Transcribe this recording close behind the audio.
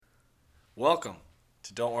Welcome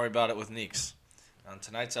to Don't Worry About It with Neeks. On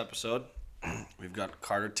tonight's episode, we've got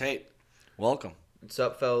Carter Tate. Welcome. What's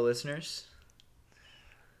up, fellow listeners?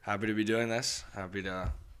 Happy to be doing this. Happy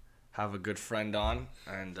to have a good friend on.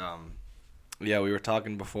 And we were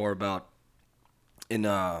talking before about in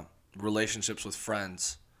relationships with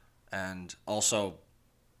friends and also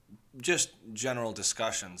just general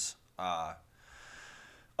discussions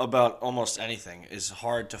about almost anything. It's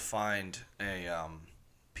hard to find a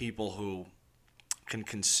people who can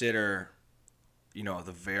consider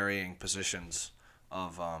the varying positions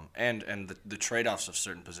of and the trade-offs of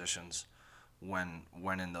certain positions when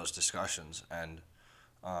in those discussions. And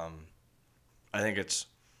I think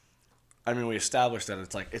we established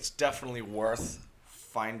that it's definitely worth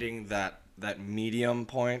finding that medium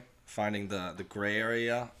point, finding the gray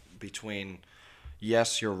area between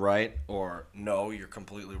yes, you're right, or no, you're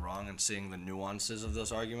completely wrong, and seeing the nuances of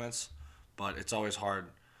those arguments. But it's always hard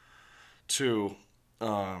to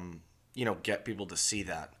get people to see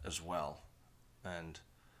that as well. And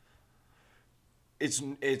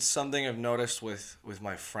it's something I've noticed with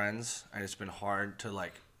my friends, and it's been hard to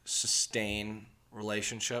sustain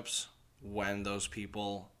relationships when those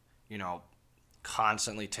people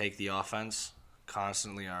constantly take the offense,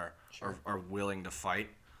 constantly are willing to fight.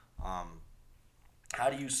 How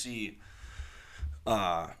do you see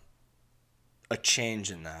a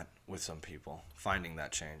change in that with some people, finding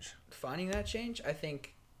that change? Finding that change, I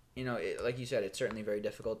think, like you said, it's certainly very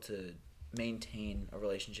difficult to maintain a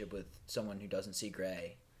relationship with someone who doesn't see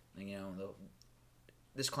gray.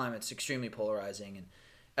 This climate's extremely polarizing, and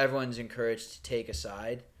everyone's encouraged to take a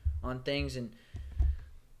side on things. And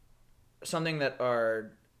something that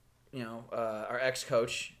our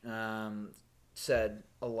ex-coach said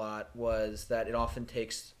a lot was that it often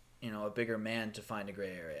takes a bigger man to find a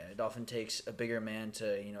gray area. It often takes a bigger man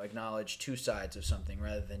to acknowledge two sides of something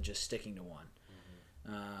rather than just sticking to one.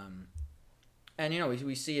 And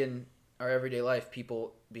we see in our everyday life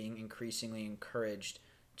people being increasingly encouraged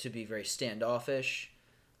to be very standoffish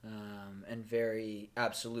and very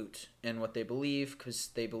absolute in what they believe, because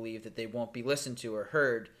they believe that they won't be listened to or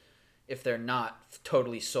heard if they're not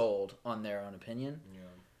totally sold on their own opinion.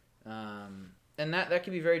 Yeah. And that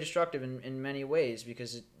can be very destructive in many ways,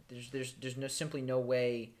 because there's simply no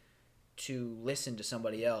way to listen to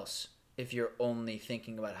somebody else if you're only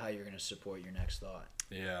thinking about how you're going to support your next thought.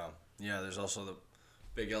 Yeah. There's also the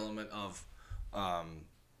big element of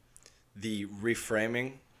the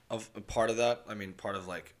reframing of a part of that. I mean, part of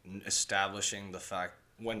establishing the fact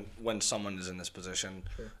when someone is in this position,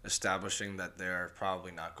 sure, establishing that they're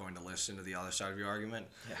probably not going to listen to the other side of your argument.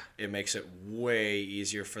 Yeah. It makes it way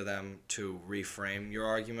easier for them to reframe your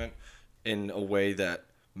argument in a way that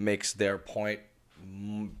makes their point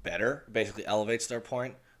better, basically elevates their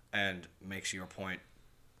point and makes your point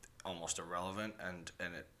almost irrelevant, and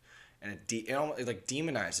it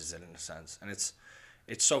demonizes it in a sense. And it's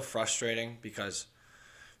so frustrating because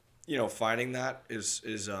finding that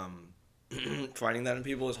is finding that in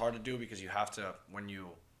people is hard to do, because you have to, when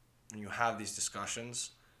you have these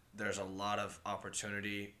discussions, there's a lot of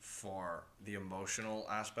opportunity for the emotional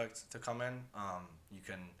aspect to come in. You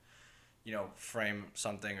can frame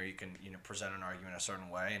something, or you can present an argument a certain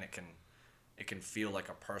way, and it can feel like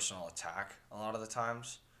a personal attack a lot of the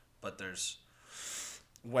times. But there's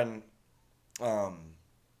when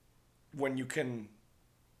you can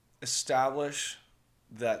establish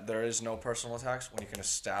that there is no personal attacks, when you can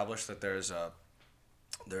establish that there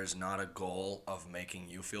is not a goal of making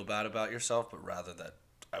you feel bad about yourself, but rather that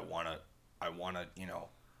I wanna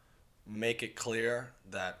make it clear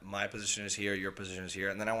that my position is here, your position is here,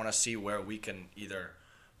 and then I want to see where we can either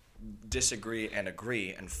disagree and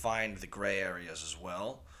agree and find the gray areas as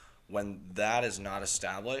well. When that is not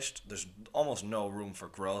established, there's almost no room for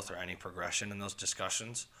growth or any progression in those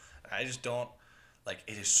discussions. I just don't, it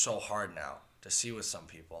is so hard now to see with some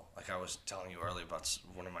people. Like I was telling you earlier about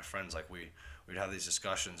one of my friends, we'd have these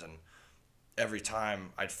discussions, and every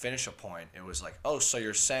time I'd finish a point, it was like, oh, so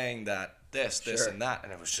you're saying that this, sure, and that,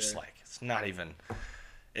 and it was just sure, it's not even.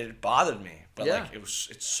 It bothered me, but yeah,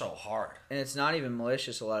 it's so hard. And it's not even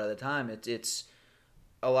malicious a lot of the time. It's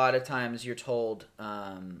a lot of times you're told,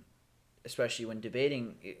 especially when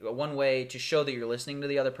debating, one way to show that you're listening to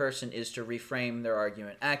the other person is to reframe their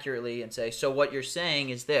argument accurately and say, so what you're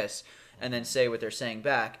saying is this, and then say what they're saying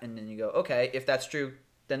back, and then you go, okay, if that's true,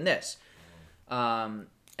 then this. And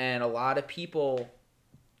a lot of people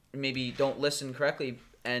maybe don't listen correctly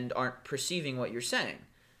and aren't perceiving what you're saying.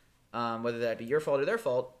 Whether that be your fault or their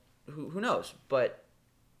fault, who knows? But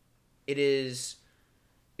it is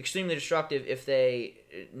extremely destructive if they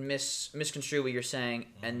misconstrue what you're saying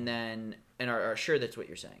and are sure that's what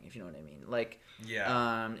you're saying, if you know what I mean. Like,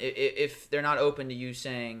 if they're not open to you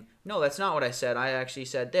saying, no, that's not what I said, I actually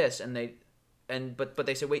said this, but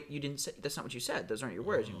they say, wait, you didn't say, that's not what you said, those aren't your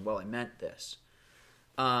words. You go, well, I meant this.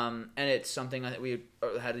 And it's something that we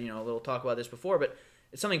had, a little talk about this before, but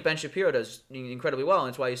it's something Ben Shapiro does incredibly well, and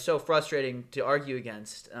it's why he's so frustrating to argue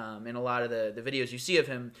against in a lot of the videos you see of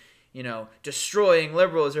him, destroying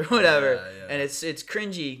liberals or whatever. Yeah. And it's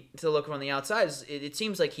cringy to look from the outside. It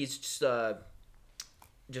seems like he's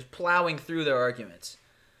just plowing through their arguments.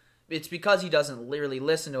 It's because he doesn't literally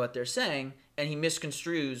listen to what they're saying, and he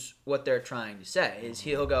misconstrues what they're trying to say.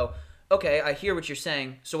 He'll go, okay, I hear what you're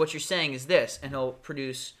saying, so what you're saying is this, and he'll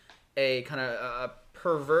produce a kind of a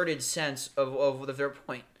perverted sense of their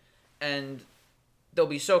point, and they'll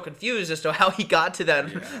be so confused as to how he got to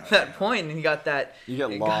that point, and he got that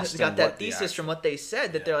thesis from what they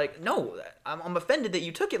said that they're like, no, I'm offended that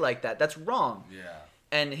you took it like that. That's wrong. Yeah.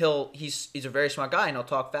 And he's a very smart guy, and he'll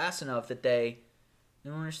talk fast enough that they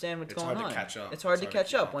don't understand what's going on. It's hard to catch up. It's hard to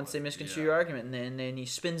catch up once they misconstrue your argument, and then he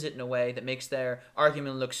spins it in a way that makes their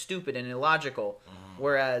argument look stupid and illogical.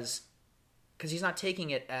 Whereas, because he's not taking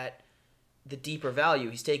it at the deeper value,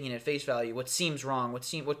 he's taking it at face value. What seems wrong,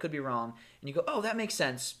 what could be wrong, and you go, oh, that makes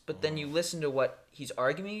sense. But then you listen to what he's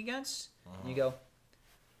arguing against, and you go,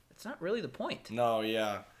 that's not really the point. No,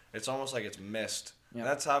 yeah, it's almost like it's missed. Yeah.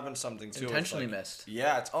 That's happened something too. Intentionally missed.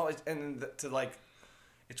 Yeah, it's always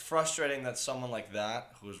it's frustrating that someone like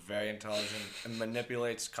that, who's very intelligent and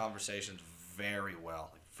manipulates conversations very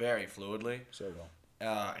well, very fluidly, so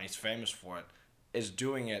well, and he's famous for it, is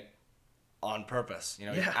doing it on purpose.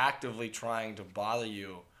 He's actively trying to bother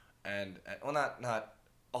you, and well, not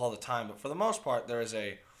all the time, but for the most part, there is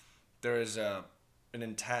an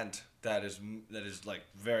intent that is like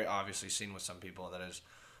very obviously seen with some people. That is,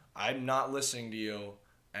 I'm not listening to you,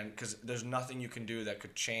 and because there's nothing you can do that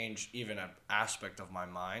could change even an aspect of my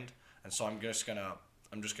mind, and so I'm just gonna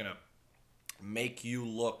make you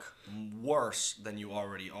look worse than you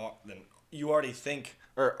already are, than you already think,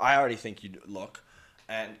 or I already think you look,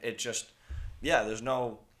 and it just, there's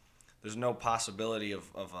no possibility of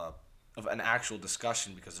an actual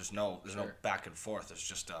discussion, because there's no back and forth. There's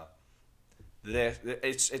just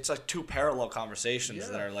it's like two parallel conversations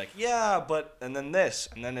that are like, but, and then this,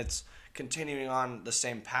 and then it's continuing on the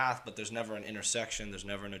same path, but there's never an intersection. There's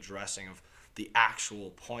never an addressing of the actual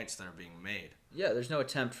points that are being made. Yeah, there's no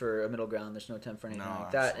attempt for a middle ground. There's no attempt for anything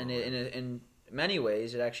like that. Absolutely. And in many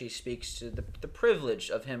ways, it actually speaks to the privilege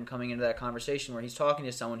of him coming into that conversation where he's talking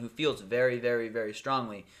to someone who feels very, very, very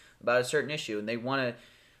strongly about a certain issue, and they want to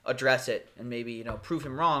address it and maybe prove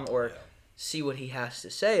him wrong or see what he has to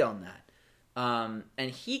say on that.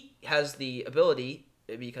 And he has the ability,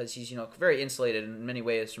 because he's very insulated in many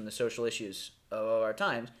ways from the social issues of our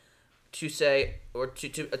times, to say, or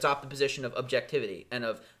to adopt the position of objectivity and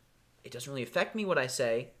of, it doesn't really affect me what I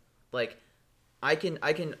say, like I can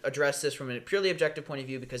address this from a purely objective point of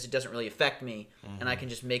view because it doesn't really affect me, and I can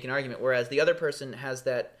just make an argument. Whereas the other person has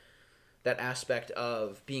that aspect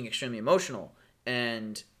of being extremely emotional,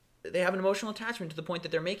 and they have an emotional attachment to the point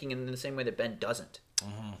that they're making in the same way that Ben doesn't.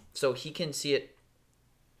 So he can see it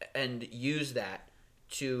and use that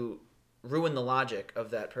to ruin the logic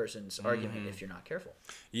of that person's argument if you're not careful.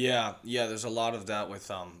 Yeah, there's a lot of that with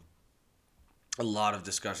a lot of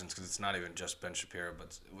discussions, because it's not even just Ben Shapiro,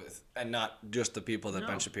 but and not just the people that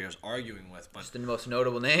Ben Shapiro's arguing with, but just the most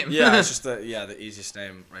notable name. It's just the easiest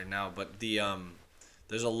name right now. But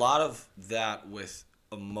there's a lot of that with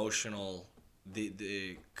emotional,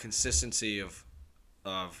 the consistency of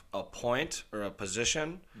a point or a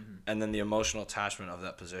position, and then the emotional attachment of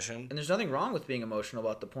that position. And there's nothing wrong with being emotional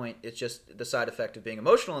about the point. It's just the side effect of being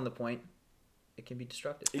emotional on the point. It can be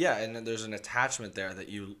destructive. Yeah, and then there's an attachment there that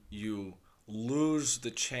you lose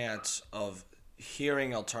the chance of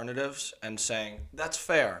hearing alternatives and saying, that's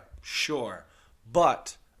fair, sure,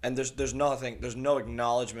 but, and there's no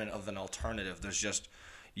acknowledgement of an alternative. There's just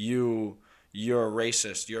you're a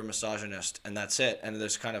racist, you're a misogynist, and that's it. And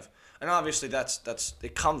there's kind of, and obviously that's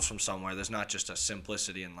it comes from somewhere. There's not just a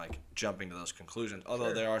simplicity in like jumping to those conclusions.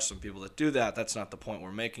 Although there are some people that do that. That's not the point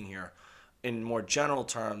we're making here. In more general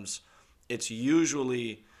terms, it's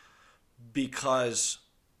usually because,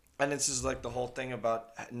 and this is like the whole thing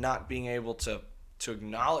about not being able to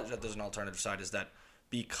acknowledge that there's an alternative side, is that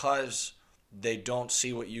because they don't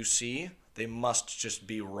see what you see, they must just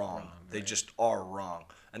be wrong. They just are wrong.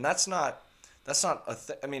 And that's not a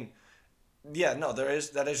thing. I mean,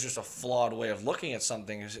 that is just a flawed way of looking at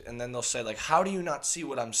something. And then they'll say, like, how do you not see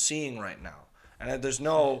what I'm seeing right now? And there's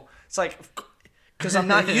no, it's like, Because I'm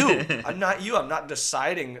not you. I'm not you. I'm not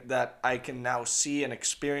deciding that I can now see and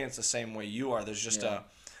experience the same way you are. There's just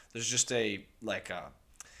a like a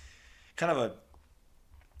kind of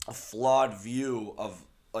a flawed view of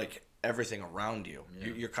like everything around you.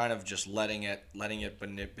 Yeah. You're kind of just letting it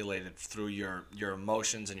manipulate it through your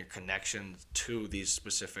emotions and your connections to these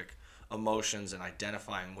specific emotions and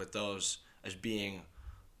identifying with those as being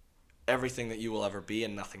everything that you will ever be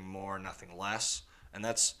and nothing more, nothing less. And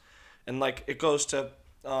like it goes to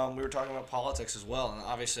we were talking about politics as well, and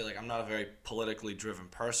obviously like I'm not a very politically driven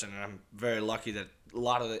person, and I'm very lucky that a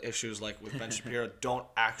lot of the issues like with Ben Shapiro don't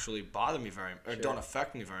actually bother me don't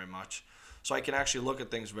affect me very much. So I can actually look at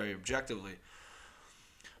things very objectively.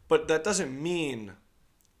 But that doesn't mean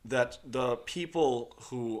that the people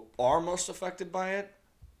who are most affected by it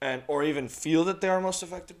or even feel that they are most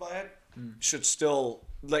affected by it should still,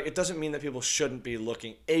 like, it doesn't mean that people shouldn't be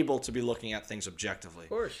able to be looking at things objectively. Of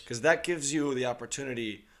course. Because that gives you the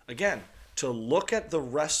opportunity, again, to look at the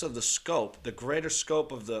rest of the scope, the greater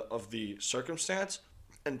scope of the circumstance,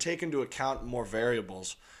 and take into account more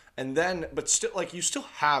variables. And then, but still, like, you still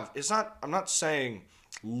have, I'm not saying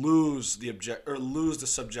lose the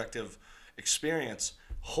subjective experience.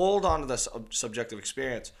 Hold on to the subjective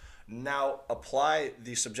experience. Now apply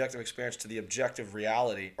the subjective experience to the objective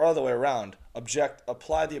reality, or other way around.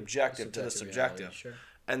 Apply the objective to the subjective, reality, sure.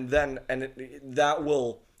 And then that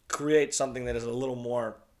will create something that is a little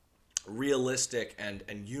more realistic and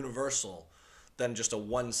universal than just a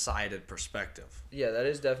one-sided perspective. Yeah, that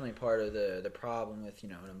is definitely part of the problem with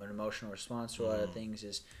an emotional response to a lot of things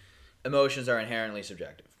is emotions are inherently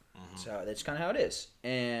subjective. So that's kind of how it is.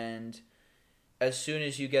 And as soon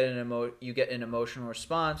as you get an emotional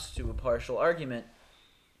response to a partial argument,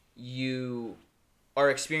 you are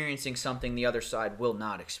experiencing something the other side will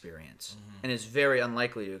not experience and is very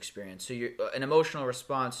unlikely to experience. So an emotional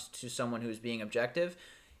response to someone who's being objective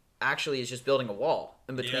actually is just building a wall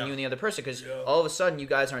in between you and the other person, because all of a sudden you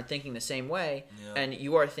guys aren't thinking the same way, and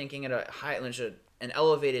you are thinking at a high, an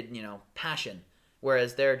elevated, passion,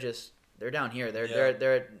 whereas they're down here.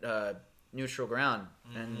 They're at neutral ground,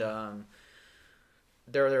 and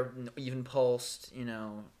they're even pulsed,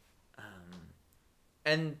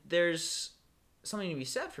 and there's something to be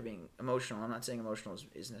said for being emotional. I'm not saying emotional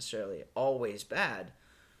is necessarily always bad.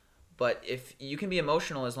 But if you can be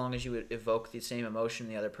emotional as long as you evoke the same emotion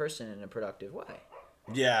in the other person in a productive way.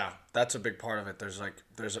 Yeah, that's a big part of it. There's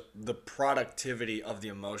the productivity of the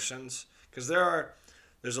emotions, because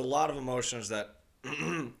there's a lot of emotions that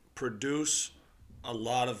produce a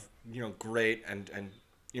lot of great and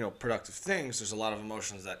productive things. There's a lot of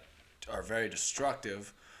emotions that are very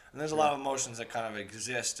destructive, and there's a lot of emotions that kind of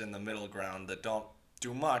exist in the middle ground that don't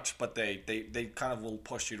do much, but they kind of will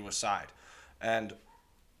push you to a side. And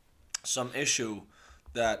some issue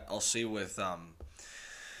that I'll see with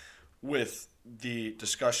the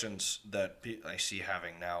discussions that I see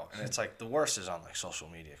having now, and it's like the worst is on like social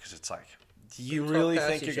media, because it's like, do you really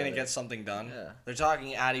think you're gonna get something done? Yeah. They're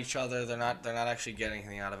talking at each other. They're not actually getting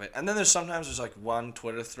anything out of it. And then there's like one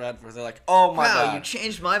Twitter thread where they're like, "Oh my God, you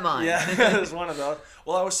changed my mind." Yeah, there's one of those.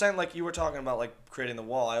 Well, I was saying, like, you were talking about like creating the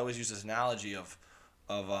wall. I always use this analogy of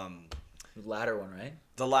the ladder one, right?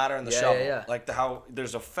 The ladder and the shovel. Yeah. Like how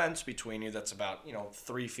there's a fence between you that's about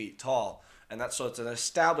 3 feet tall, and so it's an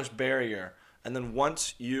established barrier. And then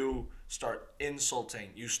once you start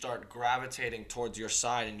insulting, you start gravitating towards your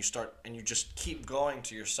side, and you just keep going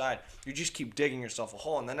to your side. You just keep digging yourself a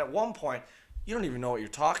hole, and then at one point, you don't even know what you're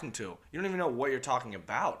talking to. You don't even know what you're talking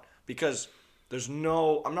about, because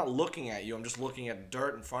I'm not looking at you. I'm just looking at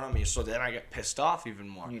dirt in front of me. So then I get pissed off even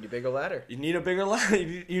more. You need a bigger ladder. You need a bigger ladder.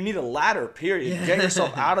 You need a ladder, period. Yeah. Get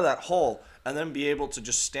yourself out of that hole, and then be able to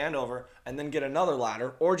just stand over and then get another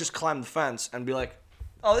ladder, or just climb the fence and be like,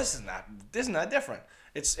 oh, this isn't that different.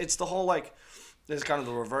 It's the whole, like, this is kind of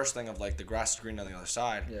the reverse thing of like the grass is green on the other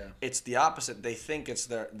side. Yeah. It's the opposite. They think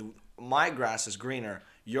my grass is greener,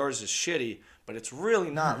 yours is shitty. But it's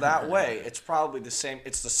really not that way. It's probably the same.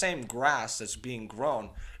 It's the same grass that's being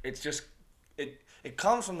grown. It's just it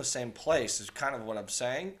comes from the same place is kind of what I'm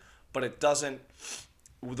saying. But it doesn't.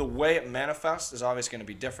 The way it manifests is always going to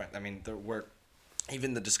be different. I mean,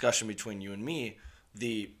 even the discussion between you and me,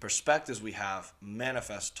 the perspectives we have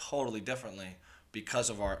manifest totally differently because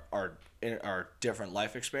of our different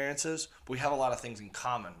life experiences. But we have a lot of things in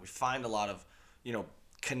common. We find a lot of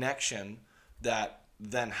connection that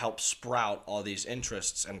then help sprout all these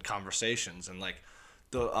interests and conversations, and like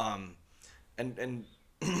the and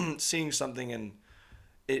seeing something in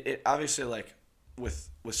it obviously, like with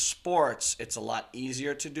sports, it's a lot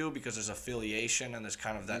easier to do because there's affiliation and there's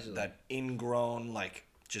kind of that ingrown like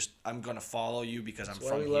I'm gonna follow you because I'm That's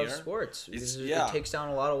from why we here. love sports. Because Yeah. it takes down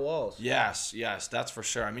a lot of walls. Yes, that's for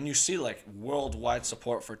sure. I mean, you see like worldwide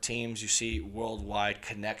support for teams. You see worldwide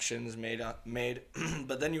connections made,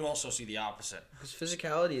 but then you also see the opposite. Because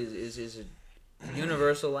physicality is a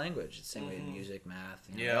universal language. It's the same way in music, math.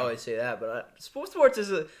 You know, Yeah. I always say that, but sports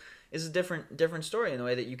is a different story in the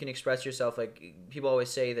way that you can express yourself. Like people always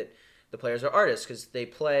say that the players are artists because they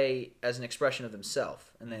play as an expression of themselves,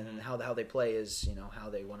 and then how they play is how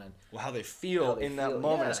they want to. Well, how they feel in that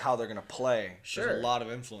moment is how they're gonna play. Sure. There's a lot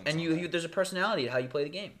of influence. And on you that. there's a personality to how you play the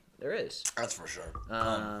game. There is. That's for sure.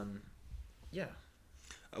 Yeah.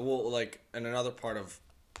 Well, like, and another part of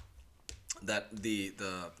that, the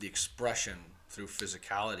expression through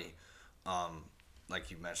physicality,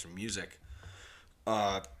 like you mentioned, music.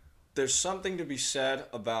 There's something to be said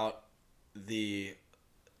about the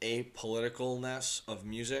apoliticalness of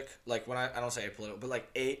music. Like when I don't say apolitical, but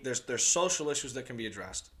like there's social issues that can be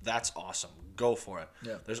addressed. That's awesome. Go for it.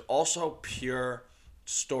 Yeah. There's also pure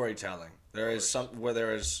storytelling. There is some where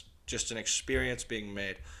there is just an experience being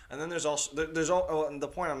made, and then there's also and the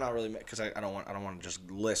point I'm not really because I don't want to just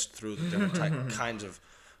list through the different kinds of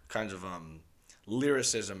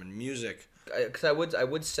lyricism and music. Because I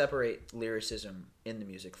would separate lyricism in the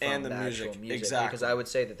music from And the actual music, music. exactly. Because I would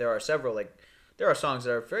say that there are several there are songs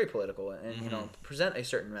that are very political and present a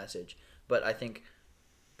certain message, but I think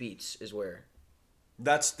beats is where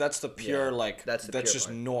That's the pure that's the that's pure just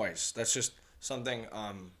part. noise. That's just something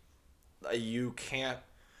you can't.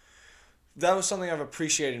 That was something I've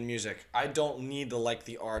appreciated in music. I don't need to like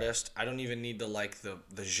the artist. I don't even need to like the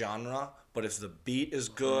genre. But if the beat is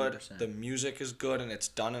good, 100%. the music is good, and it's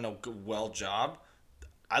done in a well job,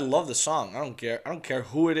 I love the song. I don't care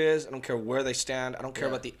who it is. I don't care where they stand. I don't care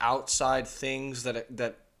about the outside things that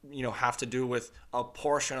have to do with a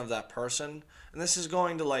portion of that person. And this is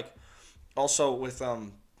going to also with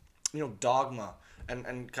dogma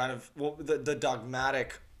and kind of the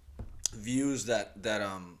dogmatic views that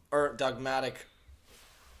or dogmatic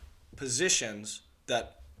positions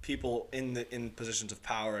that people in positions of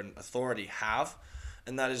power and authority have,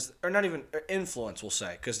 and that is, or not even influence, we'll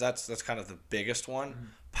say, because that's kind of the biggest one. Mm-hmm.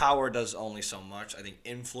 Power does only so much. I think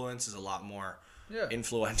influence is a lot more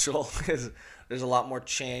influential. There's a lot more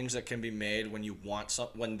change that can be made when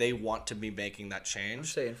when they want to be making that change. I would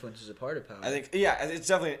say influence is a part of power. I think it's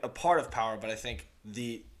definitely a part of power, but I think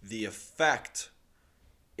the effect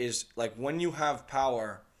is like when you have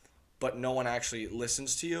power but no one actually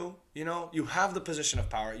listens to you, you have the position of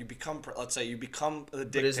power, you become, let's say you become the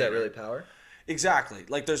dictator. But is that really power? Exactly.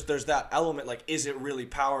 Like there's that element, like, is it really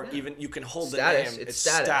power? Yeah. Even you can hold status. the name. It's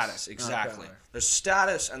status. Exactly. There's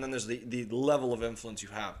status, and then there's the level of influence you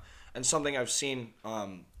have. And something I've seen a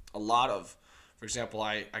lot of, for example,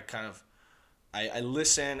 I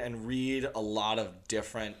listen and read a lot of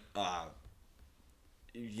different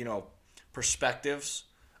perspectives.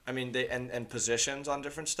 I mean, and positions on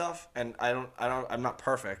different stuff, and I'm not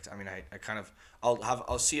perfect. I mean, I kind of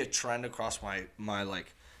I'll see a trend across my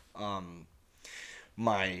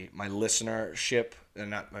listenership, and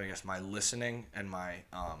not, I guess, my listening and my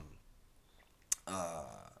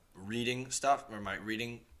reading stuff, or my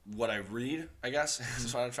reading what I read, I guess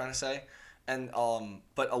is what I'm trying to say. And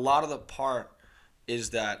but a lot of the part is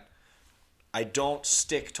that I don't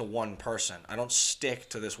stick to one person. I don't stick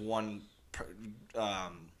to this one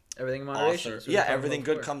everything in moderation. Author. Yeah, everything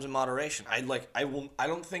good comes in moderation. I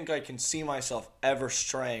don't think I can see myself ever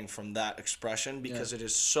straying from that expression, because it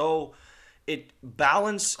is so.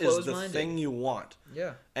 Balance is the thing you want.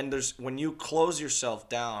 Yeah. And when you close yourself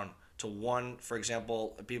down to one, for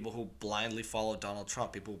example, people who blindly follow Donald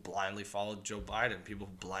Trump, people who blindly follow Joe Biden, people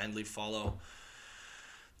who blindly follow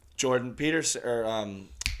Jordan Peterson,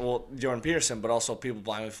 Jordan Peterson, but also people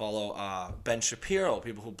blindly follow Ben Shapiro,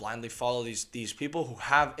 people who blindly follow these people who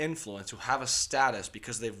have influence, who have a status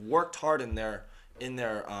because they've worked hard in their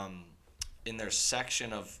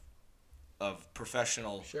section of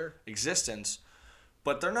professional existence,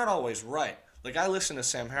 but they're not always right. Like, I listen to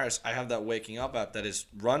Sam Harris. I have that Waking Up app that is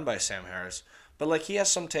run by Sam Harris, but like, he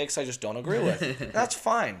has some takes I just don't agree with. That's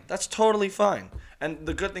fine. That's totally fine. And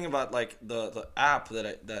the good thing about like the app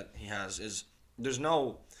that he has is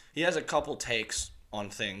he has a couple takes on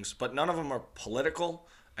things, but none of them are political,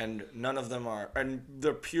 and none of them are, and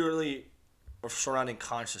they're purely surrounding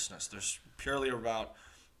consciousness. They're purely about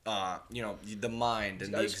the mind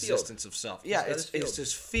and the existence of self. Yeah, it's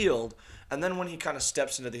his field. And then when he kind of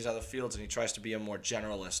steps into these other fields and he tries to be a more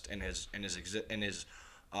generalist in his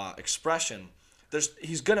expression,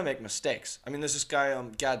 he's gonna make mistakes. I mean, there's this guy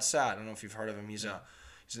Gad Saad. I don't know if you've heard of him. He's an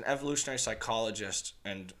evolutionary psychologist,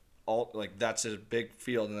 and all like that's a big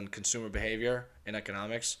field, and then consumer behavior in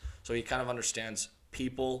economics. So he kind of understands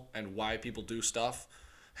people and why people do stuff,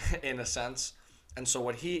 in a sense. And so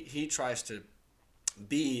what he tries to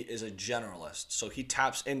be is a generalist. So he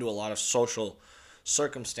taps into a lot of social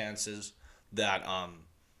circumstances that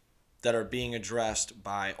that are being addressed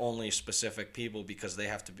by only specific people because they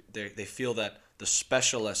have to be, they feel that the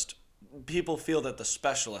specialist people feel that the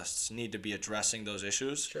specialists need to be addressing those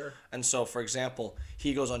issues. Sure. And so, for example,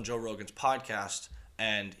 he goes on Joe Rogan's podcast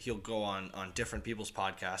and he'll go on different people's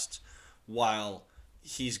podcasts while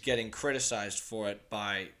he's getting criticized for it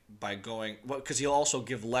by going, well, because he'll also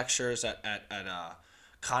give lectures at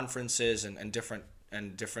conferences and different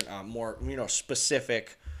more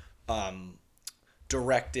specific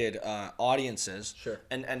directed audiences. Sure.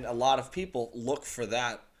 And a lot of people look for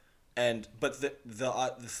that. But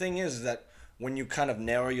the thing is that when you kind of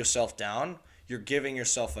narrow yourself down, you're giving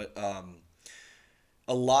yourself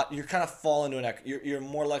a lot. You're kind of fall into an you're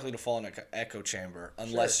more likely to fall into an echo chamber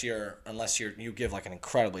unless you give like an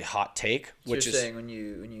incredibly hot take. So Which you're is saying when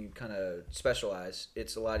you kind of specialize,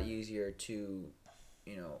 it's a lot easier to,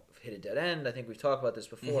 hit a dead end. I think we've talked about this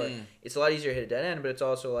before. Mm-hmm. It's a lot easier to hit a dead end, but it's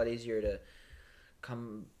also a lot easier to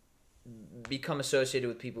become associated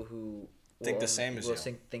with people who think the same as you.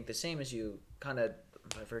 Think the same as you, kind of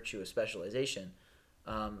by virtue of specialization.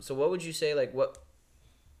 So what would you say? Like what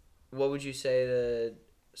would you say to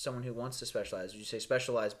someone who wants to specialize? Would you say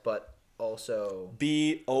specialize, but also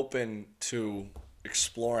be open to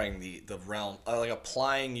exploring the realm, like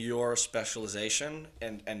applying your specialization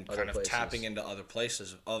and kind of tapping into other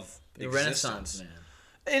places of the existence.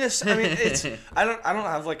 Renaissance man? I mean, it's I don't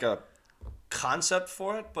have like a concept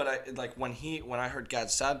for it, but when I heard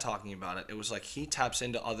Gad Saad talking about it, it was like he taps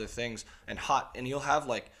into other things and he'll have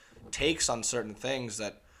like takes on certain things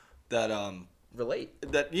that relate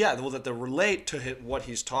that relate to what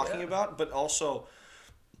he's talking about, but also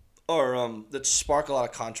that spark a lot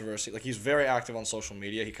of controversy. Like he's very active on social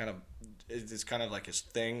media. It's kind of like his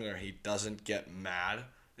thing, or he doesn't get mad.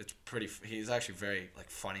 He's actually a very like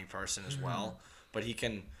funny person as well, but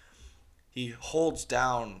he holds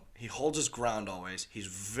his ground always. He's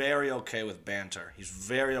very okay with banter. He's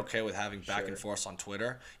very okay with having back and forth on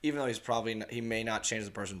Twitter, even though he may not change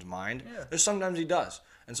the person's mind. Yeah. There's sometimes he does.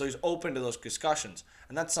 And so he's open to those discussions.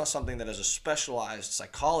 And that's not something that as a specialized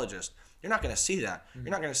psychologist, you're not going to see that. Mm-hmm.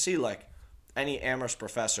 You're not going to see like any Amherst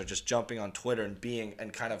professor just jumping on Twitter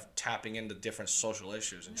and kind of tapping into different social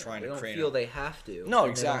issues and trying to create. They don't feel they have to. No,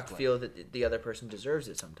 exactly. They don't feel that the other person deserves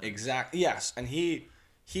it sometimes. Exactly. Yes. And he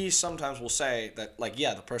sometimes will say that, like,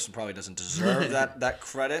 yeah, the person probably doesn't deserve that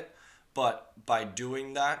credit, but by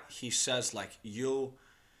doing that, he says, like,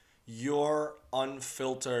 your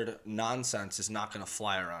unfiltered nonsense is not going to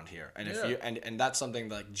fly around here. And if you and that's something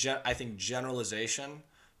that, like, I think generalization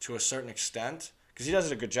to a certain extent, because he does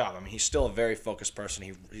a good job. I mean, he's still a very focused person.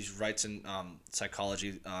 He writes in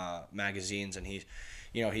psychology magazines, and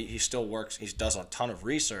he still works. He does a ton of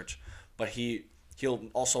research, but he'll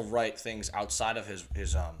also write things outside of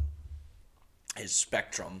his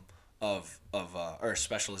spectrum of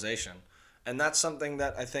specialization, and that's something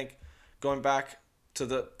that I think, going back to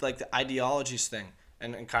the ideologies thing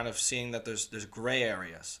and kind of seeing that there's gray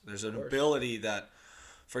areas. There's an ability that,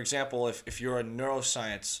 for example, if you're a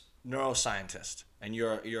neuroscientist and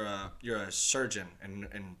you're a surgeon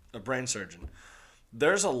and a brain surgeon,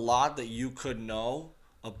 there's a lot that you could know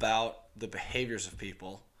about the behaviors of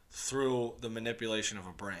people through the manipulation of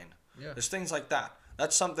a brain. Yeah. There's things like that.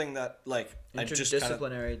 That's something that, like,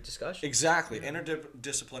 interdisciplinary discussion. Exactly. Yeah.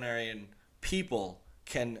 Interdisciplinary and people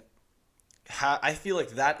can I feel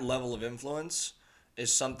like that level of influence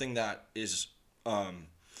is something that is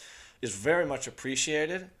very much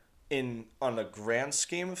appreciated on the grand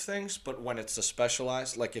scheme of things, but when it's a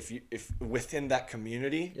specialized, like if within that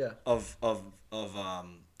community of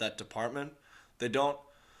that department,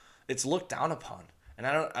 it's looked down upon. And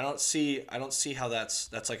I don't see how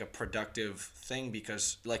that's like a productive thing,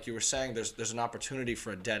 because like you were saying, there's an opportunity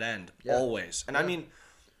for a dead end always. And I mean,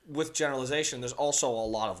 with generalization, there's also a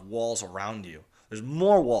lot of walls around you. There's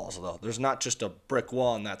more walls, though. There's not just a brick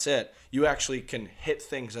wall and that's it. You actually can hit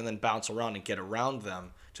things and then bounce around and get around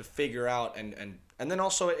them to figure out, and then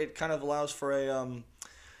also it kind of allows for a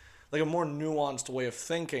more nuanced way of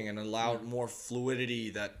thinking and allow more fluidity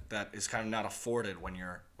that is kind of not afforded when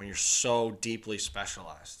you're so deeply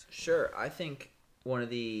specialized. Sure, I think one of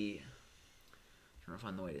the, I'm trying to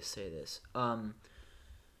find the way to say this. I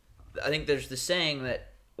think there's the saying that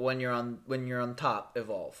when you're on top,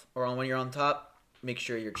 evolve, or when you're on top, make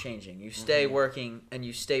sure you're changing. You stay working and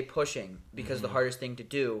you stay pushing, because the hardest thing to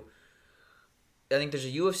do. I think there's a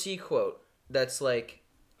UFC quote that's like,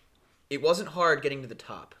 it wasn't hard getting to the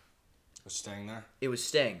top. Was staying there? It was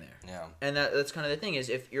staying there. Yeah. And that's kind of the thing is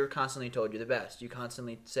if you're constantly told you're the best, you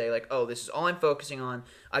constantly say like, oh, this is all I'm focusing on.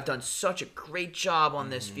 I've done such a great job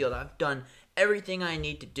on this field. I've done everything I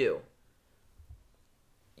need to do.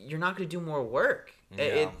 You're not going to do more work.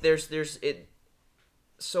 Yeah.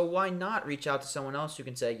 So why not reach out to someone else who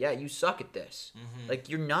can say, yeah, you suck at this. Like,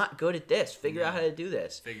 you're not good at this. Figure out how to do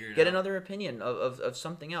this. Get another opinion of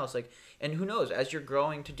something else. Like, and who knows, as you're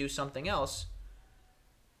growing to do something else,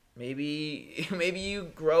 maybe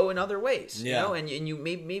you grow in other ways. Yeah. You know, and you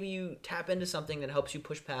maybe you tap into something that helps you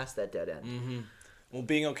push past that dead end. Well,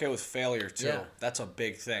 being okay with failure too. Yeah. That's a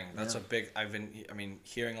big thing. That's a big.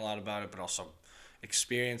 Hearing a lot about it, but also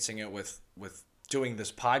experiencing it with doing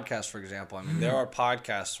this podcast, for example. I mean, there are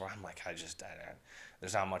podcasts where I'm like,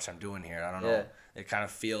 there's not much I'm doing here. I don't know. It kind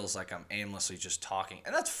of feels like I'm aimlessly just talking,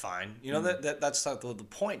 and that's fine. You know, that's not the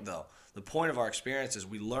point though. The point of our experience is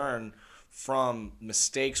we learn from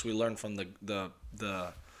mistakes. We learn from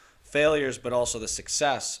the failures, but also the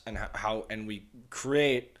success, and how we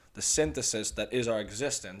create the synthesis that is our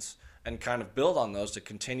existence, and kind of build on those to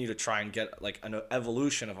continue to try and get like an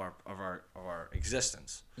evolution of our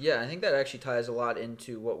existence. Yeah, I think that actually ties a lot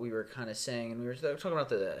into what we were kind of saying, and we were talking about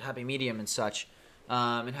the happy medium and such,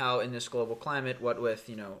 and how in this global climate, what with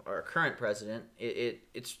our current president,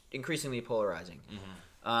 it's increasingly polarizing,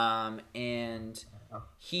 and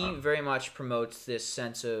he very much promotes this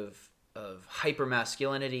sense of hyper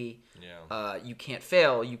masculinity. Yeah. You can't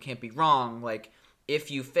fail, you can't be wrong. Like, if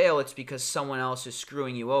you fail, it's because someone else is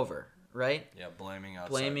screwing you over, right? Yeah, blaming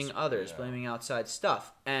others, blaming outside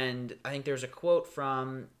stuff. And I think there's a quote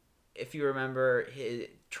from, if you remember,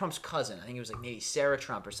 Trump's cousin. I think it was like maybe Sarah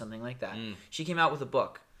Trump or something like that. She came out with a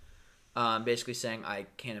book basically saying, I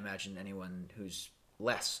can't imagine anyone who's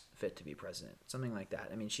less fit to be president. Something like that.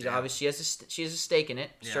 I mean, she obviously she has a stake in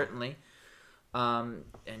it, certainly. And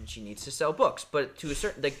she needs to sell books. But to a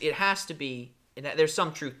certain, like, it has to be, there's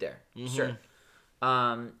some truth there, certain.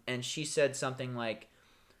 And she said something like,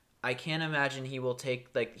 I can't imagine he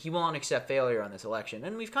won't accept failure on this election.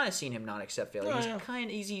 And we've kind of seen him not accept failure.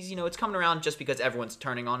 He's it's coming around just because everyone's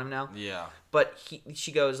turning on him now. Yeah. But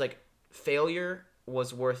she goes like, failure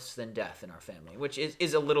was worse than death in our family, which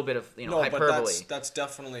is a little bit of hyperbole. But that's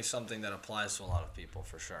definitely something that applies to a lot of people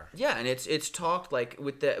for sure. Yeah, and it's talked like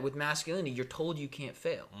with masculinity, you're told you can't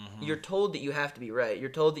fail. You're told that you have to be right.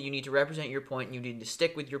 You're told that you need to represent your point, and you need to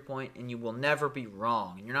stick with your point, and you will never be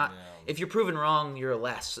wrong. And you're not. If you're proven wrong, you're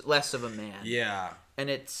less of a man. Yeah.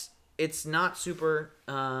 And it's not super.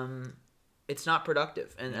 It's not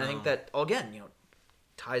productive, and I think that again,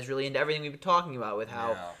 ties really into everything we've been talking about with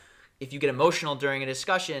how. Yeah. If you get emotional during a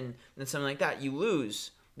discussion and something like that, you lose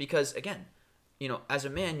because, again, as a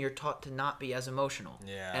man, you're taught to not be as emotional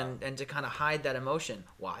and to kind of hide that emotion.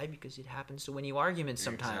 Why? Because it happens to win you arguments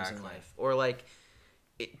sometimes in life, or like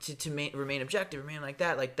to remain objective, remain like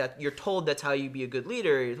that. You're told that's how you be a good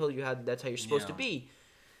leader. You're told that's how you're supposed to be,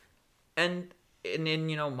 and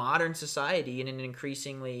in modern society and in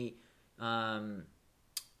increasingly in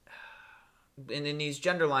these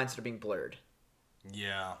gender lines that are being blurred.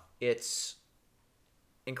 Yeah. It's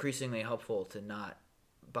increasingly helpful to not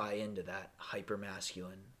buy into that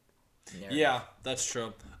hyper-masculine narrative. Yeah, that's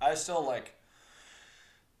true. I still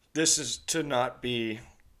this is to not be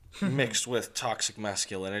mixed with toxic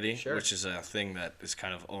masculinity, which is a thing that is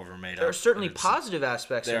kind of overmade. There are certainly positive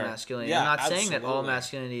aspects of masculinity. I'm not saying that all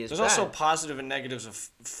masculinity is bad. There's also positive and negatives of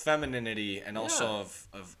femininity and also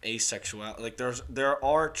of asexuality. Like there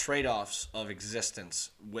are trade-offs of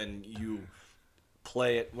existence when you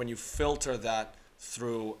play it, when you filter that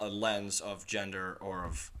through a lens of gender or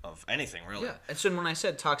of anything, really. Yeah, and so when I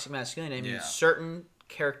said toxic masculinity, I mean certain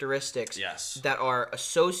characteristics that are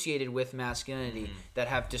associated with masculinity that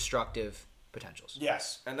have destructive potentials.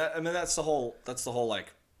 Yes, and that's the whole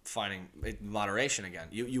like finding moderation again.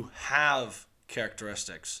 You have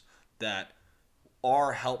characteristics that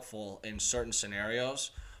are helpful in certain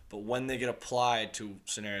scenarios, but when they get applied to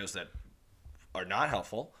scenarios that are not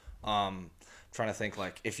helpful, trying to think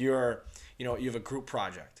like if you're you have a group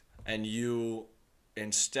project and you,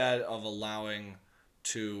 instead of allowing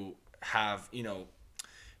to have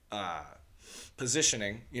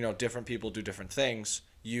positioning, different people do different things,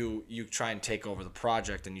 you try and take over the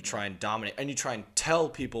project and you try and dominate and you try and tell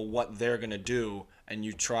people what they're going to do and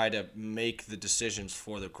you try to make the decisions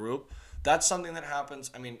for the group. That's something that happens.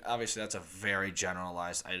 I mean, obviously that's a very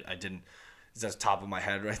generalized, that's top of my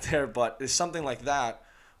head right there, but it's something like that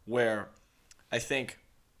where I think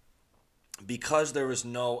because there is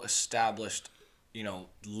no established,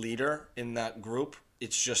 leader in that group,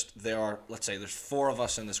 it's just let's say there's 4 of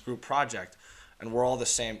us in this group project, and we're all the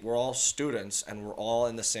same, we're all students, and we're all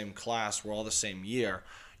in the same class, we're all the same year,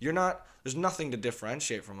 there's nothing to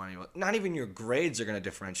differentiate from anyone. Not even your grades are going to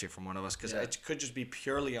differentiate from one of us, because it could just be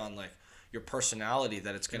purely on like your personality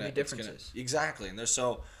that it's going to be differences. Exactly. And there's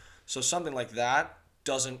so something like that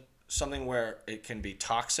something where it can be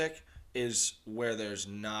toxic is where there's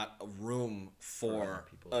not room for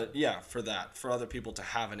for other people to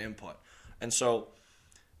have an input. And so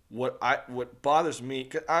what bothers me,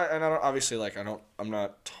 I'm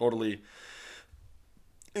not totally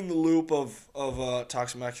in the loop of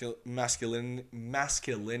toxic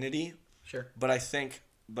masculinity. Sure. But I think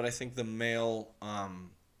the male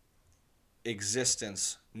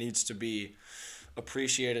existence needs to be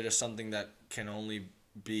appreciated as something that can only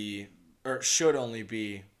be, or should only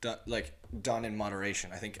be done in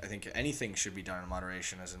moderation. I think anything should be done in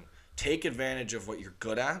moderation, as in take advantage of what you're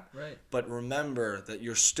good at. Right. But remember that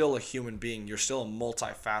you're still a human being. You're still a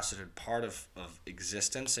multifaceted part of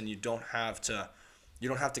existence, and you don't have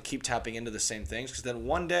to keep tapping into the same things, because then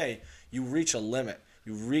one day you reach a limit.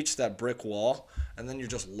 You reach that brick wall, and then you're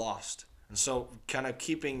just lost. And so kind of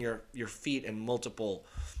keeping your feet in multiple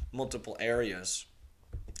areas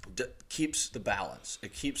keeps the balance.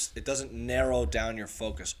 It doesn't narrow down your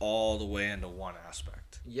focus all the way into one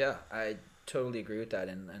aspect. Yeah, I totally agree with that.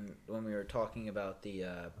 And when we were talking about the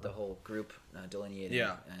whole group delineating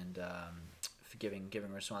and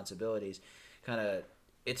giving responsibilities, kind of,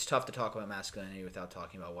 it's tough to talk about masculinity without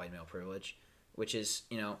talking about white male privilege, which is,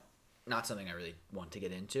 not something I really want to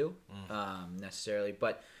get into necessarily,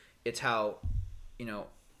 but it's how,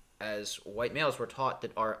 as white males, we're taught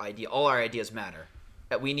that all our ideas matter,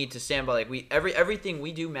 that we need to stand by, everything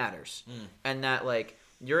we do matters, and that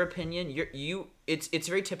your opinion, it's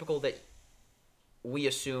very typical that we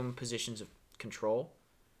assume positions of control.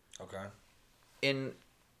 Okay. In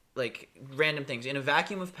random things, in a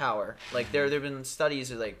vacuum of power, there have been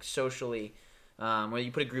studies of socially, where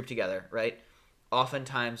you put a group together, right?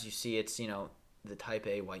 Oftentimes you see it's the type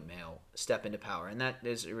A white male step into power, and that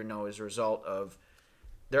is as a result of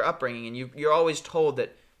their upbringing, and you're always told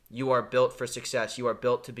that you are built for success, you are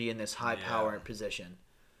built to be in this high power position.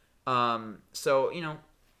 So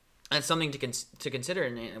that's something to consider,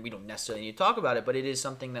 and we don't necessarily need to talk about it, but it is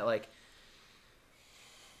something that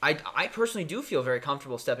I personally do feel very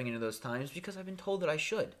comfortable stepping into those times, because I've been told that I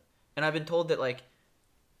should, and I've been told that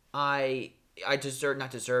I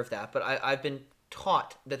not deserve that, but I've been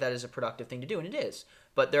taught that is a productive thing to do, and it is.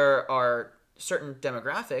 But there are certain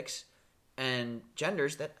demographics and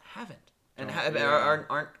genders that haven't, and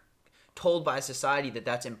aren't told by society that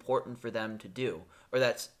that's important for them to do, or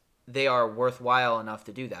that they are worthwhile enough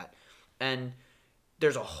to do that. And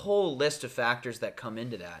there's a whole list of factors that come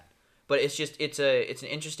into that. But it's an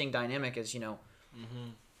interesting dynamic, as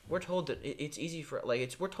we're told that it's easy for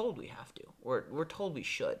we're told we have to, we're told we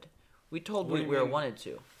should, we're told we're wanted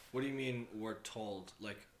to. What do you mean we're told?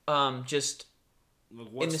 Just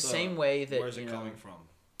in the same way that where's it coming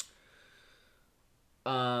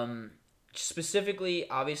from? Specifically,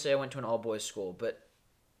 obviously, I went to an all boys school, but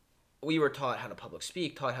we were taught how to public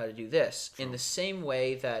speak, taught how to do this in the same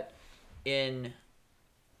way that and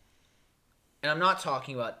I'm not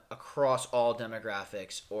talking about across all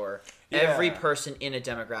demographics or every person in a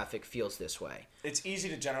demographic feels this way. It's easy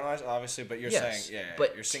to generalize, obviously, but you're saying,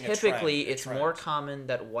 but you're seeing typically it's more common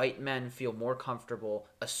that white men feel more comfortable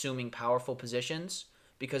assuming powerful positions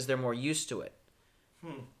because they're more used to it.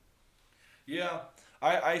 Yeah,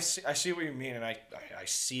 I see what you mean, and I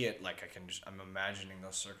see it, I'm imagining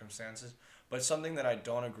those circumstances. But something that I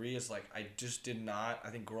don't agree is I just did not, I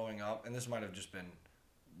think growing up, and this might have just been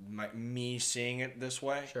me seeing it this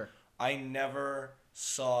way. Sure. I never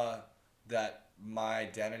saw that my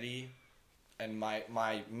identity and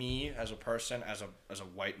my me as a person, as a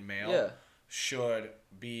white male, should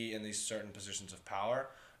be in these certain positions of power.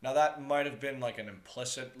 Now that might have been an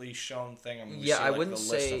implicitly shown thing. I mean, we see, I wouldn't the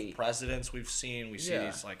say list of presidents we've seen. We see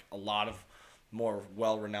these a lot of more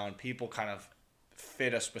well-renowned people kind of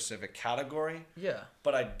fit a specific category. Yeah.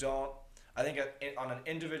 But I think on an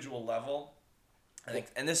individual level, I think,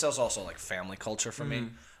 and this is also family culture for me,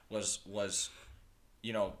 was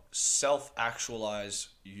self-actualize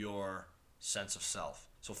your sense of self.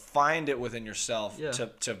 So find it within yourself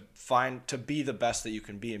to be the best that you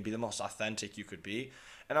can be and be the most authentic you could be.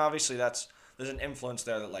 And obviously there's an influence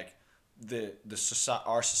there that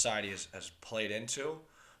our society has played into.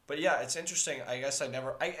 But yeah, it's interesting. I guess I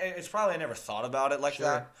never thought about it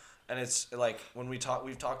that. And it's when we've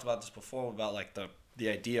talked about this before about the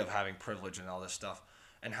idea of having privilege and all this stuff,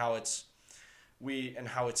 and how it's and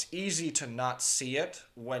how it's easy to not see it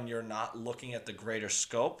when you're not looking at the greater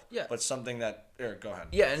scope. Yeah. But something that Eric, go ahead.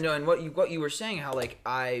 Yeah, no, and what you were saying, how like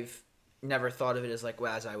I've never thought of it as like,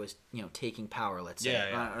 well, as I was taking power. Let's say.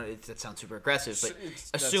 Yeah. That sounds super aggressive, but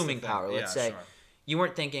That's assuming the thing. power. Let's Yeah, say. sure. You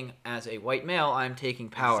weren't thinking as a white male, I'm taking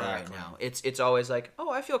power Exactly. right now. It's always like,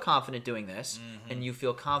 oh, I feel confident doing this, and you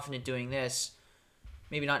feel confident doing this.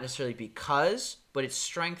 Maybe not necessarily because, but it's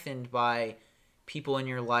strengthened by people in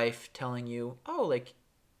your life telling you, oh, like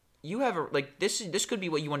you have a like this could be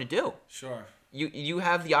what you want to do. Sure. You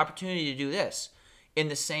have the opportunity to do this, in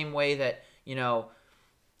the same way that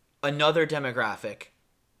another demographic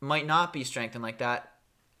might not be strengthened like that.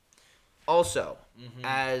 Also,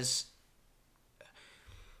 as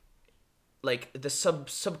like the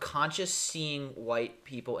subconscious seeing white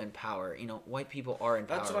people in power. White people are in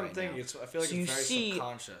power. That's what I'm right thinking. now. I feel like it's very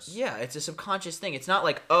subconscious. Yeah, it's a subconscious thing. It's not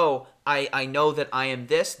like, oh, I know that I am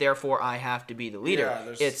this, therefore I have to be the leader.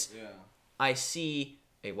 I see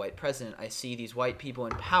a white president. I see these white people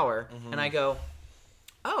in power, and I go,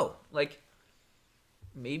 oh, like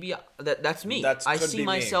maybe that's me. I see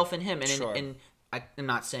myself in him, and Sure. I'm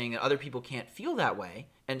not saying that other people can't feel that way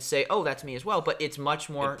and say, oh, that's me as well, but it's much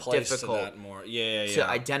more difficult to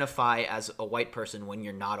identify as a white person when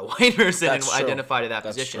you're not a white person and identify to that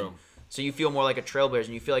position. True. So you feel more like a trailblazer,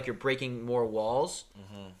 and you feel like you're breaking more walls,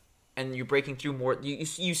 and you're breaking through more. You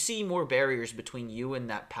see more barriers between you and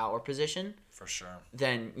that power position For sure.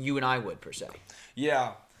 than you and I would, per se.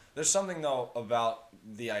 Yeah. There's something, though, about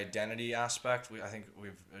the identity aspect. I think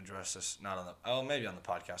we've addressed this maybe on the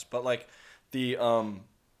podcast, but like the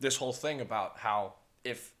this whole thing about how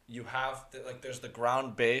if you have there's the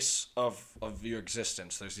ground base of your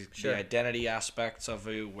existence. There's the identity aspects of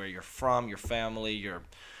you, where you're from, your family, your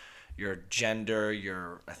gender,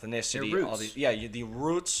 your ethnicity, your roots. all these the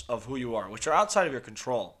roots of who you are, which are outside of your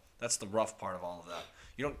control. That's the rough part of all of that.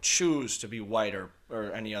 You don't choose to be white or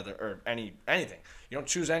any other or anything. You don't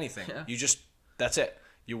choose anything. Yeah. You just that's it.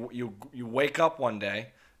 You wake up one day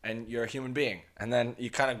and you're a human being, and then you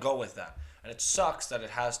kind of go with that. And it sucks that it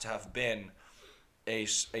has to have been a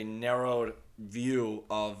narrowed view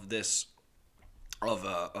of this of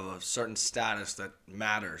a certain status that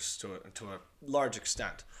matters to a large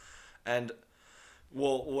extent. And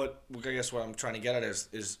what I guess what I'm trying to get at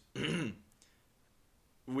is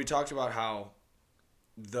we talked about how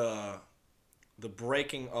the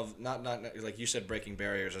breaking of not like you said, breaking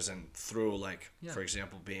barriers as in through for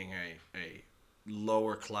example, being a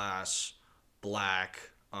lower class black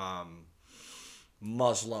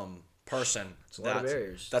Muslim person. It's a lot of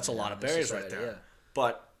barriers. That's a lot of barriers society, right there. yeah.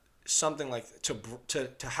 But something like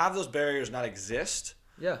to have those barriers not exist.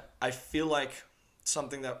 Yeah. I feel like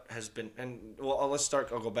something that has been I'll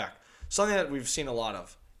go back. Something that we've seen a lot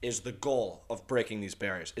of is the goal of breaking these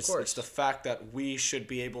barriers. It's the fact that we should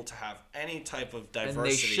be able to have any type of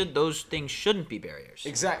diversity. And those things shouldn't be barriers.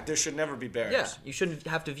 Exactly. There should never be barriers. Yeah, you shouldn't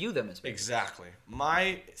have to view them as barriers. Exactly.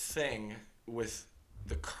 My thing with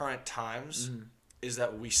the current times is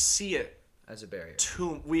that we see it as a barrier.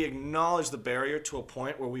 We acknowledge the barrier to a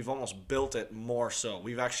point where we've almost built it more so.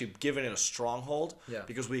 We've actually given it a stronghold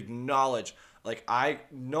because we acknowledge,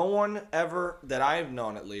 no one ever, that I've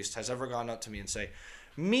known at least, has ever gone up to me and say,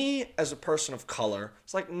 me as a person of color,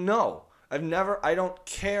 it's like, no, I don't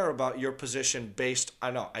care about your position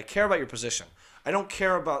I care about your position. I don't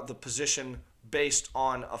care about the position based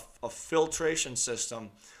on a filtration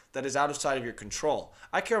system that is outside of your control.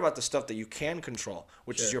 I care about the stuff that you can control,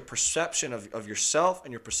 which is your perception of yourself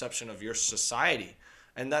and your perception of your society.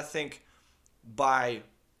 And I think by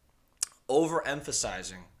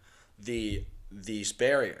overemphasizing these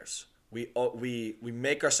barriers, we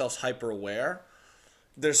make ourselves hyper aware.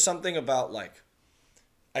 There's something about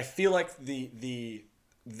I feel like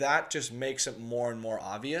that just makes it more and more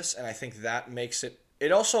obvious, and I think that makes it.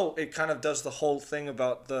 It kind of does the whole thing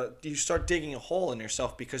about you start digging a hole in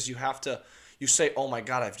yourself because you say, oh my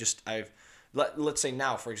God, let's say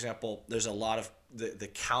now, for example, there's a lot of the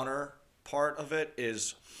counter part of it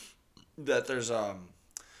is that there's I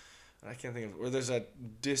can't think of where there's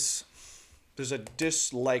a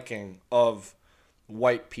disliking of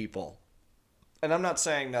white people. And I'm not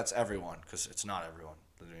saying that's everyone, because it's not everyone.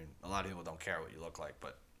 I mean, a lot of people don't care what you look like,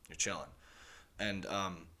 but you're chilling. And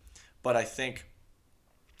but I think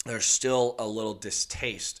there's still a little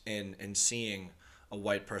distaste in seeing a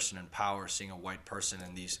white person in power, seeing a white person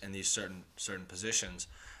in these certain positions,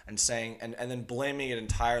 and saying and then blaming it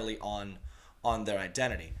entirely on their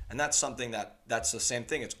identity. And that's something that's the same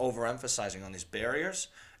thing. It's overemphasizing on these barriers,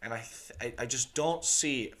 and I just don't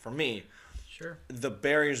see, for me, Sure. the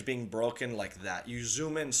barriers being broken like that. You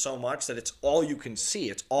zoom in so much that it's all you can see.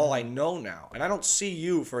 It's all I know now. And I don't see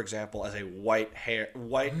you, for example, as a white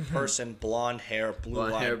person, blonde hair,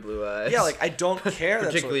 Blonde hair, blue eyes. Yeah, like I don't care.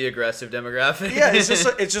 Particularly aggressive demographic. Yeah,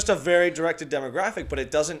 it's just a very directed demographic, but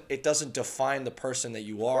it doesn't define the person that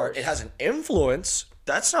you are. It has an influence.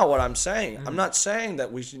 That's not what I'm saying. I'm not saying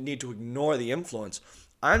that we need to ignore the influence.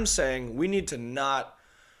 I'm saying we need to not.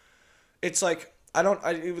 It's like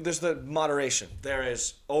there's the moderation. There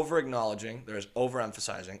is over acknowledging. There is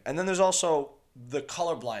overemphasizing, and then there's also the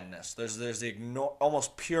colorblindness. There's the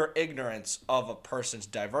almost pure ignorance of a person's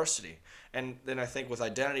diversity. And then I think with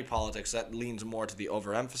identity politics, that leans more to the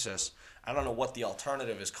overemphasis. I don't know what the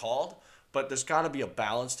alternative is called, but there's got to be a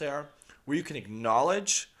balance there where you can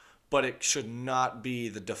acknowledge, but it should not be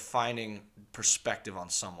the defining perspective on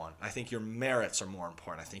someone. I think your merits are more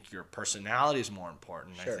important. I think your personality is more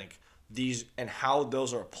important. Sure. I think these and how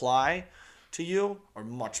those are apply to you are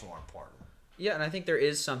much more important. Yeah, and I think there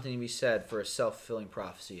is something to be said for a self-fulfilling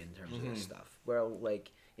prophecy in terms of this stuff. Where,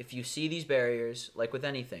 like, if you see these barriers, like with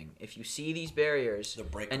anything, if you see these barriers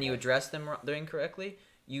and you address them incorrectly,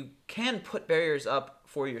 you can put barriers up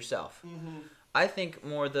for yourself. I think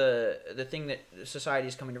more the thing that society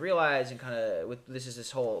is coming to realize, and kind of with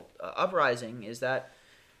this whole uprising, is that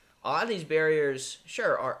a lot of these barriers,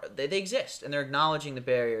 sure, they exist, and they're acknowledging the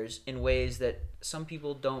barriers in ways that some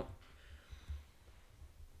people don't.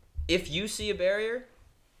 If you see a barrier,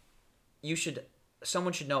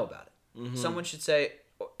 someone should know about it. Someone should say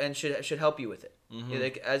and should help you with it.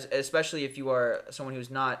 Like, especially if you are someone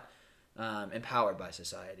who's not empowered by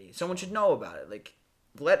society, someone should know about it. Like,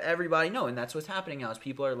 let everybody know, and that's what's happening now. Is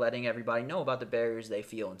people are letting everybody know about the barriers they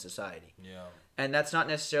feel in society. Yeah, and that's not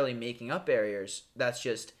necessarily making up barriers. That's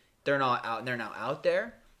just they're not out. They're now out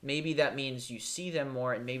there. Maybe that means you see them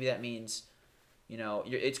more, and maybe that means,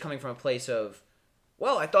 it's coming from a place of,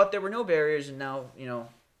 well, I thought there were no barriers, and now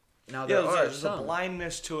there are there's some. a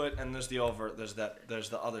blindness to it, and there's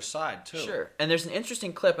the other side too. Sure, and there's an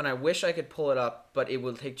interesting clip, and I wish I could pull it up, but it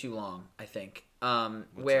will take too long, I think.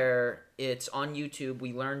 Where it's on YouTube.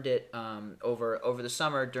 We learned it over the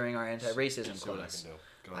summer during our anti-racism class.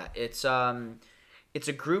 Go ahead. It's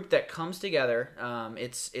a group that comes together.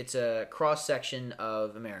 It's a cross section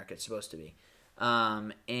of America. It's supposed to be,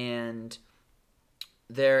 and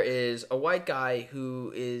there is a white guy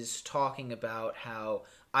who is talking about how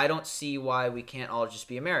I don't see why we can't all just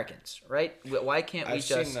be Americans, right? Why can't we I've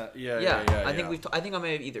just? seen that. Yeah. I think I think I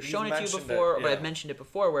may have either shown it to you mentioned before, it, but yeah. I've mentioned it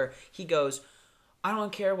before, where he goes, I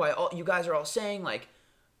don't care why you guys are all saying, like,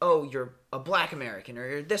 oh, you're a black American or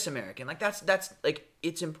you're this American. Like, that's like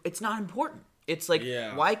it's not important. It's like,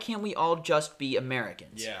 why can't we all just be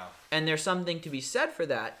Americans? Yeah. And there's something to be said for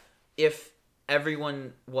that if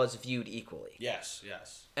everyone was viewed equally. Yes.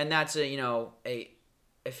 And that's a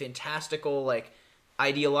fantastical, like,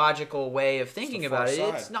 ideological way of thinking about it.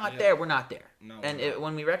 Side. It's not there. We're not there. No, and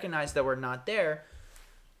when we recognize that we're not there,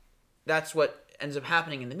 that's what ends up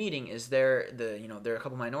happening in the meeting. Is there are a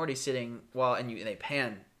couple minorities sitting and they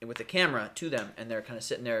pan with the camera to them, and they're kind of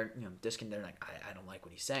sitting there, they're like, I don't like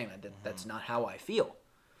what he's saying. That's not how I feel.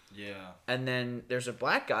 Yeah. And then there's a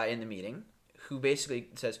black guy in the meeting who basically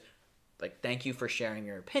says, like, thank you for sharing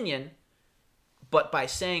your opinion, but by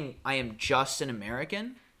saying I am just an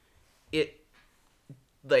American, it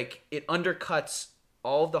undercuts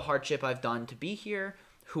all of the hardship I've done to be here,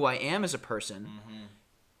 who I am as a person,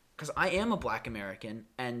 because I am a black American,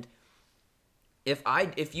 and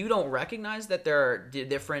if you don't recognize that there are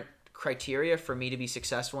different criteria for me to be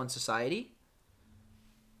successful in society,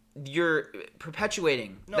 you're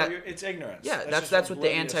perpetuating it's ignorance. Yeah, that's what the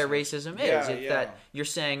anti-racism is. That you're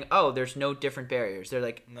saying, oh, there's no different barriers. They're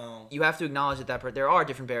like, no. You have to acknowledge that there are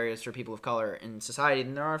different barriers for people of color in society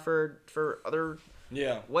than there are for other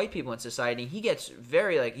white people in society. He gets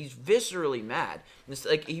he's viscerally mad. It's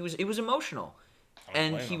like it was emotional,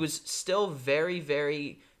 and he was still very,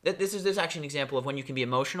 very. This is actually an example of when you can be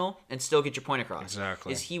emotional and still get your point across.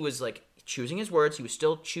 Exactly. Is he was like choosing his words. He was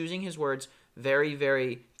still choosing his words very,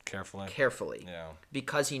 very carefully. Yeah.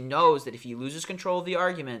 Because he knows that if he loses control of the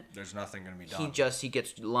argument, there's nothing going to be done. He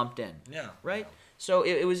gets lumped in. Yeah. Right. Yeah. So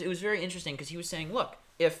it was very interesting because he was saying, look,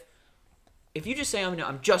 if you just say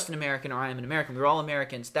I'm just an American or I am an American, we're all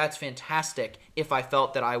Americans, that's fantastic. If I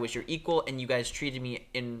felt that I was your equal and you guys treated me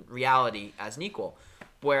in reality as an equal.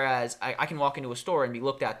 Whereas I can walk into a store and be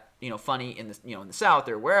looked at, funny in the South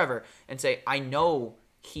or wherever, and say, I know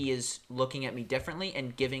he is looking at me differently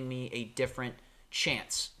and giving me a different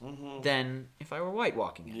chance than if I were white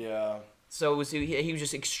walking in. Yeah. So he was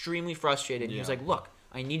just extremely frustrated. He was like, look,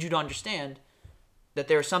 I need you to understand that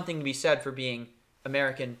there's something to be said for being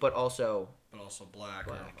American, but also but also black.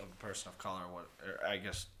 Or a person of color. I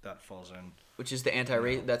guess that falls in. Which is the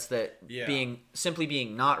anti-race. That's the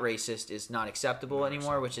being not racist is not acceptable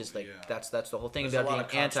anymore. Which is like that's the whole thing about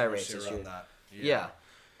being anti-racist. Around that. Yeah.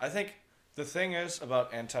 I think the thing is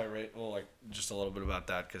about anti-race. Well, like just a little bit about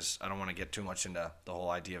that because I don't want to get too much into the whole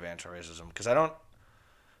idea of anti-racism because I don't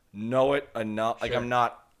know it enough. Like I'm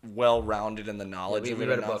not well-rounded in the knowledge of it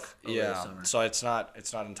read enough. A book over the summer. So it's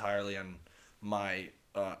not entirely on my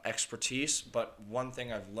expertise. But one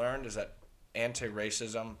thing I've learned is that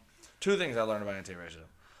anti-racism. Two things I learned about anti-racism.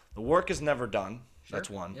 The work is never done. Sure. That's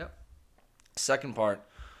one. Yep. Second part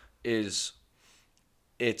is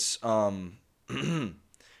it's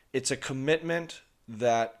it's a commitment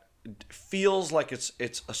that feels like it's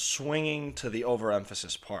a swinging to the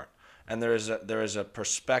overemphasis part. And there is a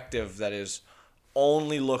perspective that is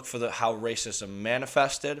only look for how racism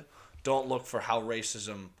manifested. Don't look for how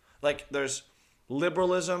racism like there's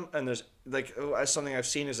liberalism and there's like something I've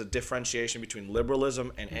seen is a differentiation between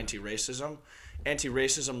liberalism and anti-racism.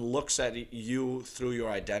 Anti-racism looks at you through your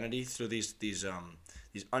identity, through these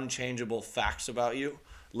unchangeable facts about you.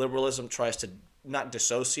 Liberalism tries to not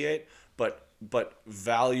dissociate, but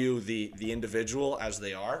value the individual as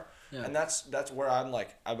they are. Yeah. And that's where I'm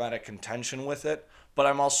at a contention with it. But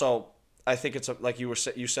I'm also I think it's like you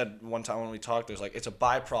said one time when we talked. There's it's a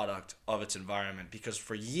byproduct of its environment because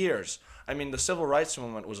for years, I mean, the civil rights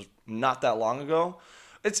movement was not that long ago.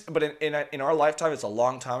 But in our lifetime, it's a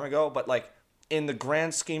long time ago. But in the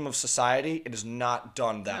grand scheme of society, it has not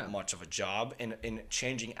done that much of a job in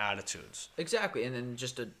changing attitudes. Exactly, and then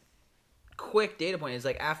just a quick data point is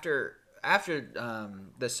after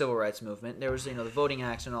the civil rights movement, there was the Voting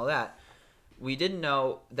Acts and all that. We didn't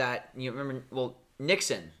know that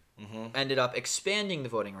Nixon ended up expanding the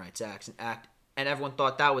Voting Rights Act, and everyone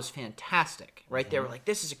thought that was fantastic, right? They were like,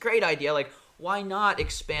 "This is a great idea. Why not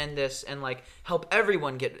expand this and help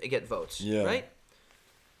everyone get votes?" Yeah. Right?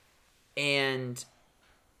 And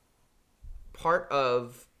part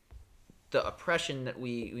of the oppression that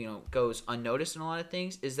we goes unnoticed in a lot of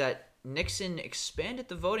things is that Nixon expanded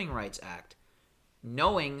the Voting Rights Act,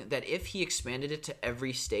 knowing that if he expanded it to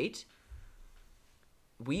every state,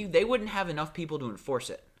 they wouldn't have enough people to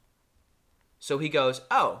enforce it. So he goes,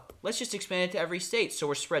 "Oh, let's just expand it to every state. So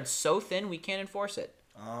we're spread so thin we can't enforce it."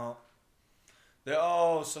 So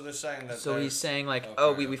they're saying that. So he's saying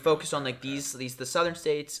we focus on these the southern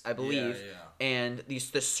states, I believe, and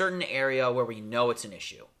this certain area where we know it's an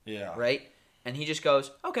issue. Yeah. Right. And he just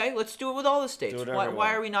goes, "Okay, let's do it with all the states.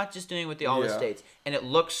 Why are we not just doing it with all the states?" And it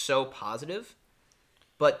looks so positive,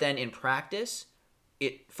 but then in practice,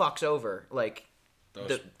 it fucks over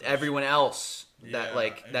everyone else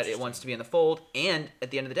that it wants to be in the fold, and at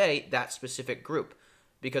the end of the day, that specific group,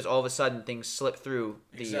 because all of a sudden things slip through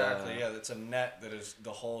the exactly. It's a net that is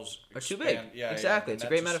the holes are too big. Exactly. It's a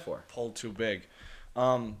great metaphor. Pulled too big.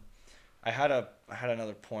 I had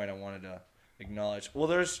another point I wanted to acknowledge. Well,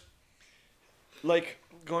 there's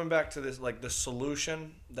going back to this, the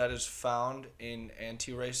solution that is found in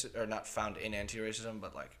anti-racism, or not found in anti-racism,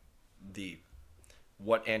 but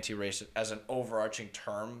what anti-racist as an overarching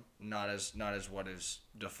term, not as what is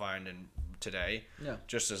defined in today. Yeah.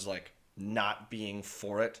 Just as not being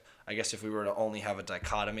for it. I guess if we were to only have a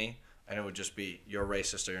dichotomy, and it would just be you're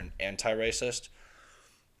racist or you're an anti-racist,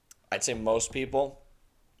 I'd say most people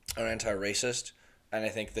are anti-racist. And I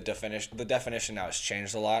think the definition now has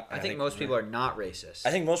changed a lot. I think most people are not racist.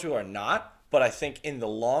 I think most people are not, but I think in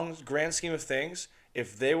the grand scheme of things,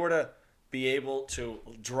 if they were to be able to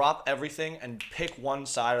drop everything and pick one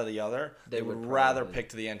side or the other, they would rather pick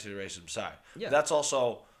to the anti-racism side. Yeah. That's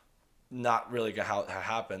also not really how it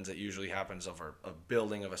happens. It usually happens over a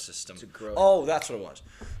building of a system. Oh, that's what it was.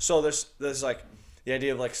 So there's the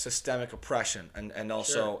idea of systemic oppression and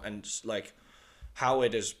also how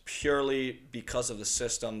it is purely because of the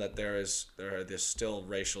system that there's still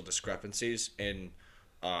racial discrepancies in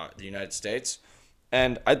the United States.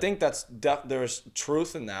 And I think there's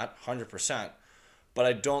truth in that, 100%. But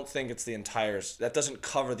I don't think it's that doesn't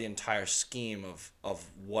cover the entire scheme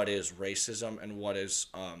of what is racism and what is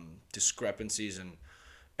discrepancies and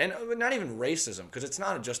not even racism, because it's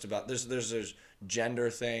not just about, there's gender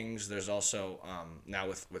things. There's also, now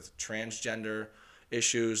with transgender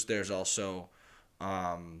issues, there's also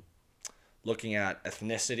looking at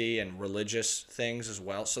ethnicity and religious things as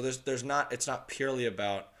well. So it's not purely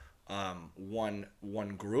about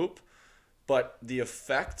one group, but the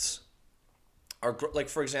effects are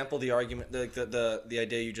for example, the argument, the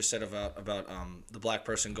idea you just said about the black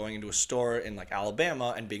person going into a store in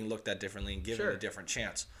Alabama and being looked at differently and given a different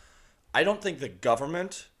chance. I don't think the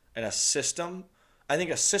government and a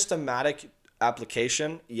systematic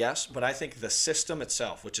application, yes, but I think the system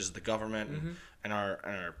itself, which is the government and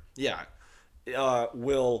our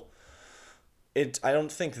will it. I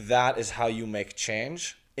don't think that is how you make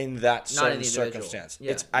change in that Not in certain the individual. circumstance.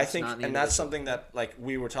 Yeah, I it's think, not in the and that's individual. something that like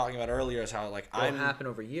we were talking about earlier is how like It'll happen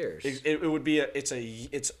over years. it would be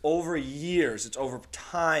it's over years, it's over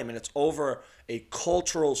time, and it's over a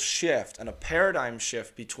cultural shift and a paradigm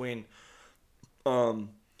shift between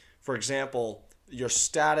for example, your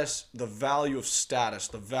status, the value of status,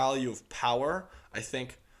 the value of power, I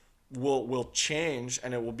think will change,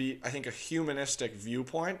 and it will be, I think, a humanistic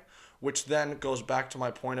viewpoint, which then goes back to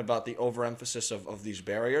my point about the overemphasis of these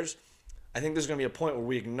barriers. I think there's going to be a point where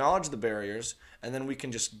we acknowledge the barriers, and then we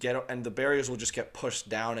can just and the barriers will just get pushed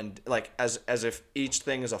down, and like as if each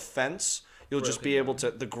thing is a fence, you'll just be able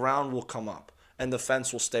to, the ground will come up and the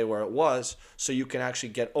fence will stay where it was, so you can actually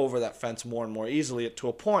get over that fence more and more easily to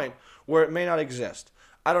a point where it may not exist.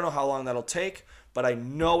 I don't know how long that'll take, but I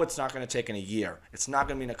know it's not going to take in a year. It's not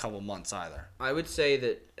going to be in a couple months either. I would say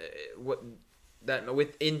that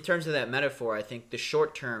in terms of that metaphor, I think the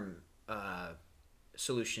short term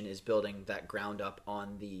solution is building that ground up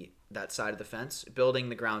on that side of the fence, building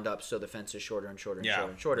the ground up so the fence is shorter and shorter and shorter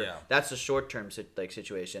and shorter. Yeah. That's the short term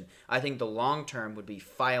situation. I think the long term would be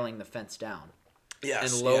filing the fence down.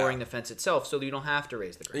 Yes, and lowering the fence itself, so that you don't have to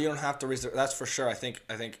raise the ground. You don't have to raise that's for sure. I think,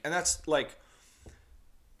 and that's like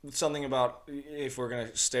something about, if we're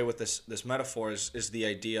gonna stay with this metaphor, is the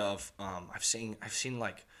idea of I've seen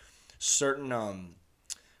like certain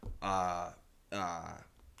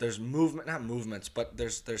there's not movements, but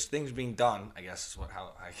there's things being done, I guess is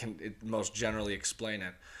how I can most generally explain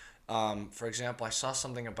it. For example, I saw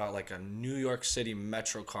something about like a New York City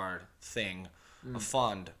MetroCard thing, a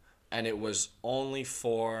fund. And it was only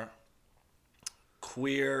for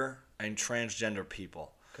queer and transgender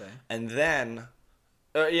people. Okay. And then,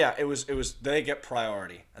 it was they get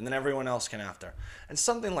priority, and then everyone else can after. And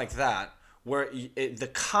something like that, where the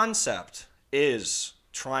concept is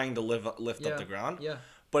trying to lift up the ground. Yeah.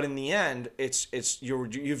 But in the end,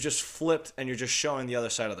 you've just flipped, and you're just showing the other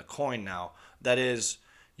side of the coin now. That is,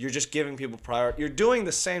 you're just giving people priority. You're doing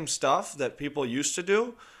the same stuff that people used to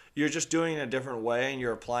do. You're just doing it in a different way, and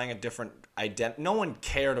you're applying a different identity. No one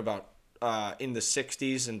cared about, in the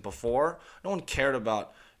 60s and before, no one cared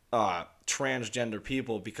about transgender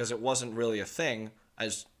people because it wasn't really a thing.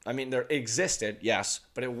 There existed, yes,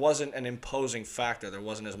 but it wasn't an imposing factor. There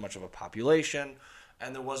wasn't as much of a population,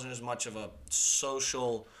 and there wasn't as much of a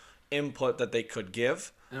social input that they could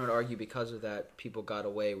give. And I would argue because of that, people got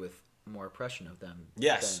away with more oppression of them.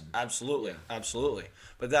 Yes, absolutely.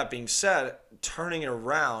 But that being said, turning it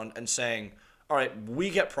around and saying, all right, we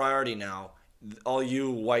get priority now. All you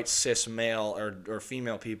white cis male or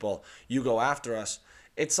female people, you go after us.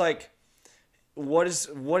 It's like, what is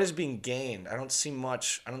being gained? I don't see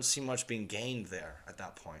much being gained there at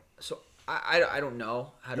that point. So I don't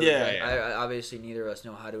know how to address. I obviously neither of us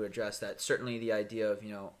know how to address that. Certainly the idea of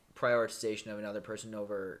prioritization of another person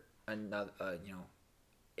over another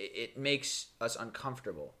it makes us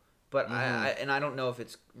uncomfortable. But I don't know if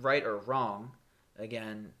it's right or wrong.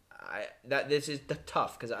 Again, this is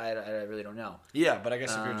tough because I really don't know. Yeah, but I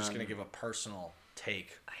guess if you're just gonna give a personal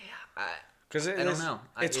take, because I don't know.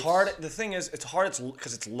 It's hard. The thing is, it's hard. It's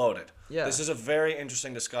because it's loaded. Yeah. This is a very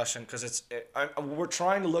interesting discussion because we're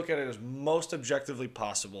trying to look at it as most objectively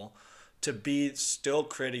possible, to still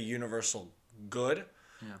create a universal good.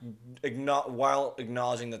 Yeah. While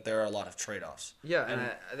acknowledging that there are a lot of trade-offs. Yeah,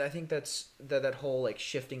 and I think that's that whole like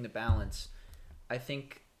shifting the balance. I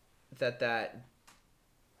think that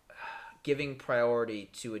giving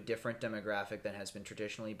priority to a different demographic that has been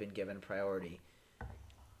traditionally been given priority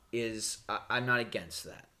is I'm not against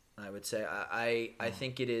that. I would say I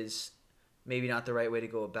think it is maybe not the right way to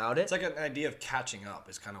go about it. It's like an idea of catching up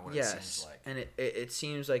is kind of what it seems like. And it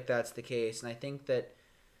seems like that's the case, and I think that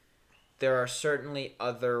there are certainly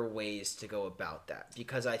other ways to go about that,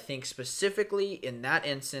 because I think specifically in that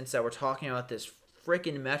instance that we're talking about, this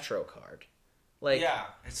freaking MetroCard, like, yeah,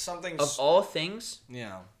 it's something of all things,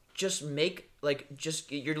 yeah, just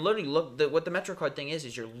you're literally what the MetroCard thing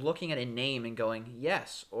is you're looking at a name and going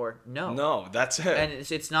yes or no, that's it, and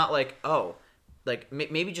it's not like, oh, like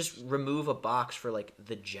maybe just remove a box for like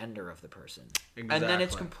the gender of the person. Exactly. And then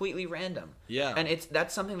it's completely random. Yeah, and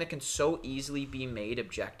that's something that can so easily be made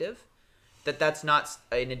objective. That's not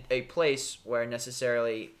a place where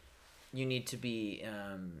necessarily you need to be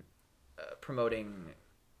promoting,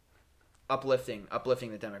 uplifting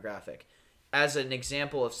the demographic. As an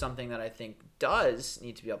example of something that I think does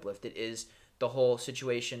need to be uplifted is the whole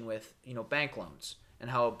situation with bank loans and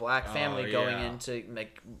how a black family going in to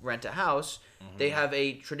like rent a house, they have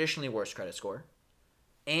a traditionally worse credit score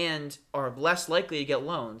and are less likely to get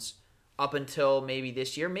loans up until maybe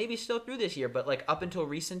this year, maybe still through this year, but like up until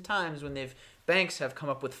recent times when banks have come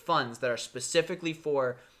up with funds that are specifically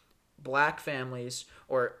for black families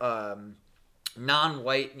or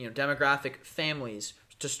non-white, demographic families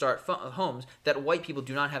to start homes that white people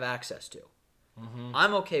do not have access to.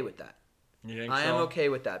 I'm okay with that. You think I so? am okay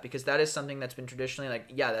with that because that is something that's been traditionally like,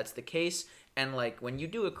 yeah, that's the case. And like when you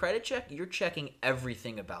do a credit check, you're checking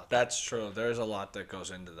everything about that. That's true. There's a lot that goes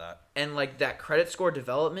into that. And like that credit score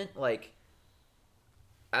development, like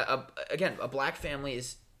again, a black family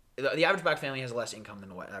is the average black family has less income than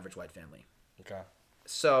the average white family. Okay.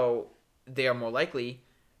 So they are more likely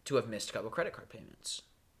to have missed a couple credit card payments,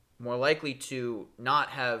 more likely to not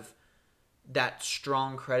have that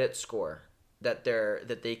strong credit score that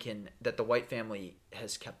the white family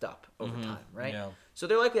has kept up over time, right? Yeah. So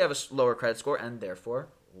they're likely to have a lower credit score and therefore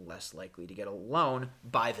less likely to get a loan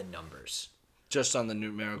by the numbers. Just on the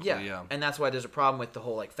numerical, yeah. And that's why there's a problem with the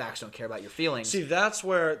whole like facts don't care about your feelings. See, that's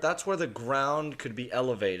where the ground could be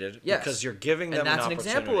elevated because you're giving them an opportunity. And that's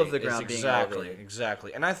an example of the ground being elevated.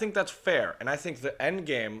 Exactly. And I think that's fair. And I think the end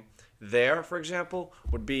game there, for example,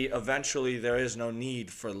 would be eventually there is no need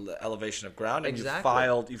for elevation of ground, and you've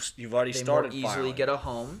already started. They more easily get a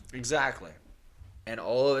home. Exactly. And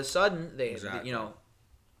all of a sudden,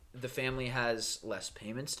 the family has less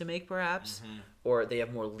payments to make, perhaps, or they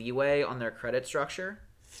have more leeway on their credit structure,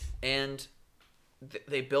 and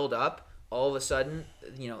they build up. All of a sudden,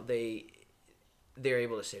 they're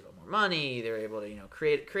able to save up more money. They're able to,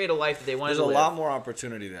 create a life that they want to live. There's a lot more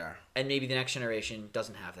opportunity there. And maybe the next generation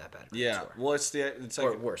doesn't have that bad credit score. Well, it's like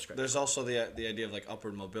or worse credit there's also the idea of like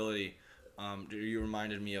upward mobility. You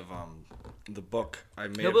reminded me of the book I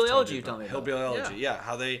made. Hillbilly Elegy, you told me about. Hillbilly Elegy, yeah.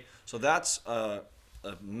 How they that's a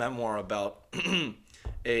memoir about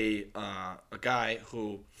a guy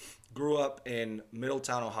who grew up in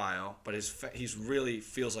Middletown, Ohio, but he's really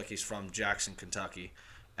feels like he's from Jackson, Kentucky,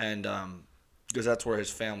 and because that's where his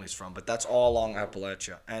family's from. But that's all along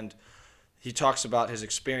Appalachia, and he talks about his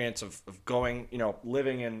experience of going,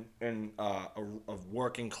 living in a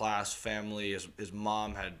working class family. His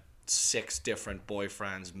mom had 6 different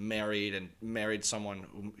boyfriends, married someone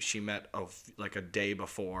who she met like a day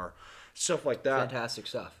before, stuff like that. Fantastic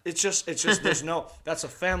stuff. It's just there's that's a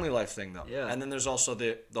family life thing though. Yeah. And then there's also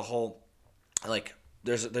the whole like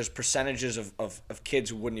there's percentages of kids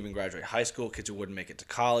who wouldn't even graduate high school, kids who wouldn't make it to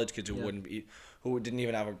college, kids who didn't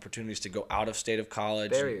even have opportunities to go out of state of college.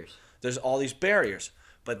 Barriers. There's all these barriers.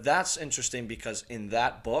 But that's interesting because in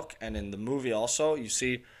that book and in the movie also, you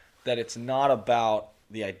see that it's not about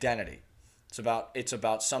the identity. It's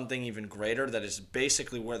about something even greater that is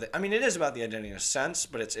basically it is about the identity in a sense,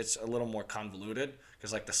 but it's a little more convoluted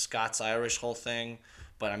because like the Scots-Irish whole thing,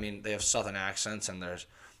 but I mean they have Southern accents and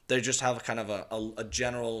they just have kind of a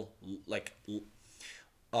general like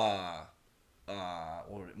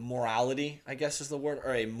morality, I guess is the word,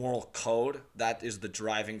 or a moral code that is the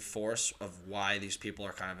driving force of why these people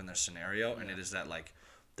are kind of in their scenario, and it is that like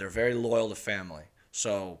they're very loyal to family.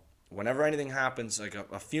 So whenever anything happens, like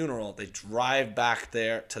a funeral, they drive back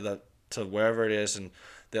there to wherever it is, and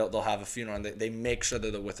they'll have a funeral, and they make sure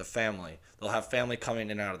that they're with the family. They'll have family coming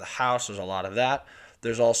in and out of the house. There's a lot of that.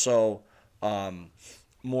 There's also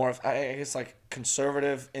more of, I guess, like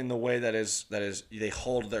conservative in the way that is they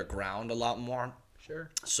hold their ground a lot more.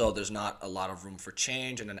 Sure. So there's not a lot of room for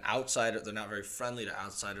change, and an outsider, they're not very friendly to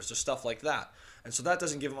outsiders. There's stuff like that, and so that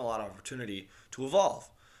doesn't give them a lot of opportunity to evolve,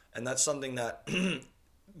 and that's something that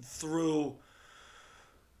through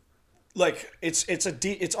like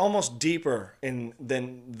it's almost deeper than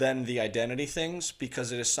the identity things,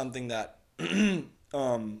 because it is something that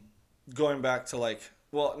going back to like,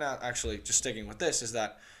 well, not actually, just sticking with this, is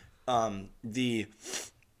that their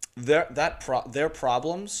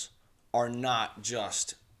problems are not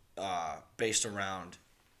just based around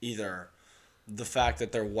either the fact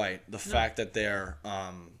that they're white, the fact that they're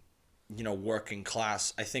working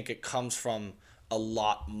class. I think it comes from a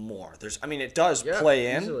lot more. It does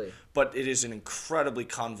play in, easily. But it is an incredibly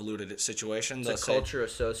convoluted situation. It's a culture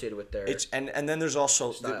associated with their and then there's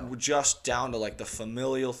also just down to like the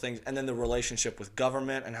familial things, and then the relationship with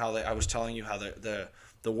government, and how I was telling you how the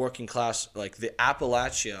working class, like the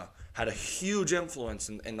Appalachia, had a huge influence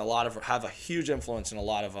in a lot of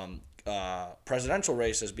presidential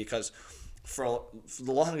races, because for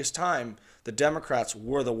the longest time the Democrats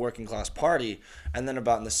were the working class party, and then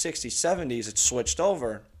about in the 60s, 70s it switched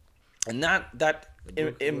over, and that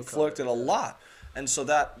inflicted a lot. And so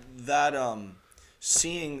that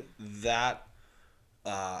seeing that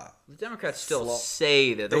The Democrats still Flo-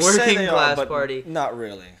 say they're the they say working they are, class but party. not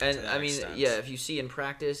really. And to I that mean, extent. yeah, if you see in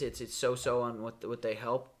practice, it's so on what they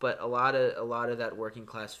help, but a lot of that working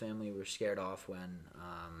class family were scared off when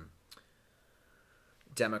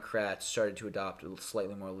Democrats started to adopt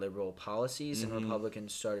slightly more liberal policies, and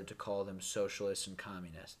Republicans started to call them socialists and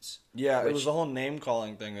communists. Yeah, it which- was the whole name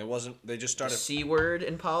calling thing. It wasn't. They just The started. C word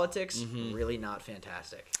in politics, really not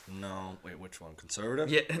fantastic. No, wait, which one? Conservative?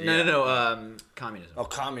 Yeah, no, communism. Oh,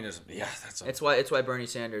 communism. Yeah, that's. It's why Bernie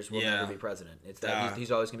Sanders will never be president. It's that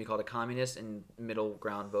he's always going to be called a communist, and middle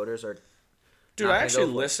ground voters are. Dude, not I gonna actually go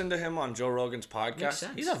for it. listened to him on Joe Rogan's podcast.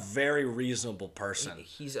 sense. He's a very reasonable person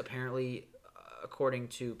He's apparently, according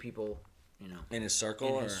to people, in his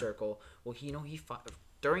circle. in his circle. Well,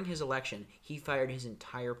 during his election, he fired his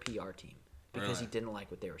entire PR team because Really? he didn't like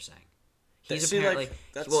what they were saying. That- He's see, like, apparently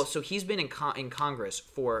that's- so he's been in Congress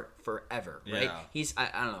for forever, right? Yeah. He's I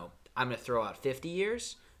don't know. I'm gonna throw out 50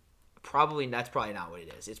 years. That's probably not what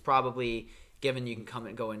it is. It's probably given you can come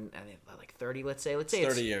and go in. I think like 30. Let's say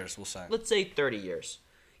 30 years, we'll say. Let's say 30 years.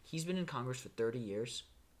 He's been in Congress for 30 years.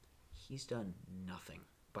 He's done nothing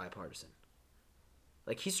bipartisan.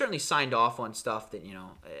 Like, he's certainly signed off on stuff that,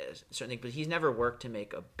 certainly, but he's never worked to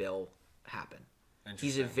make a bill happen.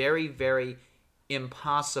 He's a very, very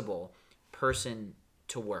impossible person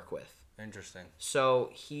to work with. Interesting.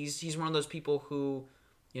 So he's one of those people who,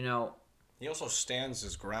 He also stands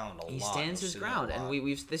his ground a lot. he stands his ground, and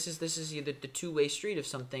this is the two-way street of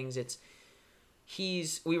some things.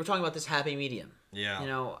 We were talking about this happy medium.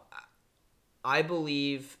 Yeah. I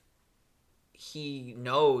believe he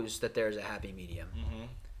knows that there's a happy medium. Mm-hmm.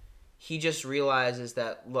 He just realizes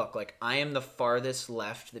that, look, like, I am the farthest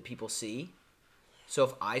left that people see. So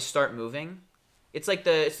if I start moving, it's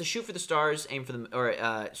the shoot for the stars, aim for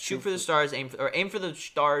the shoot for the stars, aim for the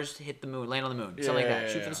stars, hit the moon, land on the moon, something like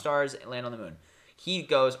that. Shoot for the stars, land on the moon. He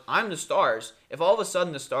goes, I'm the stars. If all of a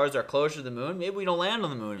sudden the stars are closer to the moon, maybe we don't land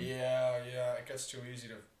on the moon. Yeah, it gets too easy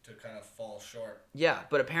to kind of fall short. Yeah,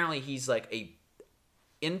 but apparently he's like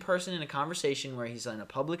in person in a conversation where he's on a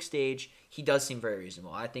public stage. He does seem very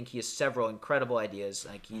reasonable. I think he has several incredible ideas.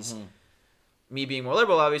 Like, he's me being more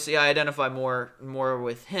liberal. Obviously, I identify more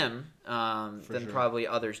with him than sure. probably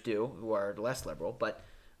others do who are less liberal. But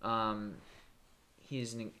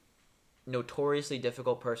he's a notoriously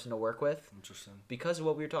difficult person to work with. Interesting. Because of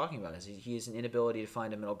what we were talking about. Is he has an inability to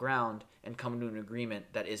find a middle ground and come to an agreement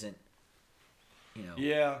that isn't,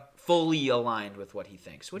 fully aligned with what he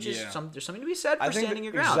thinks, which is there's something to be said for standing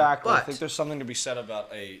your ground. Exactly. But I think there's something to be said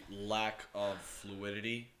about a lack of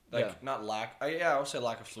fluidity. Not lack. I would say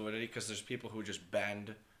lack of fluidity, because there's people who just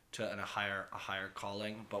bend to a higher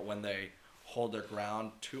calling, but when they hold their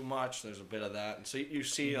ground too much, there's a bit of that, and so you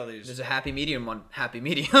see all these. There's a happy medium on happy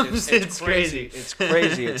mediums. It's crazy. It's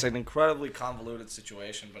crazy. It's an incredibly convoluted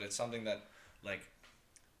situation, but it's something that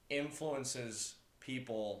influences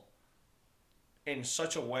people in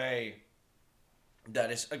such a way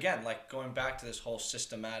that is, again, going back to this whole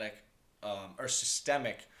systemic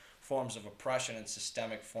forms of oppression and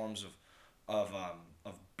systemic forms of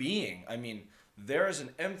being. I mean, there is an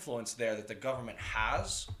influence there that the government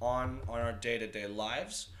has on our day-to-day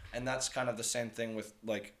lives, and that's kind of the same thing with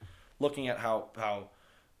looking at how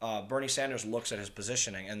Bernie Sanders looks at his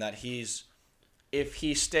positioning, and that if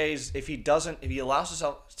he allows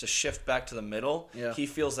himself to shift back to the middle, he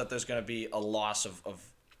feels that there's going to be a loss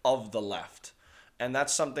of the left. And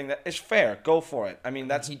that's something that is fair. Go for it. I mean,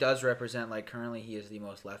 he does represent, currently he is the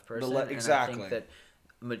most left person. Exactly. And I think that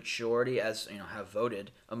majority, have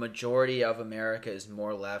voted, a majority of America is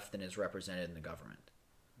more left than is represented in the government.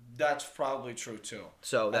 That's probably true too.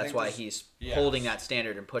 So that's why he's holding that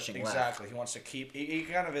standard and pushing left. Exactly. He wants to keep. He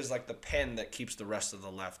kind of is like the pin that keeps the rest of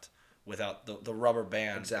the left without the rubber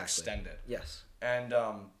band extended. Yes. And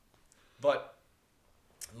but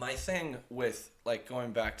my thing with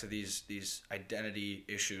going back to these identity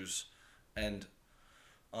issues and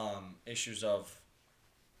issues of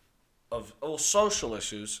social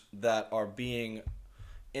issues that are being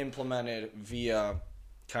implemented via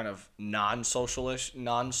kind of non-social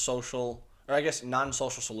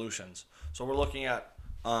solutions. So we're looking at,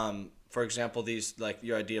 for example, these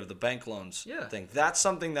your idea of the bank loans thing. That's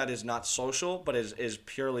something that is not social, but is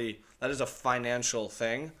purely, that is a financial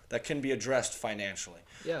thing that can be addressed financially.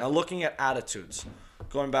 Yeah. Now, looking at attitudes,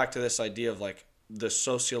 going back to this idea of the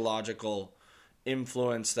sociological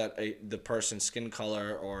influence that the person's skin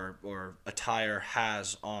color or attire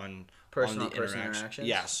has on the interaction.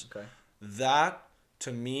 Yes. Okay. That,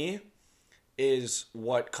 to me, is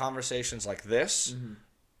what conversations like this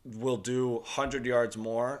will do 100 yards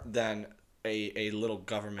more than a little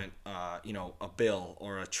government, a bill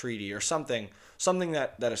or a treaty or something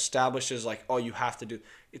that establishes like, oh, you have to do.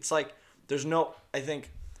 It's like there's no. I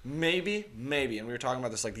think maybe, and we were talking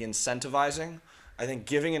about this, like the incentivizing. I think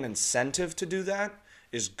giving an incentive to do that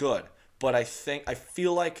is good, but I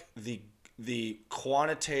feel like the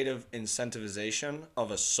quantitative incentivization of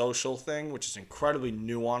a social thing, which is incredibly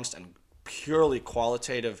nuanced and purely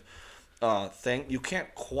qualitative thing, you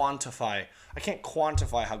can't quantify. I can't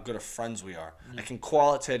quantify how good of friends we are. I can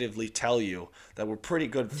qualitatively tell you that we're pretty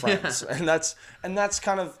good friends, and that's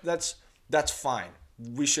fine.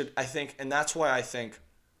 We should, I think, and that's why I think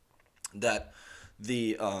that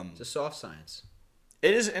the it's a soft science.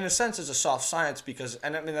 it is, in a sense, it's a soft science because,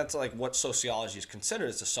 and I mean that's like what sociology is considered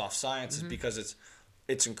as a soft science, is because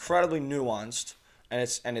it's incredibly nuanced, and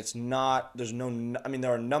it's not, there's no, I mean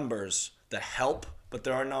there are numbers that help, but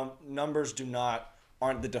there are no numbers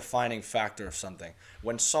aren't the defining factor of something.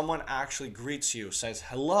 When someone actually greets you, says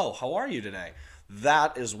hello, how are you today,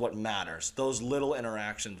 that is what matters. Those little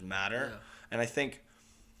interactions matter, and I think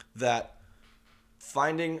that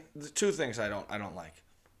finding the two things I don't like.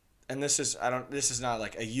 And this is not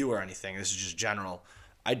like a you or anything. This is just general.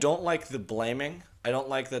 I don't like the blaming. I don't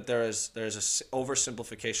like that there's a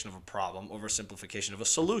oversimplification of a problem, oversimplification of a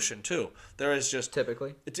solution too. There is just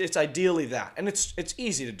typically it's ideally that, and it's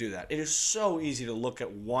easy to do that. It is so easy to look at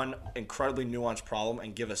one incredibly nuanced problem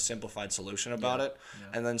and give a simplified solution about it,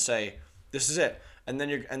 and then say this is it, and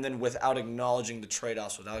then without acknowledging the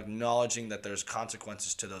trade-offs, without acknowledging that there's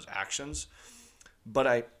consequences to those actions. But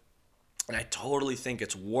I totally think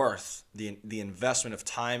it's worth the investment of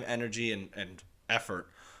time, energy, and effort,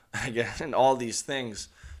 again, and all these things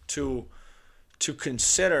to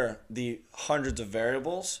consider the hundreds of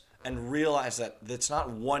variables and realize that it's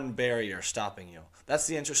not one barrier stopping you. That's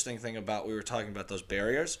the interesting thing about, we were talking about those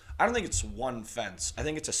barriers. I don't think it's one fence. I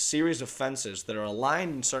think it's a series of fences that are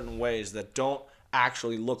aligned in certain ways that don't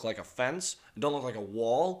actually look like a fence, don't look like a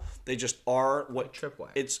wall. They just are what tripwire.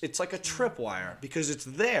 It's like a tripwire because it's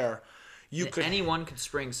there. Anyone could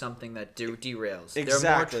spring something that derails.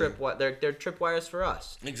 Exactly. They're tripwires for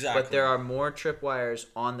us. Exactly. But there are more tripwires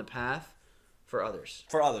on the path for others.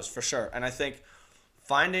 For others, for sure. And I think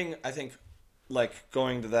like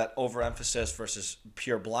going to that overemphasis versus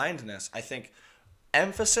pure blindness, I think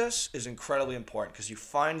emphasis is incredibly important because you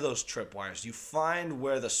find those tripwires, you find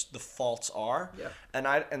where the faults are, and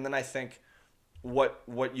then I think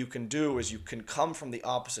what you can do is you can come from the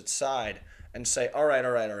opposite side and say, all right.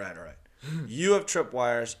 You have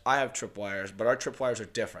tripwires, I have tripwires, but our tripwires are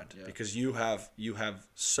different because you have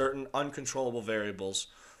certain uncontrollable variables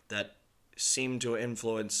that seem to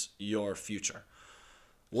influence your future.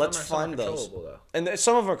 Let's find those. Though. And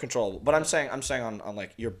some of them are controllable, but I'm saying on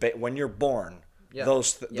like when you're born,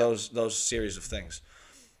 those series of things.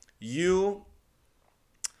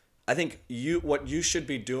 I think what you should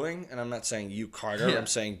be doing, and I'm not saying you, Carter. I'm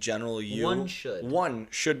saying general you. One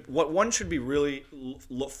should be really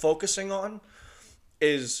focusing on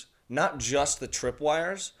is not just the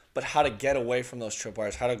tripwires, but how to get away from those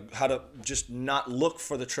tripwires. How to just not look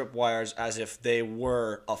for the tripwires as if they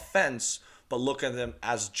were a fence, but look at them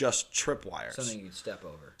as just tripwires. Something you can step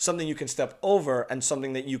over. Something you can step over, and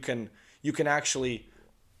something that you can actually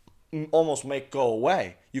almost make go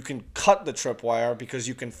away. You can cut the tripwire because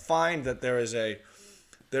you can find that there is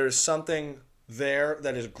something there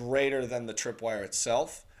that is greater than the tripwire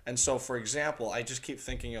itself. And so, for example, I just keep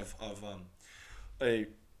thinking of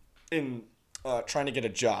trying to get a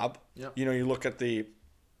job. Yep. You look at you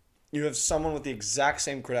have someone with the exact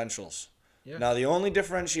same credentials. Yeah. Now, the only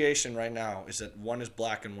differentiation right now is that one is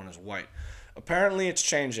black and one is white. Apparently, it's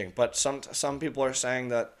changing, but some people are saying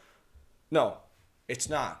that no. It's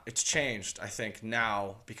not. It's changed, I think,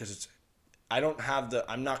 now because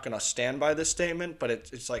I'm not going to stand by this statement, but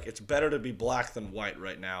it's like it's better to be black than white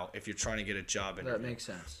right now if you're trying to get a job interview. That makes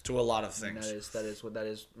sense. To a lot of things. That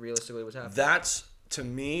is realistically what's happening. That's, to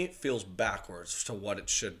me, feels backwards to what it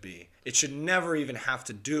should be. It should never even have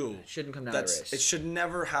to do. It shouldn't come down to race. It should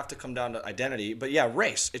never have to come down to identity. But yeah,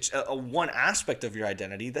 race. It's a one aspect of your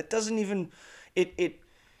identity that doesn't even.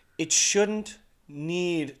 It shouldn't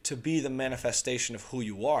need to be the manifestation of who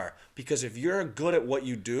you are, because if you're good at what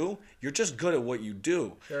you do, you're just good at what you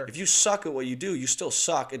do. Sure. If you suck at what you do, you still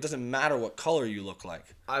suck. It doesn't matter what color you look like.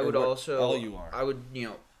 I would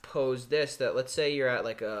pose this, that let's say you're at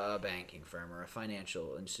like a banking firm or a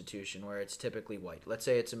financial institution where it's typically white. Let's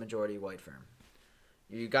say it's a majority white firm.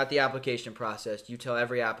 You got the application process. You tell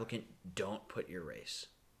every applicant, don't put your race,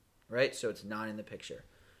 right? So it's not in the picture.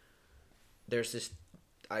 There's this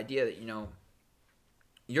idea that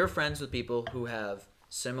you're friends with people who have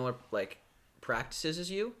similar like practices as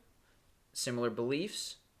you, similar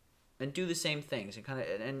beliefs, and do the same things, and kind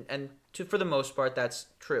of for the most part that's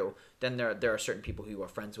true. Then there are certain people who you are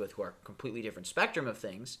friends with who are completely different spectrum of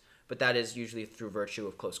things, but that is usually through virtue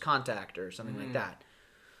of close contact or something like that.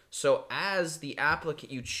 So as the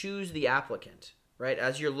applicant, you choose the applicant, right?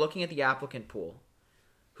 As you're looking at the applicant pool,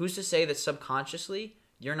 who's to say that subconsciously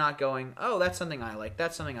you're not going, oh, that's something I like,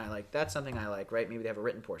 that's something I like, that's something I like, right? Maybe they have a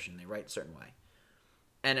written portion, they write a certain way.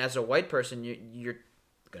 And as a white person, you're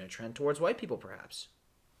going to trend towards white people, perhaps.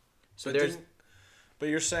 So but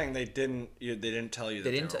you're saying they didn't tell you that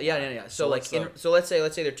they didn't. Were Yeah. So let's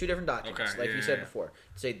say they're two different documents, like you said before.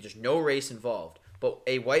 Say there's no race involved, but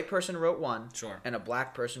a white person wrote one, and a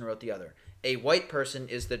black person wrote the other. A white person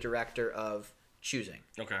is the director of choosing.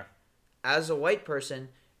 Okay. As a white person,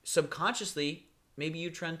 subconsciously, maybe you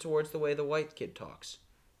trend towards the way the white kid talks,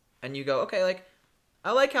 and you go, okay, like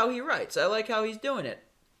I like how he writes, I like how he's doing it,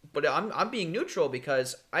 but I'm being neutral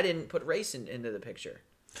because I didn't put race into the picture.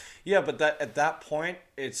 Yeah, but at that point,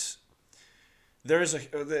 there's always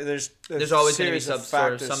going to be some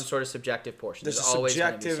sort of subjective portion. There's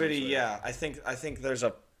subjectivity. Yeah, I think there's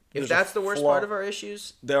a. If that's the worst part of our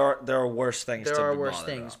issues, there are worse things. There are worse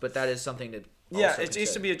things, but that is something to.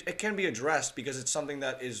 It can be addressed because it's something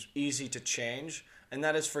that is easy to change, and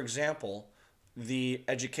that is, for example, the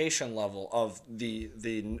education level of the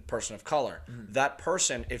person of color. Mm-hmm. That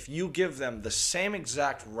person, if you give them the same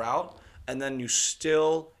exact route, and then you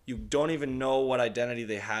don't even know what identity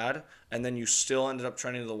they had, and then you still ended up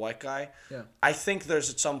trending to the white guy. Yeah. I think there's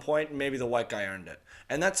at some point maybe the white guy earned it,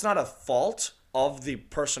 and that's not a fault of the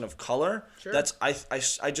person of color. Sure. That's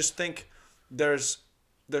I just think there's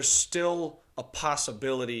still a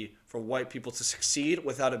possibility for white people to succeed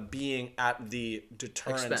without it being at the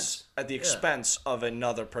expense of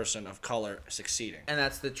another person of color succeeding. And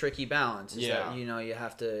that's the tricky balance. That, you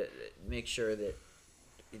have to make sure that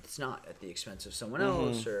it's not at the expense of someone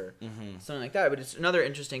else or something like that. But it's another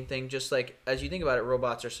interesting thing, just like as you think about it,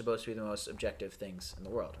 robots are supposed to be the most objective things in the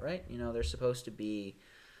world, right? They're supposed to be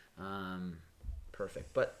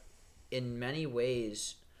perfect. But in many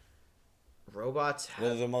ways, robots have...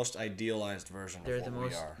 They're the most idealized version of what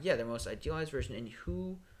we are. Yeah, they're the most idealized version. And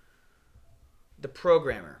the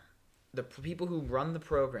programmer, the people who run the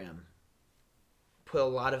program, put a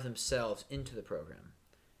lot of themselves into the program.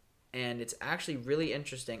 And it's actually really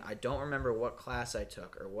interesting. I don't remember what class I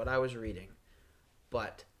took or what I was reading,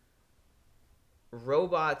 but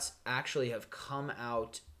robots actually have come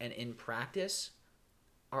out and in practice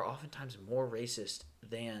are oftentimes more racist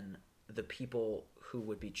than the people who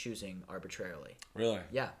would be choosing arbitrarily. Really?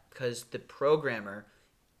 Yeah, because the programmer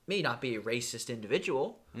may not be a racist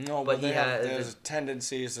individual. No, but there's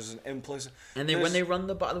tendencies. There's an implicit. And when they run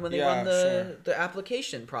the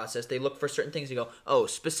application process, they look for certain things. They go, oh,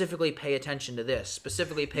 specifically pay attention to this.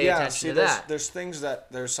 Specifically pay attention to that. There's things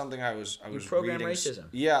that there's something I was program reading. Racism.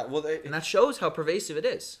 Yeah, well, and that shows how pervasive it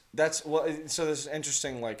is. So this is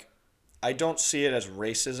interesting. Like, I don't see it as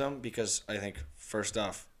racism because I think first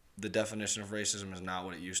off, the definition of racism is not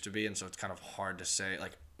what it used to be, and so it's kind of hard to say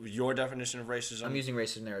like. Your definition of racism. I'm using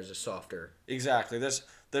racism there as a softer. Exactly. The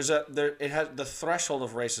threshold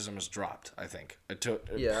of racism has dropped. I think.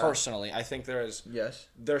 Personally, I think there is. Yes.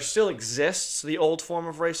 There still exists the old form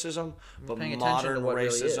of racism, but modern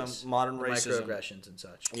racism, microaggressions and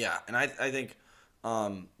such. Yeah, and I think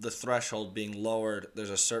the threshold being lowered. There's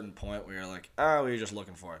a certain point where you're like, oh, you're just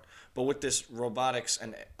looking for it. But with this robotics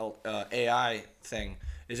and AI thing,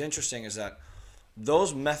 is interesting is that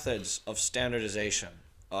those methods of standardization.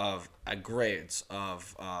 Of grades,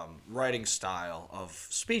 of writing style, of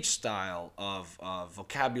speech style, of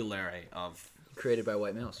vocabulary, of created by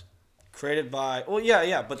white males. But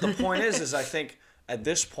the point is I think at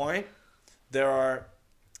this point there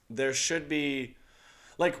should be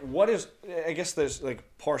like I guess there's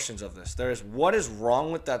like portions of this. There is what is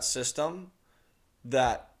wrong with that system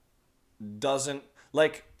that doesn't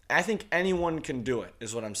like I think anyone can do it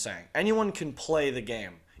is what I'm saying. Anyone can play the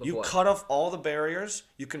game. Cut off all the barriers,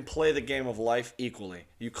 you can play the game of life equally.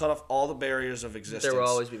 You cut off all the barriers of existence. There will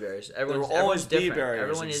always be barriers.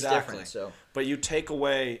 Everyone is different. So, but you take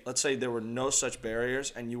away, let's say there were no such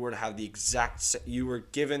barriers, and you were to have you were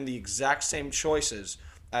given the exact same choices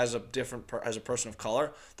as a person of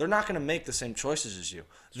color. They're not going to make the same choices as you.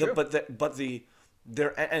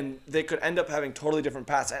 And they could end up having totally different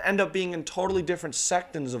paths and end up being in totally different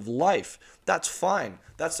sections of life. That's fine.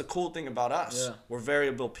 That's the cool thing about us. Yeah. We're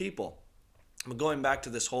variable people. But going back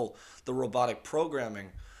to the robotic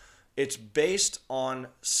programming, it's based on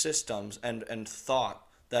systems and thought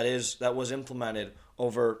that was implemented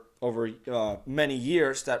over many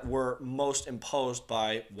years that were most imposed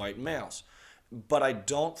by white males. But I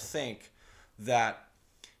don't think that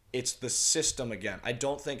it's the system again. I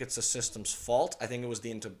don't think it's the system's fault. I think it was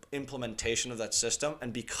the implementation of that system,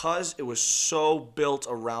 and because it was so built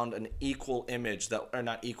around an equal image that, or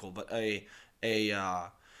not equal, but a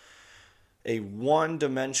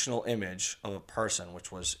one-dimensional image of a person,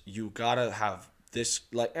 which was you gotta have this,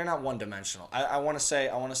 like, they're not one-dimensional. I want to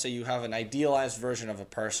say you have an idealized version of a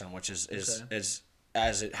person, which is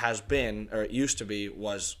as it has been, or it used to be,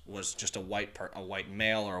 was just a white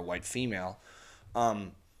male or a white female.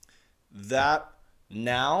 That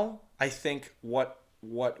now, I think what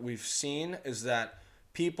we've seen is that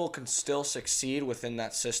people can still succeed within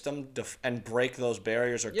that system and break those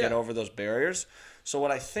barriers or get over those barriers. So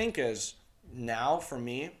what I think is now for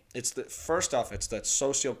me, it's that first off, it's that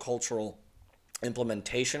sociocultural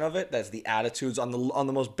implementation of it. That's the attitudes on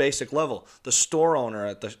the most basic level. The store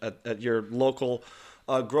owner at your local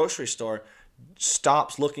grocery store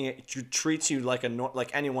stops looking at you, treats you like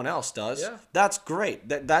anyone else does. Yeah. That's great.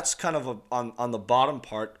 That's kind of on the bottom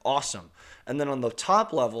part, awesome. And then on the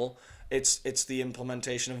top level, it's the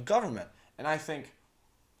implementation of government. And I think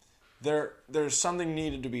there's something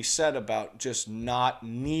needed to be said about just not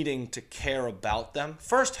needing to care about them.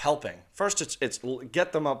 First, helping. First, it's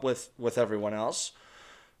get them up with everyone else,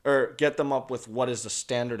 or get them up with what is the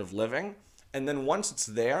standard of living. And then once it's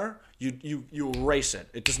there, you erase it.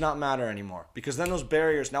 It does not matter anymore, because then those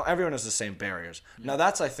barriers, now everyone has the same barriers. Now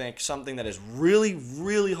that's, I think, something that is really,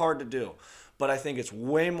 really hard to do. But I think it's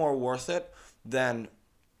way more worth it than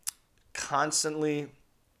constantly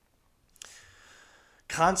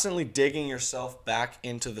digging yourself back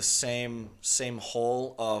into the same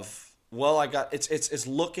hole of, well, it's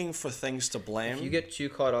looking for things to blame. If you get too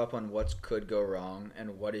caught up on what could go wrong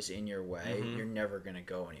and what is in your way, you're never going to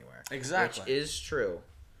go anywhere. Exactly. Which is true.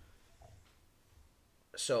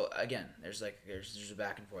 So again, there's a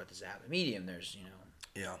back and forth. There's a happy medium. There's,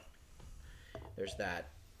 there's that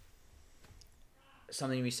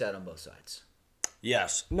something to be said on both sides.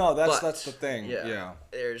 Yes. No, that's the thing. Yeah.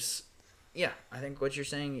 I think what you're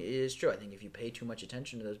saying is true. I think if you pay too much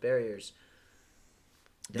attention to those barriers,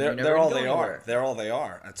 they're all they are. They're all they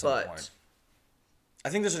are at some point. I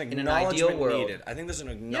think there's an acknowledgement needed. I think there's an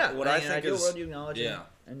acknowledgement. In an ideal world, you acknowledge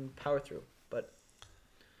and power through. But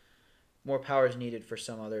more power is needed for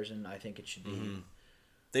some others, and I think it should be.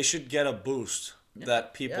 They should get a boost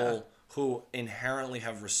that people who inherently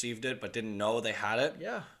have received it but didn't know they had it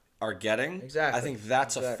are getting. Exactly. I think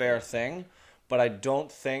that's a fair thing, but I don't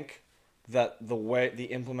think that the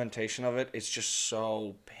implementation of it is just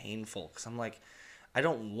so painful, because I'm like, I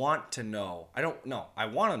don't want to know. I don't know. I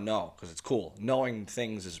want to know because it's cool. Knowing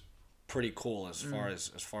things is pretty cool as far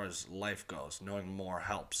as life goes. Knowing more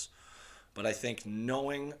helps. But I think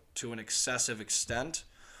knowing to an excessive extent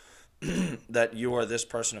that you are this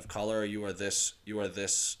person of color, or you are this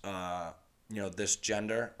this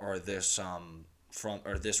gender, or this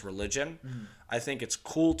this religion, I think it's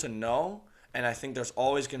cool to know, and I think there's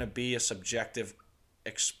always going to be a subjective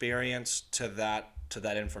experience to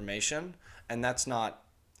that information. And that's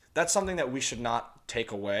something that we should not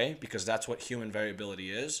take away, because that's what human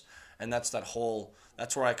variability is. And that's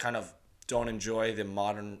where I kind of don't enjoy the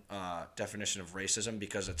modern definition of racism,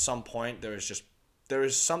 because at some point there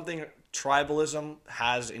is something tribalism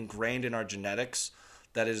has ingrained in our genetics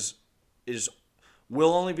that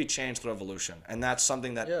will only be changed through evolution. And that's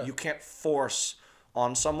something that you can't force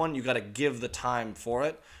on someone. You got to give the time for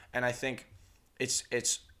it. And I think it's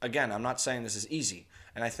again, I'm not saying this is easy.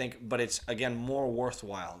 And I think, but it's, again, more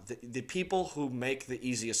worthwhile. The people who make the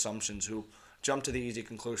easy assumptions, who jump to the easy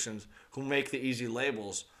conclusions, who make the easy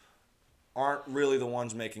labels, aren't really the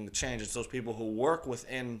ones making the change. It's those people who work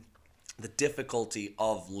within the difficulty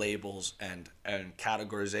of labels and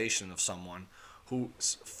categorization of someone, who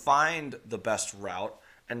find the best route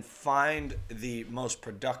and find the most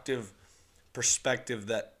productive perspective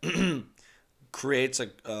that creates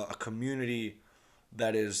a community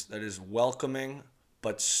that is welcoming,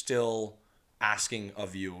 but still asking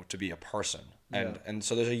of you to be a person. And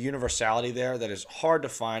so there's a universality there that is hard to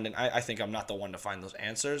find, and I think I'm not the one to find those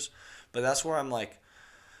answers, but that's where I'm like,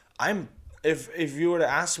 if you were to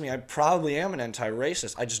ask me, I probably am an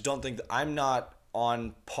anti-racist. I just don't think that I'm not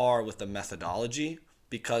on par with the methodology,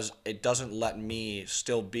 because it doesn't let me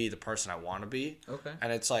still be the person I want to be. Okay.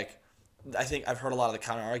 And it's like, I think I've heard a lot of the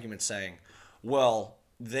counter arguments saying, well,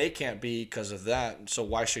 they can't be because of that, so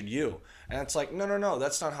why should you? And it's like, no,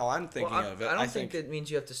 that's not how I'm thinking of it. I don't think that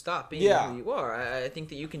means you have to stop being who you are. I think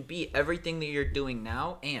that you can be everything that you're doing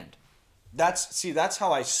now, and that's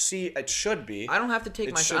how I see it should be. I don't have to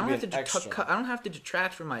take myself. I don't have to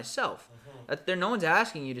detract from myself. No one's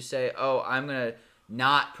asking you to say, "Oh, I'm gonna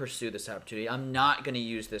not pursue this opportunity. I'm not going to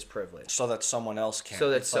use this privilege. So that someone else can.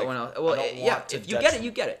 So that someone else. Well, yeah. If you get it,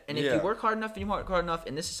 you get it. And if you work hard enough and you work hard enough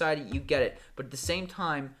in this society, you get it. But at the same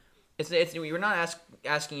time, we're not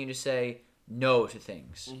asking you to say no to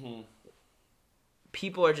things. Mm-hmm.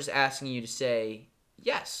 People are just asking you to say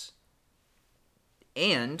yes.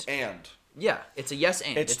 And. Yeah, it's a yes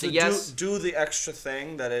and. It's a yes. Do the extra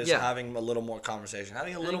thing that is having a little more conversation,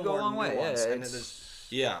 having a little more nuance. And it is.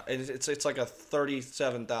 Yeah, it's like a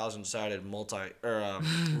 37,000 sided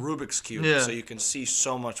Rubik's Cube, so you can see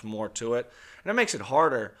so much more to it, and it makes it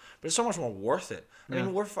harder, but it's so much more worth it. I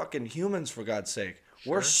mean, we're fucking humans, for God's sake.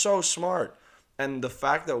 Sure. We're so smart, and the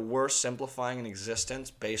fact that we're simplifying an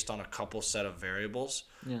existence based on a couple set of variables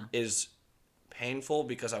is painful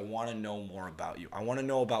because I want to know more about you. I want to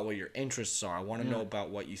know about what your interests are. I want to know about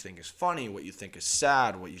what you think is funny, what you think is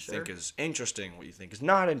sad, what you think is interesting, what you think is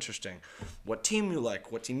not interesting, what team you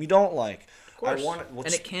like, what team you don't like. Of course. And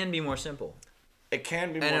it can be more simple. It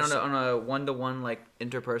can be more simple. And on a one-to-one, like,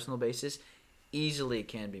 interpersonal basis, easily it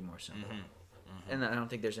can be more simple. Mm-hmm. Mm-hmm. And I don't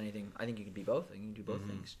think there's anything... I think you can be both. You can do both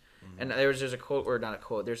things. Mm-hmm. And there's a quote, or not a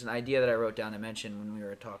quote, there's an idea that I wrote down and mentioned when we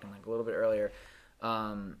were talking, like, a little bit earlier,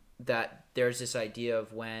 that there's this idea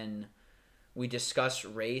of when we discuss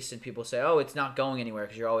race and people say, oh, it's not going anywhere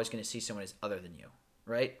because you're always going to see someone as other than you,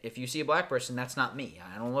 right? If you see a black person, that's not me.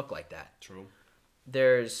 I don't look like that. True.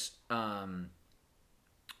 There's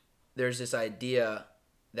this idea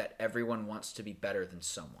that everyone wants to be better than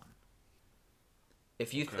someone.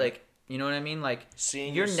 If you, like, you know what I mean? Like,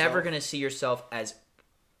 you're never going to see yourself as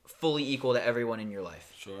fully equal to everyone in your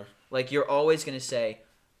life. Sure. Like, you're always going to say,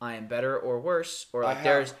 I am better or worse, or like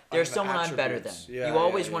there's someone I'm better than. You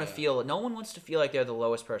always want to feel. No one wants to feel like they're the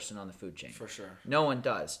lowest person on the food chain. For sure. No one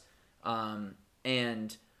does.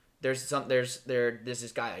 And there's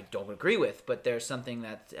this guy I don't agree with, but there's something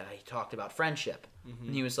that he talked about friendship,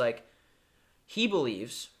 and he was like, he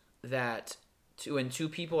believes that when two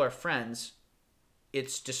people are friends,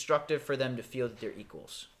 it's destructive for them to feel that they're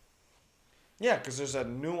equals. Yeah, because there's a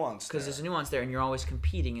nuance there. Because there's a nuance there, and you're always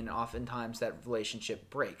competing, and oftentimes that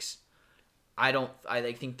relationship breaks. I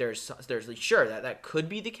think there's sure that could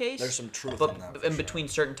be the case. There's some truth in that. And between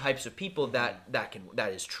certain types of people, that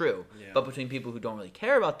is true. Yeah. But between people who don't really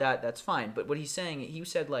care about that, that's fine. But what he's saying, he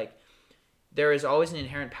said, like, there is always an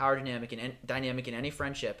inherent power dynamic in any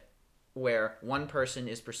friendship where one person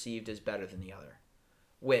is perceived as better than the other,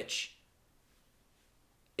 which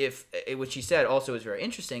he said also is very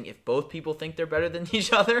interesting. If both people think they're better than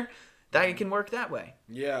each other, that it can work that way.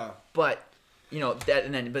 Yeah. But but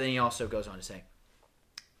then he also goes on to say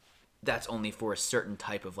that's only for a certain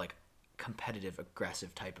type of, like, competitive,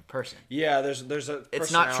 aggressive type of person. Yeah, there's a.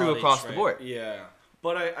 It's not true across the board. Yeah,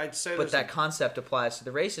 but I'd say. But that concept applies to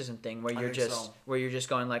the racism thing, where you're just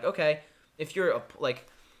going, like, okay, if you're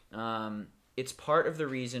it's part of the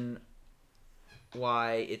reason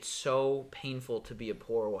why it's so painful to be a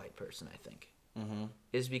poor white person, I think,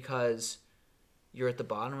 is because you're at the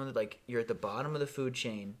bottom of the food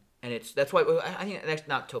chain, and that's why I think that's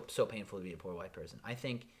not so painful to be a poor white person. I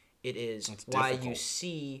think it's why difficult. You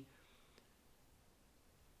see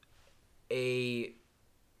it's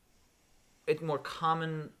more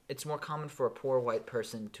common for a poor white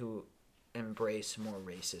person to embrace more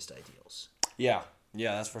racist ideals. Yeah.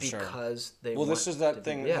 Yeah, that's for sure. Because they this is that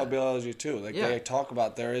thing in biology too. Like they talk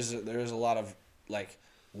about there is a lot of, like,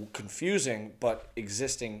 confusing but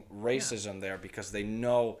existing racism there because they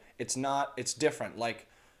know it's different. Like,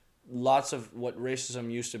 lots of what racism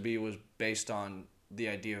used to be was based on the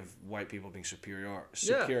idea of white people being superior.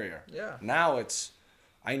 Yeah. Now it's,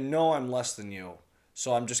 I know I'm less than you,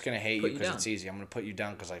 so I'm just going to hate you because it's easy. I'm going to put you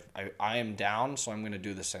down because I am down, so I'm going to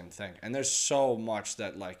do the same thing. And there's so much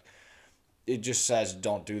that, like, it just says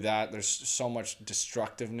don't do that. There's so much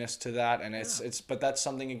destructiveness to that, and but that's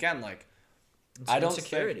something, again, like, it's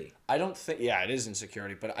insecurity. I don't think it is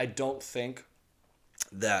insecurity, but I don't think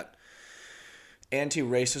that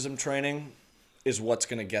anti-racism training is what's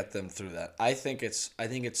going to get them through that. I think it's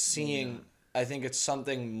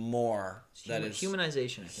something more that is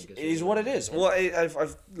humanization. I think is what it is. Yeah. Well,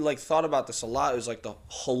 I've like thought about this a lot. It was like the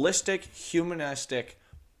holistic, humanistic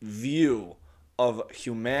view of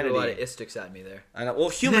humanity. Threw a lot of istics at me there. I know. Well,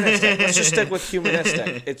 humanistic. Let's just stick with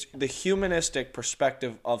humanistic. It's the humanistic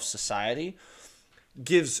perspective of society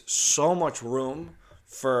gives so much room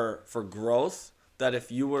for growth that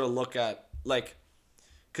if you were to look at, like,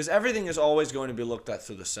 because everything is always going to be looked at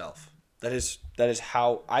through the self. That is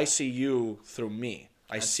how I see you through me.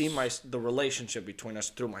 I see the relationship between us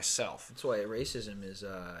through myself. That's why racism is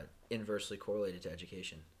inversely correlated to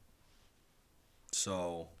education.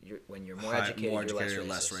 So when you're more educated, you're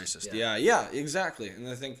less racist. Yeah, exactly. And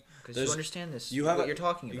I think because you understand this, you have what you're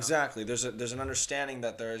talking about. Exactly. There's an understanding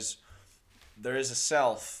that there is a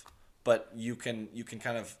self, but you can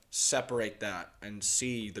kind of separate that and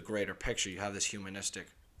see the greater picture. You have this humanistic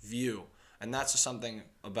view, and that's just something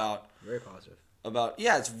about very positive.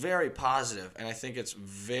 It's very positive, and I think it's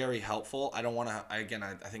very helpful. I don't want to. I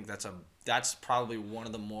think that's probably one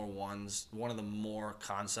of the more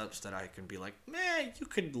concepts that I can be like, man, you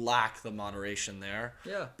could lack the moderation there.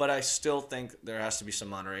 Yeah. But I still think there has to be some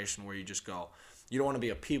moderation where you just go. You don't want to be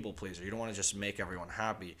a people pleaser. You don't want to just make everyone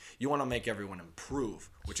happy. You want to make everyone improve,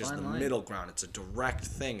 which is the middle ground. It's a direct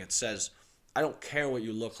thing. It says, I don't care what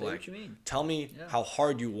you look like. What you mean. Tell me how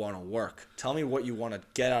hard you want to work. Tell me what you want to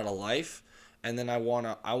get out of life. And then I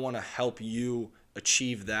wanna help you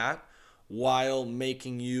achieve that while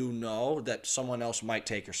making you know that someone else might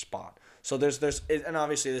take your spot. So and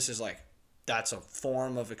obviously this is like, that's a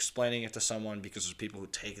form of explaining it to someone, because there's people who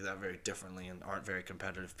take that very differently and aren't very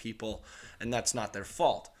competitive people, and that's not their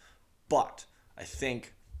fault. But I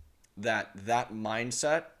think that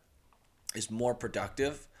mindset is more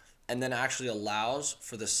productive, and then actually allows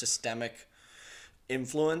for the systemic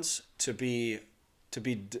influence to be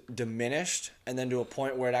diminished, and then to a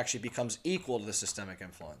point where it actually becomes equal to the systemic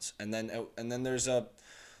influence. And then there's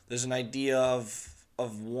an idea of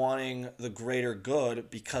wanting the greater good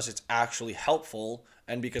because it's actually helpful,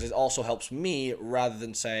 and because it also helps me, rather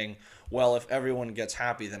than saying, well, if everyone gets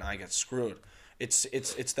happy, then I get screwed. It's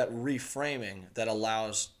that reframing that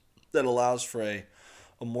allows for a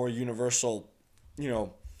more universal,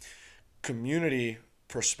 community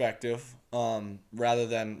perspective, rather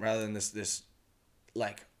than this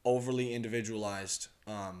like overly individualized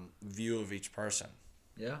view of each person.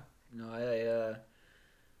 Yeah. No,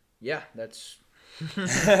 that's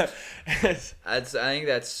I think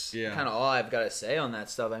that's kind of all I've got to say on that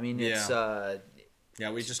stuff. I mean, it's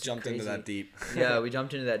we just jumped into that deep. We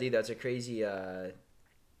jumped into that deep. That's a crazy I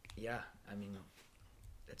mean,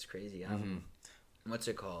 that's crazy. What's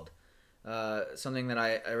it called? Something that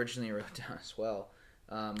I originally wrote down as well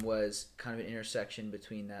was kind of an intersection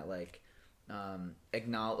between that, like,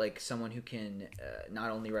 acknowledge, like, someone who can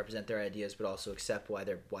not only represent their ideas but also accept why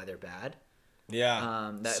they're bad.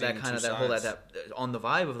 Yeah. That kind of that whole that on the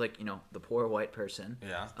vibe of, like, the poor white person.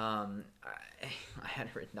 Yeah. I had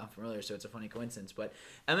it written down from earlier, so it's a funny coincidence. But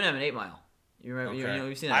Eminem and 8 Mile. You remember? Okay.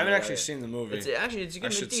 You've seen that. I haven't actually seen the movie. It's a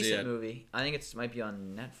good, decent movie. I think it might be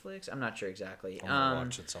on Netflix. I'm not sure exactly. I'm gonna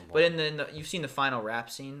watch it some point. But in the you've seen the final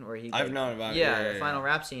rap scene where he. I've known about it. Yeah, the final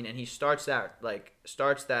rap scene, and he starts that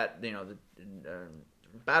the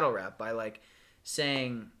battle rap by, like,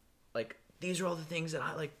 saying, like, these are all the things that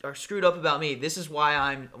I, like, are screwed up about me. This is why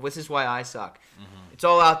I suck. Mm-hmm. It's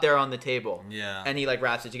all out there on the table. Yeah. And he, like,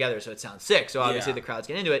 raps it together so it sounds sick. So obviously the crowds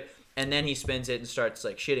get into it, and then he spins it and starts,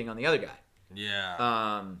 like, shitting on the other guy.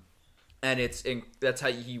 Yeah. And that's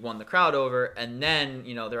how he won the crowd over. And then,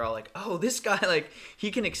 they're all like, oh, this guy, like, he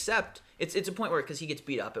can accept. It's a point where, because he gets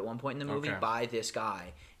beat up at one point in the movie by this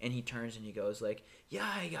guy, and he turns and he goes, like, yeah,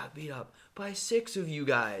 I got beat up by 6 of you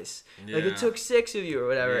guys. Yeah. Like, it took 6 of you or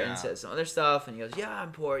whatever, and says some other stuff. And he goes, yeah,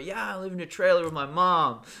 I'm poor. Yeah, I live in a trailer with my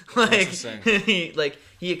mom. Like,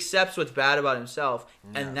 he accepts what's bad about himself,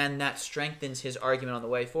 and then that strengthens his argument on the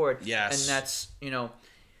way forward. Yes. And that's,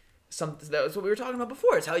 that was what we were talking about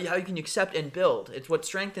before. It's how you can accept and build. It's what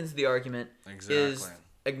strengthens the argument. Exactly. Is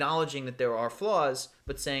acknowledging that there are flaws,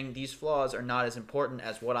 but saying these flaws are not as important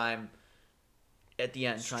as what I'm at the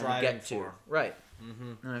end trying to get to. Right.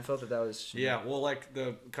 Mm-hmm. And I felt that was... Yeah, well, like,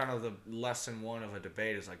 the kind of the lesson one of a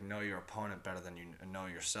debate is, like, know your opponent better than you know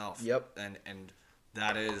yourself. Yep. And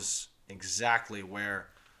that is exactly where,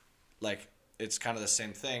 like, it's kind of the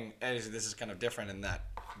same thing. And this is kind of different in that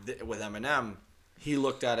with Eminem, he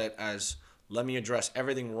looked at it as, let me address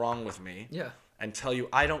everything wrong with me. Yeah. And tell you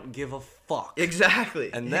I don't give a fuck.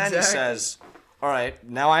 Exactly. And then he says, all right,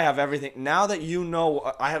 now I have everything. Now that you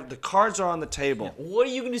know, the cards are on the table. What are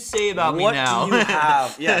you going to say about me now? What do you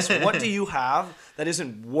have? Yes, what do you have that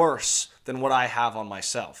isn't worse than what I have on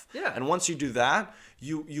myself? Yeah. And once you do that,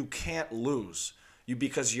 you can't lose.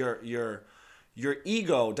 Because your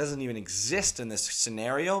ego doesn't even exist in this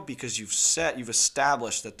scenario, because you've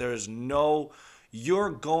established that there is no... You're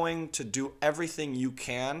going to do everything you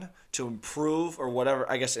can to improve, or whatever,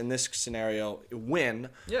 I guess in this scenario, win.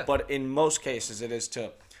 Yeah. But in most cases, it is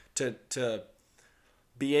to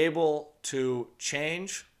be able to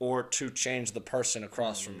change, or to change the person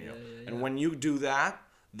across from you. Yeah. And when you do that,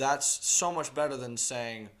 that's so much better than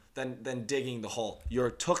saying than digging the hole. You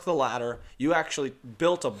took the ladder. You actually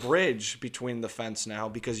built a bridge between the fence now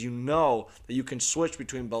because you know that you can switch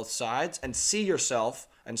between both sides and see yourself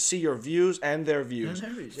and see your views and their views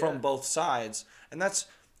from both sides. And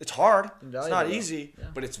it's hard. It's not easy,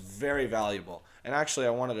 but it's very valuable. And actually, I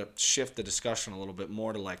wanted to shift the discussion a little bit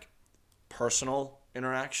more to like personal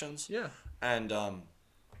interactions. Yeah. And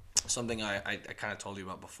something I kind of told you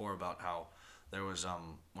about before about how there was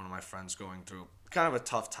one of my friends going through kind of a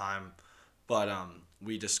tough time, but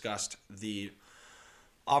we discussed the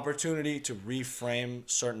opportunity to reframe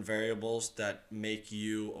certain variables that make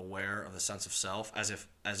you aware of the sense of self as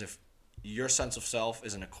if your sense of self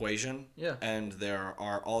is an equation, and there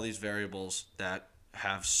are all these variables that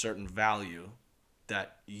have certain value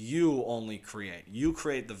that you only create. You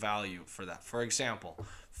create the value for that. For example,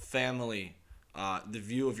 family, the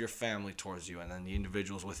view of your family towards you, and then the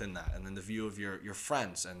individuals within that, and then the view of your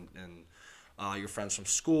friends and your friends from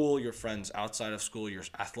school, your friends outside of school, your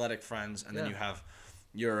athletic friends, and then you have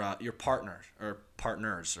your partner,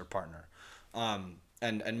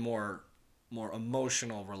 and more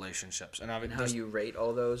emotional relationships, and how you rate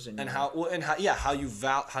all those, how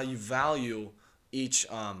you value each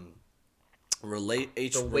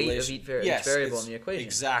the weight of each variable in the equation.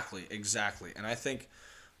 Exactly. And I think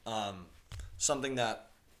something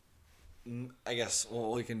that I guess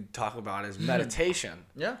we can talk about is meditation.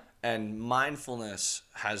 Yeah. And mindfulness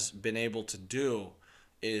has been able to do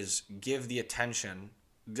is give the attention,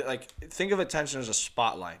 like think of attention as a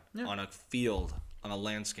spotlight on a field, on a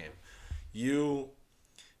landscape.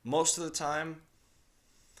 Most of the time,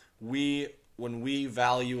 when we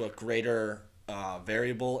value a greater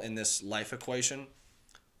variable in this life equation,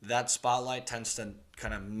 that spotlight tends to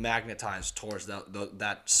kind of magnetize towards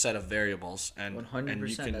that set of variables, and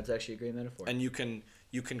 100%. That's actually a great metaphor. And you can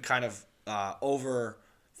kind of over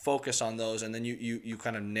focus on those, and then you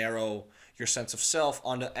kind of narrow your sense of self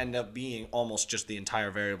on to end up being almost just the entire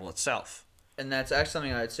variable itself. And that's actually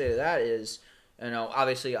something I'd say to that is,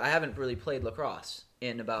 obviously I haven't really played lacrosse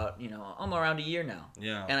in about, I'm around a year now.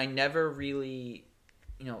 Yeah. And I never really,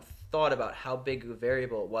 thought about how big a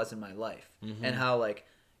variable it was in my life, and how like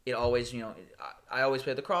it always, I always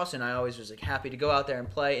played lacrosse, and I always was like happy to go out there and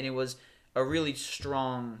play, and it was a really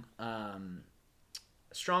strong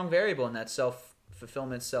variable in that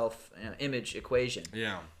self-fulfillment, self-image equation.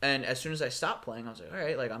 Yeah. And as soon as I stopped playing, I was like, all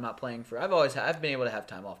right, like I'm not playing for. I've been able to have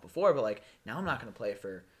time off before, but like now I'm not going to play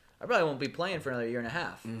for. I probably won't be playing for another year and a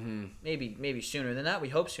half. Mm-hmm. Maybe sooner than that. We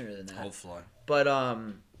hope sooner than that. Hopefully. But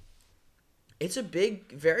it's a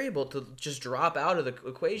big variable to just drop out of the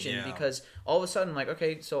equation, because all of a sudden, like,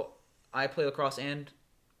 okay, so I play lacrosse and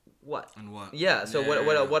what? And what? Yeah. So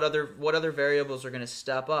what other variables are going to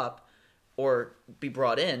step up or be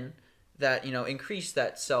brought in that increase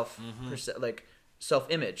that self-image?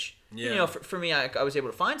 Yeah. For me, I was able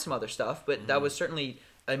to find some other stuff, but that was certainly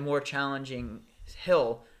a more challenging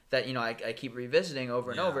hill that I keep revisiting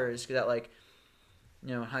over and over. Is that like,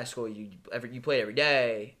 in high school you played every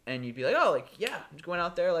day, and you'd be like, oh, like, yeah, I'm just going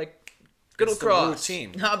out there, like, good lacrosse.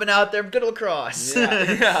 Routine. I've been out there, good lacrosse.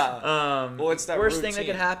 Yeah. Well, it's that worst routine. thing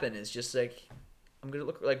that could happen is just like, I'm gonna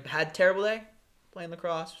look like had a terrible day playing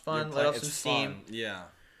lacrosse, fun, let off some steam. Fun. Yeah.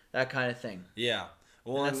 That kind of thing. Yeah.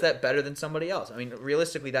 Well, and that's that better than somebody else. I mean,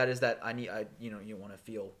 realistically, that is that you want to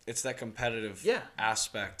feel. It's that competitive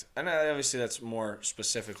aspect, and obviously that's more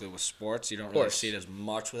specifically with sports. You don't really see it as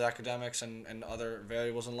much with academics and other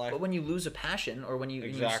variables in life. But when you lose a passion, or when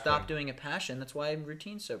you stop doing a passion, that's why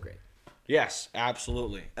routine's so great. Yes,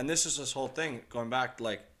 absolutely. And this whole thing going back,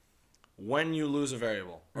 like when you lose a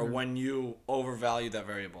variable or when you overvalue that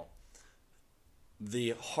variable,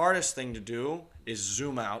 the hardest thing to do is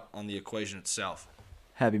zoom out on the equation itself.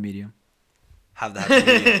 Happy medium. Have the happy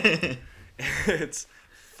medium. It's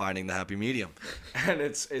finding the happy medium, and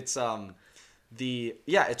it's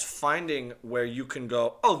finding where you can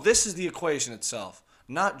go, oh, this is the equation itself,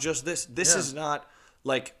 not just this. This is not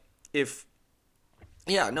like if.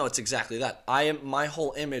 Yeah, no, it's exactly that. My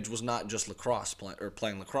whole image was not just lacrosse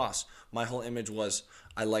playing lacrosse. My whole image was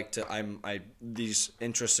these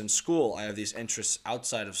interests in school. I have these interests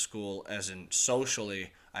outside of school, as in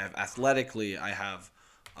socially. I have athletically. I have.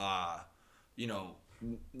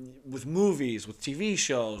 With movies, with TV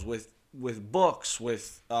shows, with books,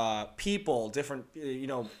 with people, different,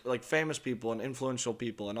 like famous people and influential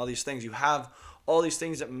people and all these things. You have all these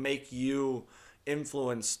things that make you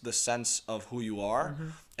influence the sense of who you are. Mm-hmm.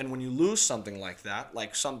 And when you lose something like that,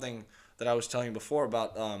 like something that I was telling you before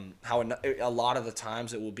about how a lot of the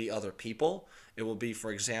times it will be other people. It will be,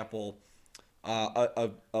 for example, a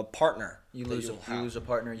partner. You lose a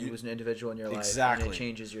partner. You lose an individual in your life. Exactly. And it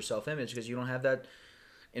changes your self-image because you don't have that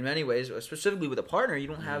in many ways, specifically with a partner, you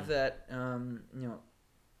don't have that,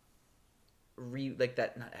 like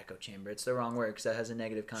that, not echo chamber, it's the wrong word because that has a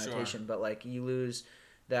negative connotation, but like you lose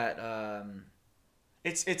that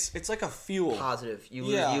it's like a fuel. Positive. You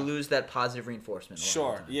lose that positive reinforcement.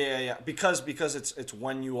 Sure. Yeah. Because it's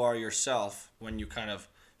when you are yourself, when you kind of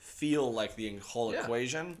feel like the whole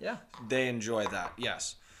equation. Yeah. They enjoy that.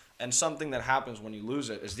 Yes. And something that happens when you lose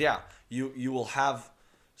it is you will have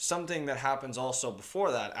something that happens also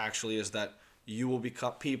before that actually is that you will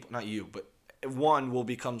become not you, but one will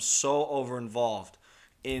become so over involved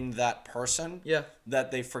in that person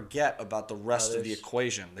that they forget about the rest of the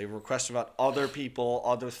equation. They request about other people,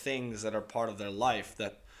 other things that are part of their life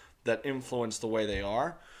that influence the way they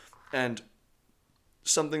are. And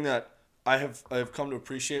something that I have come to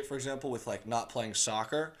appreciate, for example, with like not playing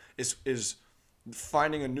soccer is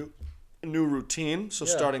finding a new routine. So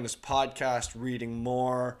starting this podcast, reading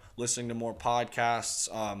more, listening to more podcasts,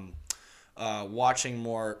 watching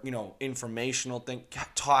more, informational things,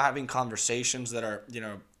 having conversations that are,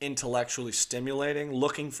 intellectually stimulating,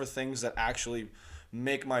 looking for things that actually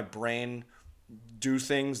make my brain do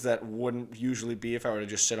things that wouldn't usually be if I were to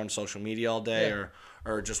just sit on social media all day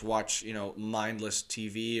or just watch, mindless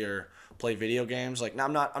TV or play video games. Like, now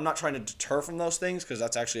I'm not trying to deter from those things because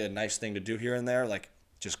that's actually a nice thing to do here and there, like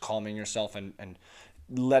just calming yourself and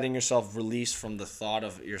letting yourself release from the thought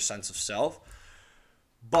of your sense of self.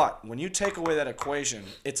 But when you take away that equation,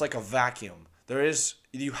 it's like a vacuum.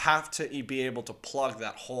 You have to be able to plug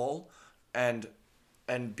that hole and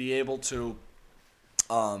be able to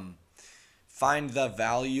find the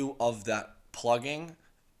value of that plugging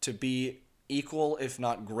to be equal, if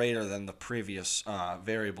not greater than the previous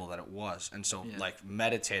variable that it was. And so like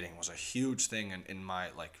meditating was a huge thing in my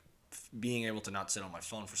like being able to not sit on my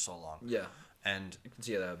phone for so long. Yeah. And I can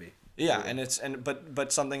see how that would be. Yeah, and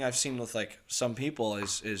but something I've seen with like some people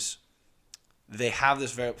is they have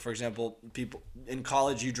this for example, people in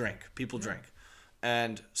college people drink.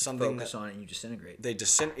 And something focus on it and you disintegrate.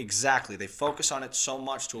 Exactly. They focus on it so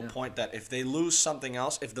much to a point that if they lose something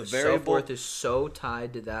else, if the variable self-worth is so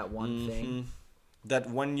tied to that one thing that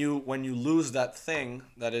when you lose that thing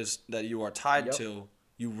that you are tied to,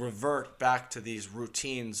 you revert back to these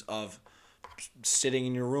routines of sitting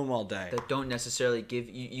in your room all day that don't necessarily give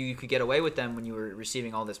you could get away with them when you were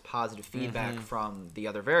receiving all this positive feedback from the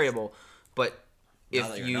other variable, but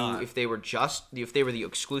if they were the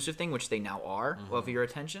exclusive thing, which they now are, of your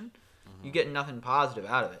attention, you get nothing positive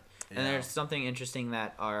out of it. And there's something interesting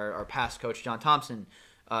that our past coach John Thompson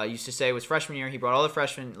used to say was freshman year. He brought all the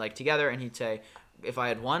freshmen like together and he'd say, if I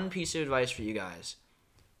had one piece of advice for you guys,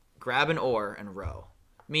 grab an oar and row.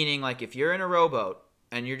 Meaning, like, if you're in a rowboat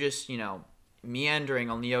and you're just meandering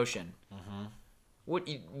on the ocean, what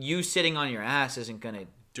you sitting on your ass isn't gonna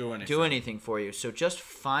do anything for you. So just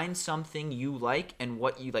find something you like and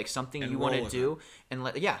what you like, something you want to do, and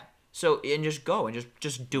and just go and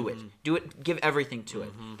just do it. Do it. Give everything to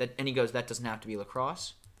it. And he goes, that doesn't have to be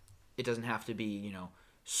lacrosse. It doesn't have to be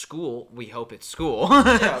school. We hope it's school.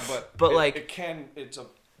 But like it's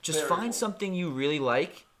just find something you really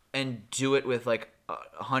like and do it with like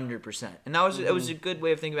 100%. And that was it was a good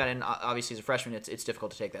way of thinking about it. And obviously as a freshman it's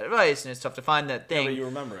difficult to take that advice and it's tough to find that thing. But you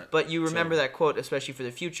remember it. But you remember that quote, especially for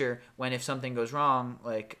the future, when if something goes wrong,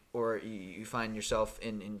 like, or you find yourself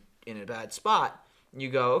in a bad spot, you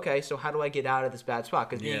go, okay, so how do I get out of this bad spot?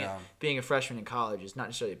 Because being a freshman in college is not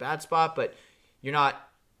necessarily a bad spot, but you're not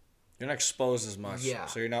exposed as much. Yeah.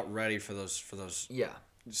 So you're not ready for those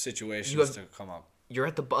situations to come up. You're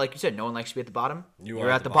at the, like you said, no one likes to be at the bottom. You're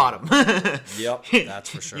at the bottom. Yep, that's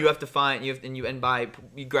for sure. You have to find by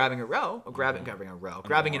grabbing an oar,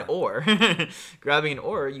 grabbing an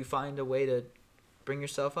oar, you find a way to bring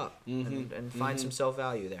yourself up and find some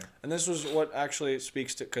self-value there. And this was what actually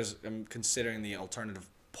speaks to, because I'm considering the alternative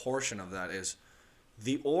portion of that is,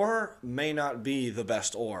 the oar may not be the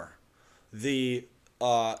best oar. The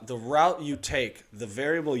route you take, the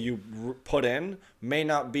variable you put in, may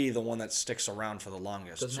not be the one that sticks around for the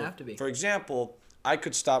longest. Doesn't have to be. For example, I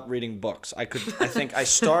could stop reading books. I think I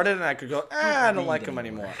started and I could go, I don't like them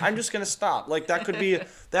anymore. I'm just gonna stop. Like that could be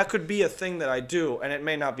a thing that I do, and it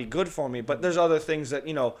may not be good for me. But there's other things that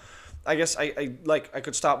I guess I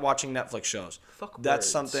could stop watching Netflix shows. That's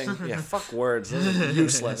something. Yeah, fuck words. Those are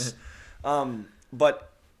useless.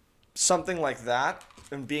 But something like that.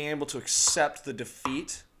 And being able to accept the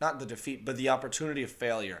defeat, not the defeat, but the opportunity of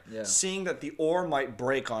failure. Yeah. Seeing that the oar might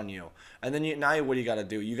break on you. And then what do you got to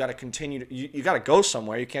do? You got to continue. You got to go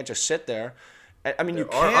somewhere. You can't just sit there. I mean,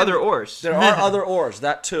 there are other oars. There are other oars,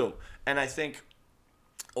 that too. And I think,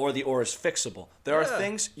 or the oar is fixable. There are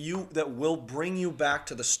things that will bring you back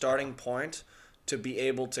to the starting point to be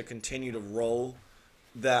able to continue to row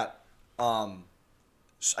that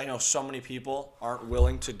I know so many people aren't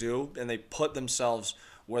willing to do, and they put themselves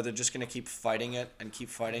where they're just going to keep fighting it and keep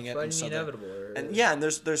fighting it. Fighting And so the inevitable. and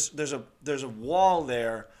there's a wall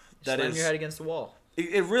there that slam is your head against the wall.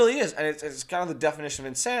 It really is, and it's kind of the definition of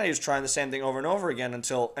insanity, is trying the same thing over and over again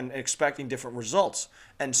and expecting different results.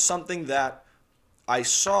 And something that I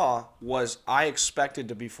saw was I expected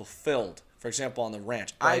to be fulfilled. For example, on the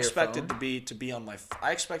ranch, I expected to be on my.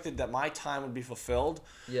 I expected that my time would be fulfilled.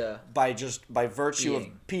 Yeah. By virtue of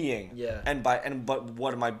peeing. Yeah. But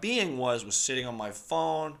what my being was sitting on my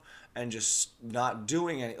phone and just not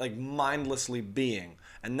doing any, like mindlessly being,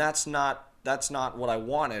 and that's not what I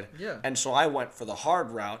wanted. Yeah. And so I went for the hard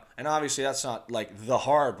route, and obviously that's not like the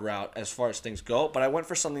hard route as far as things go, but I went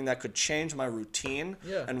for something that could change my routine.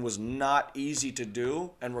 Yeah. And was not easy to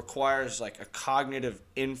do and requires like a cognitive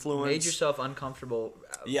influence. Made yourself uncomfortable.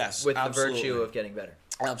 Yes, with absolutely. the virtue of getting better.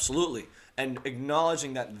 Absolutely. And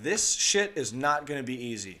acknowledging that this shit is not going to be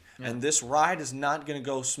easy, and this ride is not going to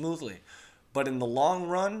go smoothly. But in the long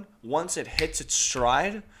run, once it hits its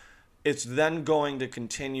stride, it's then going to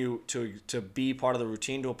continue to be part of the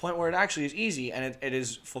routine to a point where it actually is easy and it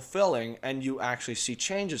is fulfilling, and you actually see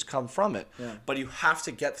changes come from it. Yeah. But you have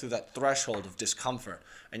to get through that threshold of discomfort,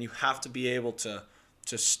 and you have to be able to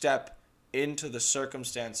step into the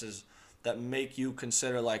circumstances that make you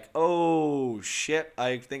consider like, oh shit,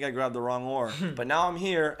 I think I grabbed the wrong oar. But now I'm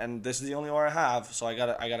here, and this is the only oar I have, so I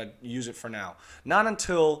gotta use it for now. Not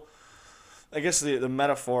until, I guess the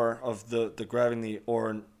metaphor of the grabbing the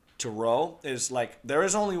oar to row is like, there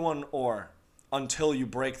is only one oar until you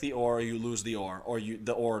break the oar, or you lose the oar, or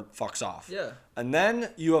the oar fucks off. Yeah. And then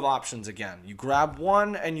you have options again. You grab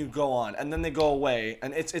one and you go on, and then they go away.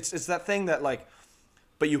 And it's that thing that like,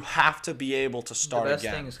 but you have to be able to start again. The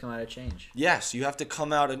best things come out of change. Yes, you have to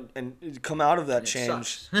come out and come out of that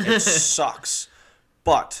change. Sucks. It sucks,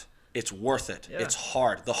 but it's worth it. Yeah. It's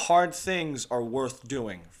hard. The hard things are worth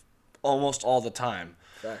doing almost all the time.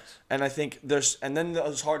 Facts. And I think and then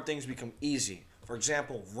those hard things become easy. For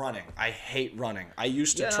example, running. I hate running. I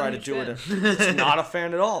used to try to do it. It's not a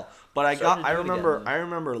fan at all. But I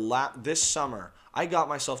remember this summer, I got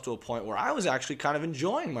myself to a point where I was actually kind of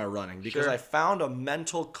enjoying my running because I found a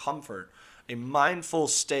mental comfort, a mindful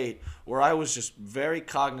state where I was just very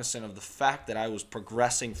cognizant of the fact that I was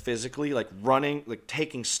progressing physically, like running, like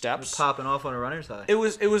taking steps. Just popping off on a runner's high. It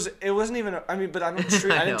wasn't even. I mean, but I don't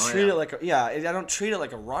treat. I didn't treat it like. I don't treat it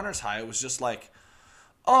like a runner's high. It was just like,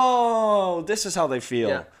 oh, this is how they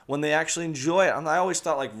feel when they actually enjoy it. I always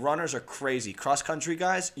thought like runners are crazy. Cross country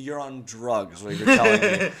guys, you're on drugs. What you're telling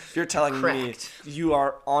me? You're telling me you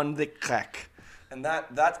are on the crack, and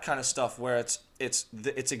that kind of stuff where it's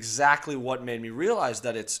exactly what made me realize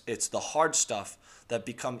that it's the hard stuff that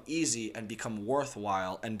become easy and become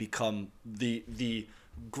worthwhile and become the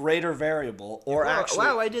greater variable or actually.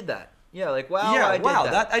 Wow, I did that. Yeah, like wow, yeah, I did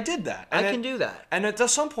that. I did that. And I can do that. And at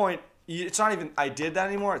some point, it's not even I did that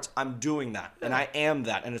anymore. It's I'm doing that, and I am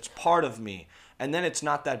that, and it's part of me. And then it's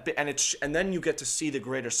not that big, and then you get to see the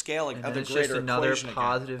greater scale, like the it's greater just another equation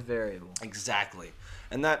positive again. variable. Exactly,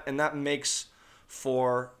 and that makes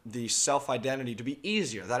for the self-identity to be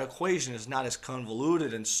easier. That equation is not as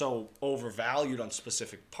convoluted and so overvalued on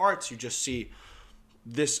specific parts. You just see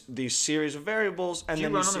these series of variables, and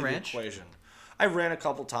then you see the equation. I ran a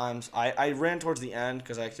couple times. I ran towards the end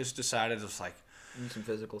because I just decided it was like. Some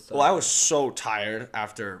physical stuff. Well, I was so tired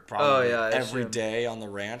after probably every day on the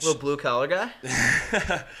ranch. Little blue collar guy.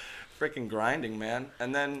 Freaking grinding, man.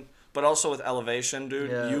 And then, but also with elevation,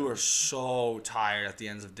 dude, you are so tired at the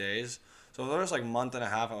ends of days. So there was like a month and a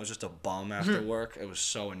half, I was just a bum after work. It was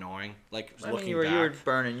so annoying. Like you were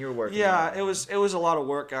burning, you were working. Yeah, it was a lot of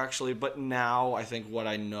work actually. But now I think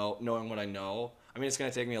knowing what I know. I mean, it's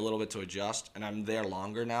gonna take me a little bit to adjust, and I'm there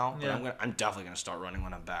longer now. But I'm definitely gonna start running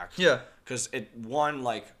when I'm back. Yeah. Because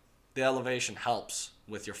the elevation helps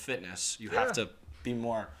with your fitness. You have to be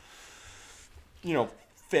more,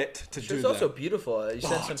 fit to do that. It's also beautiful. You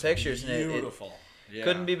sent some pictures, and beautiful. It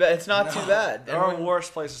couldn't be bad. It's not too bad. There are worse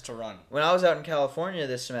places to run. When I was out in California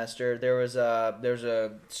this semester, there was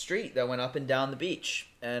a street that went up and down the beach,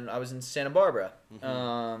 and I was in Santa Barbara,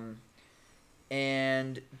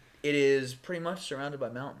 and it is pretty much surrounded by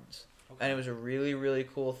mountains. Okay. And it was a really, really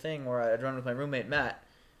cool thing where I'd run with my roommate, Matt,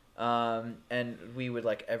 and we would,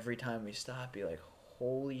 like, every time we stopped, be like,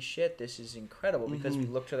 holy shit, this is incredible, because we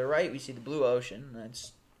look to the right, we see the blue ocean,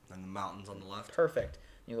 and the mountains on the left. Perfect.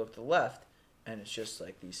 You look to the left, and it's just,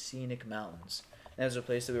 like, these scenic mountains. And there was a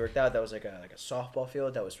place that we worked out that was, like a softball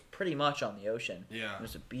field that was pretty much on the ocean. Yeah. There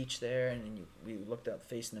was a beach there, and then we looked out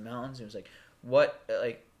facing the mountains, and it was like, what,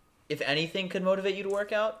 like, if anything could motivate you to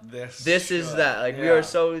work out, this is should. that. Like, we Yeah. are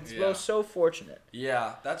so, Yeah. we're so fortunate.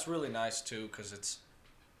 Yeah, that's really nice too, because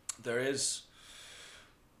there is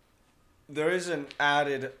an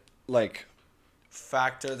added like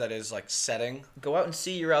factor that is like setting. Go out and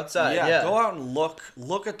see you're outside. Yeah, go out and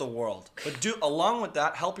look at the world. But along with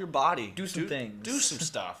that, help your body. Do some things. Do some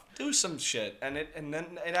stuff. Do some shit. And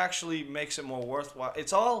then it actually makes it more worthwhile.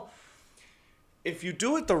 It's all, if you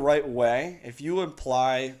do it the right way, if you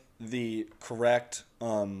apply the correct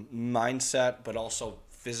mindset but also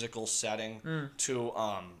physical setting to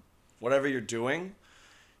whatever you're doing,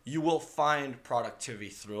 you will find productivity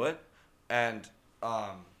through it, and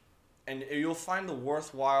you'll find the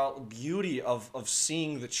worthwhile beauty of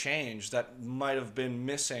seeing the change that might have been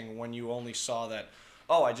missing when you only saw that,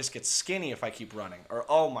 oh, I just get skinny if I keep running, or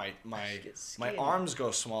oh, my arms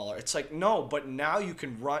go smaller. It's like, no, but now you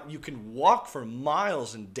can walk for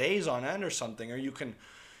miles and days on end or something, or you can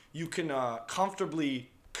comfortably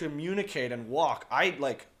communicate and walk.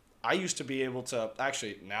 I used to be able to,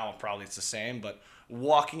 actually now probably it's the same, but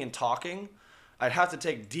walking and talking, I'd have to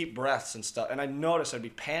take deep breaths and stuff, and I'd notice I'd be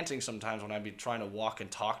panting sometimes when I'd be trying to walk and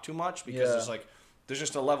talk too much, because there's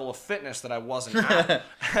just a level of fitness that I wasn't at.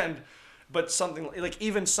 But something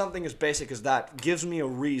even something as basic as that gives me a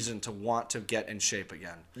reason to want to get in shape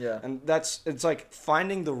again. Yeah. And it's like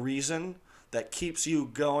finding the reason that keeps you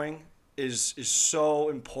going is so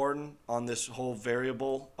important on this whole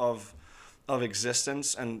variable of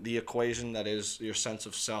existence and the equation that is your sense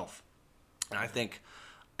of self. And I think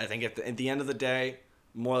at the end of the day,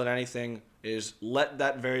 more than anything, is let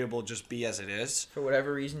that variable just be as it is. For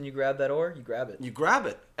whatever reason you grab that oar, you grab it. You grab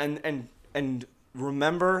it. And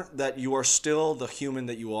remember that you are still the human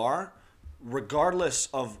that you are, regardless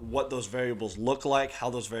of what those variables look like, how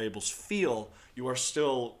those variables feel. You are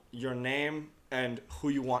still your name and who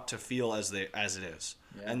you want to feel as it is.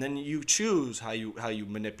 Yeah. And then you choose how you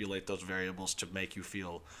manipulate those variables to make you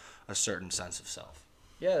feel a certain sense of self.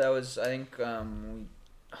 Yeah, that was, I think, we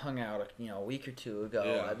hung out a week or two ago.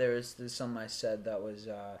 Yeah. There's something I said that was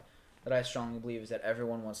that I strongly believe is that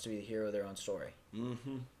everyone wants to be the hero of their own story.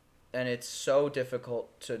 Mm-hmm. And it's so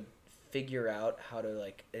difficult to figure out how to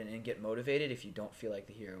and get motivated if you don't feel like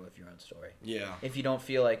the hero of your own story. Yeah. If you don't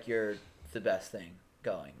feel like you're the best thing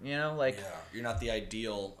going, yeah, you're not the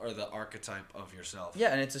ideal or the archetype of yourself.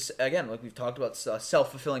 Yeah, and it's again, like we've talked about,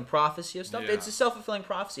 self-fulfilling prophecy of stuff. Yeah. It's a self-fulfilling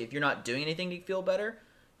prophecy. If you're not doing anything to feel better,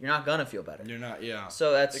 you're not gonna feel better. You're not, yeah.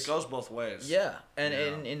 So it goes both ways. Yeah,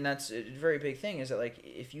 and that's a very big thing, is that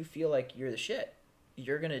if you feel like you're the shit,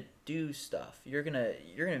 you're gonna do stuff. You're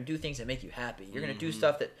gonna do things that make you happy. You're gonna do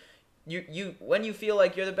stuff that you when you feel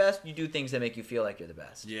like you're the best, you do things that make you feel like you're the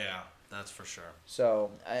best. Yeah, that's for sure. So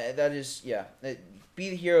that is be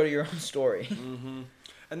the hero to your own story. Mm-hmm.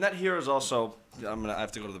 And that hero is also, I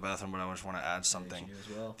have to go to the bathroom, but I just want to add something. You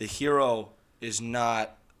as well. The hero is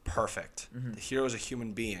not perfect. Mm-hmm. The hero is a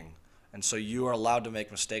human being, and so you are allowed to make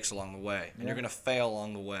mistakes along the way, and you're going to fail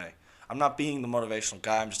along the way. I'm not being the motivational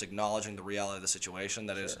guy. I'm just acknowledging the reality of the situation.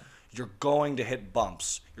 That is, you're going to hit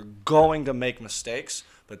bumps. You're going to make mistakes,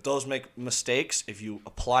 but those mistakes, if you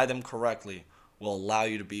apply them correctly, will allow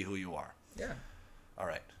you to be who you are. Yeah. All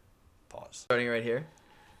right. Pause. Starting right here.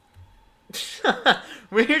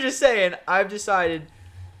 We're just saying, I've decided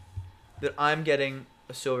that I'm getting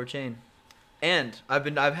a silver chain. And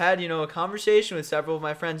I've had, a conversation with several of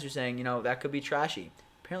my friends who are saying, that could be trashy.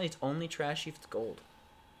 Apparently it's only trashy if it's gold.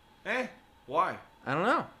 Why? I don't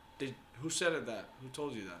know. Who said it that? Who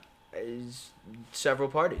told you that? Several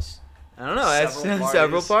parties. I don't know.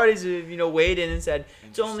 Several parties have, weighed in and said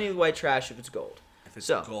it's only white trash if it's gold. If it's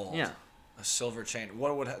gold. Yeah. A silver chain.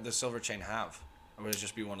 What would the silver chain have? Or would it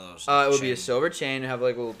just be one of those? It would be a silver chain and have a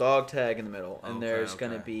little dog tag in the middle, and there's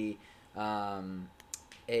gonna be I'm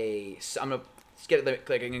gonna get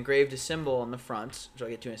an engraved symbol on the front, which I'll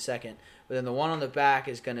get to in a second. But then the one on the back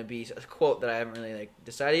is gonna be a quote that I haven't really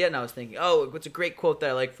decided yet. And I was thinking, what's a great quote that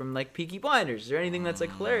I like from Peaky Blinders? Is there anything that's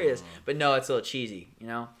hilarious? But no, it's a little cheesy,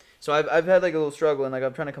 So I've had a little struggle, and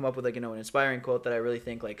I'm trying to come up with an inspiring quote that I really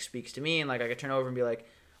think speaks to me, and I could turn over and be like,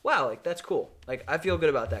 wow, that's cool. I feel good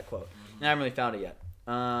about that quote. And I haven't really found it yet.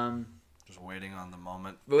 Just waiting on the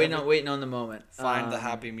moment. Waiting on the moment. Find the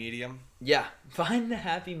happy medium. Yeah, find the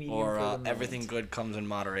happy medium. Or for the moment. Everything good comes in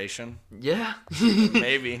moderation. Yeah.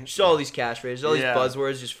 Maybe. Just all these catchphrases, all these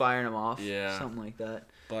buzzwords, just firing them off. Yeah. Something like that.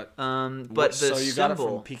 But the so you symbol, got it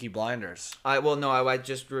from Peaky Blinders. I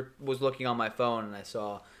just was looking on my phone and I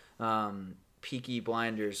saw Peaky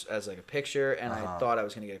Blinders as a picture, and I thought I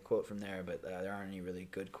was going to get a quote from there, but there aren't any really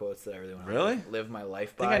good quotes that I really want to live my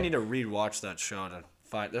life by. I think I need to rewatch that show to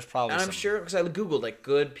find. There's probably. And I'm some... sure because I googled like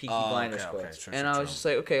good Peaky Blinders okay, quotes, true, and I was just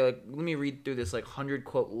like, okay, like let me read through this like 100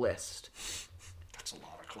 quote list. That's a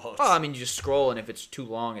lot of quotes. Oh, I mean, you just scroll, and if it's too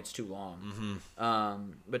long, it's too long.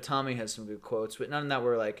 Mm-hmm. But Tommy has some good quotes, but none that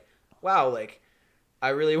were like, wow, like I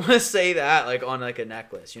really want to say that like on like a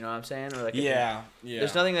necklace. You know what I'm saying? Or like yeah.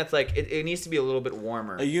 There's nothing that's like it needs to be a little bit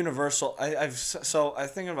warmer. A universal. I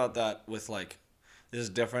think about that with like. This is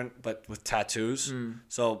different, but with tattoos.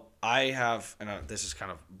 So I have, and this is kind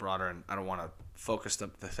of broader, and I don't want to focus the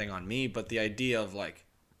thing on me, but the idea of like,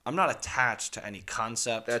 I'm not attached to any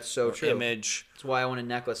concept. That's so or true. Image. That's why I want a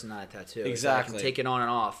necklace and not a tattoo. Exactly. So I can take it on and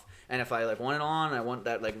off, and if I like want it on, I want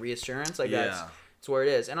that like reassurance. Like Yeah. that's where it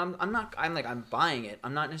is. And I'm buying it.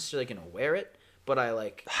 I'm not necessarily gonna wear it, but I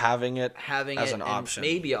like having it as an option.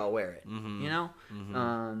 Maybe I'll wear it. Mm-hmm. You know.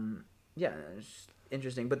 Mm-hmm. Yeah. It's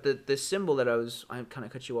interesting, but the symbol that I kind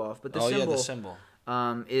of cut you off, but the symbol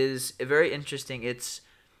is very interesting. It's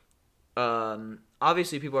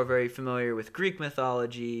obviously people are very familiar with Greek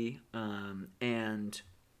mythology and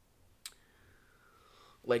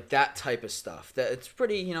like that type of stuff. That it's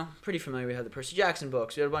pretty familiar. We have the Percy Jackson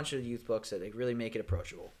books. We had a bunch of youth books that like really make it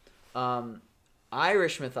approachable.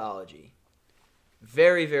 Irish mythology,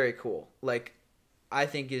 very very cool. Like I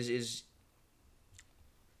think is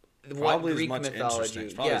probably what Greek much mythology. Interesting.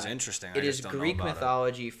 It's probably as interesting. It is Greek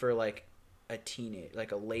mythology for like a teenage,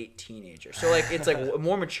 like a late teenager. So like it's like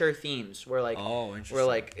more mature themes where like where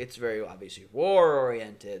like it's very obviously war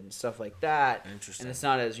oriented and stuff like that. Interesting. And it's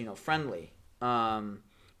not as friendly.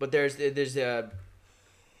 But there's a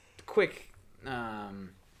quick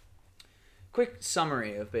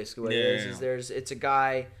summary of basically what it is. It's a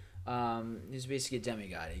guy. He's basically a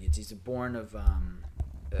demigod. He's born of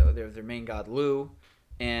their main god Lu.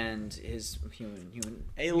 And his human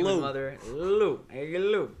mother, Lu. Hey,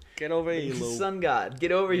 Lu. Get over here, Lu. Sun god.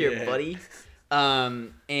 Get over here, buddy.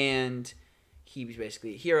 And he was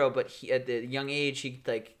basically a hero, but at the young age,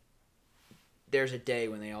 there's a day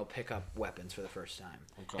when they all pick up weapons for the first time.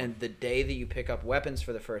 Okay. And the day that you pick up weapons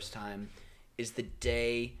for the first time is the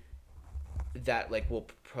day that will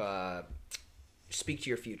speak to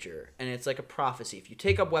your future. And it's like a prophecy. If you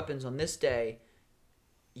take up weapons on this day,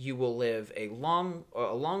 you will live a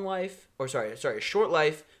short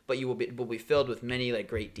life, but you will be filled with many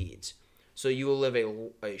great deeds. So you will live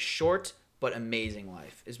a short but amazing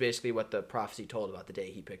life is basically what the prophecy told about the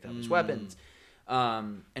day he picked up his weapons.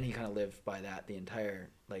 And he kind of lived by that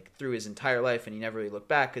through his entire life, and he never really looked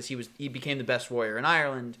back because he became the best warrior in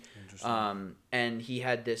Ireland. And he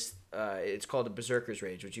had this it's called a berserker's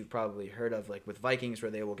rage, which you've probably heard of, with Vikings, where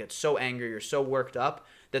they will get so angry or so worked up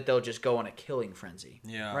that they'll just go on a killing frenzy.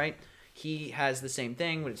 Yeah. Right? He has the same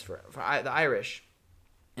thing, but it's for the Irish,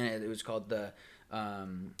 and it was called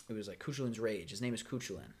Cuchulain's Rage. His name is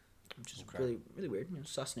Cuchulain, which is really really weird,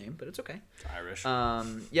 sus name, but it's okay. Irish.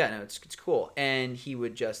 It's cool. And he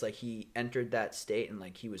would just he entered that state and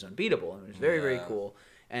he was unbeatable, and it was very very cool.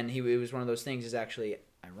 And it was one of those things is actually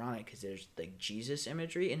ironic because there's Jesus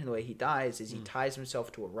imagery in the way he dies is he ties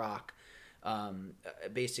himself to a rock.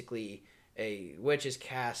 Basically, a witch has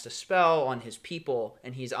cast a spell on his people,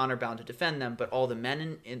 and he's honor bound to defend them. But all the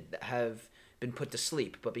men have been put to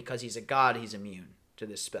sleep. But because he's a god, he's immune to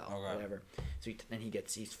this spell, whatever. So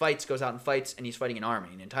he fights, goes out and fights, and he's fighting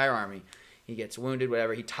an entire army. He gets wounded,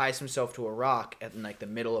 whatever. He ties himself to a rock in the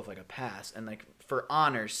middle of a pass, and for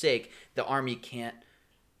honor's sake, the army can't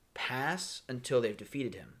pass until they've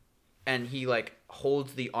defeated him, and he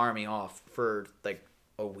holds the army off for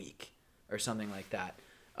a week or something like that.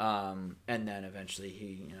 And then eventually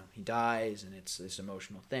he dies, and it's this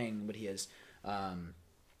emotional thing. But he has, and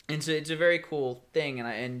so it's a very cool thing.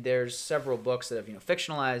 And there's several books that have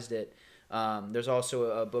fictionalized it. There's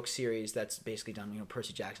also a book series that's basically done,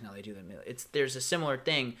 Percy Jackson, how they do them. There's a similar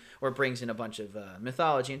thing where it brings in a bunch of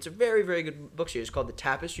mythology. And it's a very, very good book series called the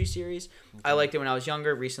Tapestry series. Okay. I liked it when I was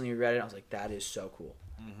younger. Recently read it. I was like, that is so cool.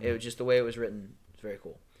 Mm-hmm. It was just the way it was written. It's very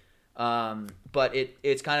cool. But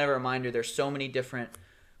it's kind of a reminder. There's so many different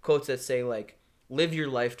quotes that say live your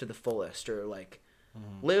life to the fullest, or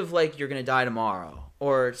live like you're gonna die tomorrow,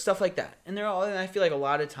 or stuff like that. And and I feel a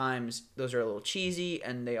lot of times those are a little cheesy,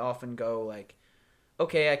 and they often go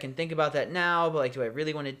okay, I can think about that now, but do I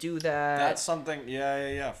really want to do that? That's something,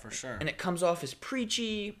 yeah, for sure. And it comes off as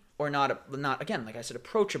preachy or not again, like I said,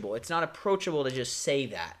 approachable. It's not approachable to just say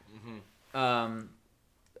that. Mm-hmm.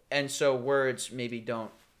 And so words maybe don't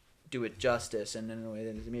do it justice, and in a way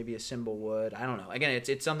that maybe a symbol would. I don't know. Again,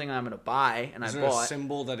 it's something I'm going to buy, and I bought. Is there a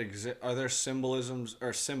symbol that exists? Are there symbolisms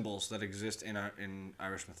or symbols that exist in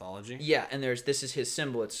Irish mythology? Yeah, and this is his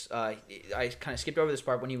symbol. It's I kind of skipped over this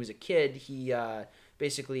part. When he was a kid, he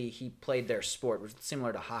basically he played their sport, which was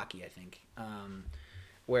similar to hockey, I think.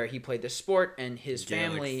 Where he played this sport and his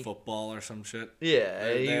family like football or some shit. Yeah,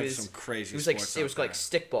 they have some crazy. It was like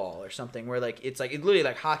stickball or something where like it's literally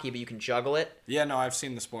like hockey, but you can juggle it. Yeah, no, I've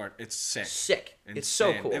seen the sport. It's sick. Sick. Insane. It's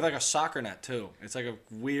so cool. They have like a soccer net too. It's like a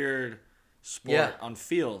weird sport on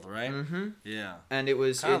field, right? Mm-hmm. Yeah. And it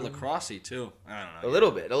was kind of lacrosse-y too. I don't know. A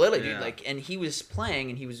little bit, dude. Like, and he was playing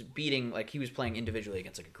and he was beating he was playing individually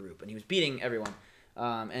against like a group and he was beating everyone.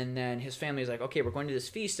 And then his family was like, okay, we're going to this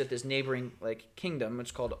feast at this neighboring like kingdom, which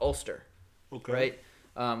is called Ulster. Okay.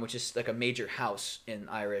 Right? Which is like a major house in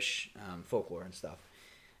Irish folklore and stuff.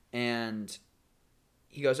 And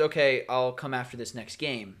he goes, okay, I'll come after this next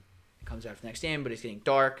game. He comes after the next game, but it's getting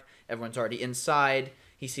dark. Everyone's already inside.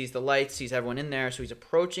 He sees the lights, sees everyone in there. So he's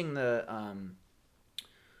approaching the,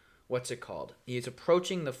 what's it called? He's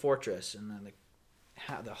approaching the fortress and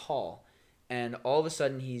the hall. And all of a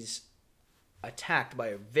sudden he's attacked by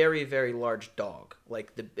a very, very large dog.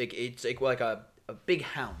 It's like a big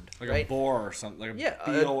hound, like right? a boar or something, like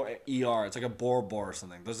a boer. It's like a boar or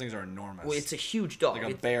something. Those things are enormous. Well, it's a huge dog,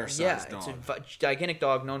 like a bear-sized dog. It's a gigantic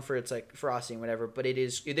dog known for its like ferocity and whatever. But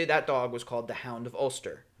that dog was called the Hound of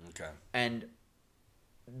Ulster. Okay. And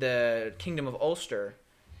the Kingdom of Ulster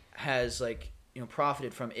has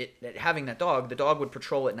profited from it having that dog. The dog would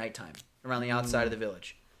patrol at nighttime around the outside of the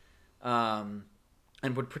village, and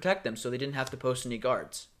would protect them, so they didn't have to post any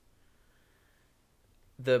guards.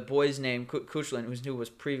 The boy's name, Cuchulainn, who was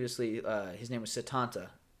previously, his name was Setanta,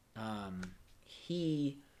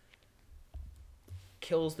 he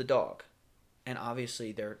kills the dog. And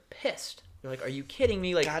obviously they're pissed. They're like, are you kidding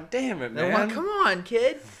me? Like, God damn it, man. Like, come on,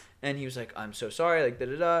 kid. And he was like, I'm so sorry, like,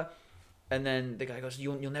 da-da-da. And then the guy goes,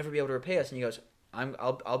 you'll never be able to repay us. And he goes,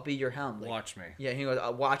 I'll be your hound. Like, watch me. Yeah, he goes,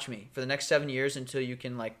 watch me for the next 7 years until you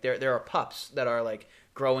can, like, there are pups that are, like,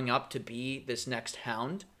 growing up to be this next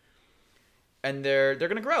hound. And they're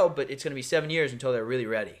going to grow, but it's going to be 7 years until they're really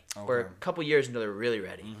ready. Okay. Or a couple years until they're really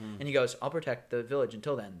ready. Mm-hmm. And he goes, I'll protect the village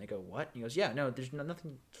until then. They go, what? And he goes, yeah, no, there's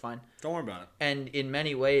nothing, it's fine. Don't worry about it. And in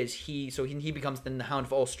many ways, he becomes then the Hound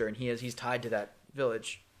of Ulster, and he's tied to that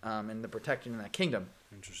village and the protecting in that kingdom.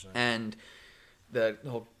 Interesting. And the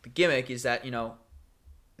whole gimmick is that,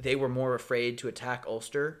 they were more afraid to attack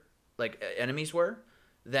Ulster, like enemies were,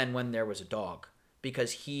 than when there was a dog.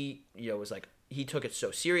 Because he, was like, he took it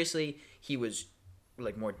so seriously. He was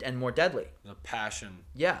like more deadly. The passion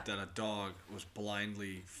that a dog was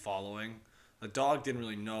blindly following. The dog didn't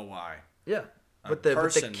really know why. Yeah. But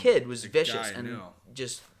the kid was vicious and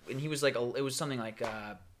he was like it was something like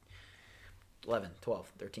 11,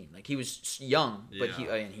 12, 13. Like he was young, but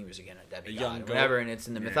he was again a demigod and whatever, and it's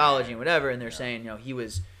in the mythology and whatever, and they're saying, he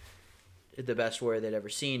was the best warrior they'd ever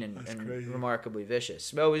seen and remarkably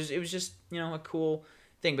vicious. But it was just, a cool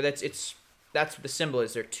thing. But that's what the symbol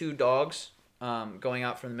is. There are two dogs going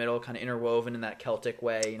out from the middle, kind of interwoven in that Celtic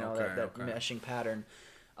way, that meshing pattern.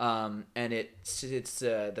 And it's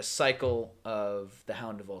the cycle of the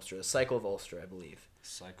Hound of Ulster, the cycle of Ulster, I believe.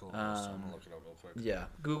 Cycle of Ulster. I'm gonna look it up real quick. Yeah,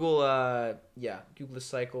 Google the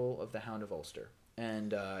cycle of the Hound of Ulster,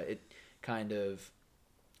 and it kind of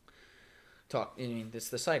it's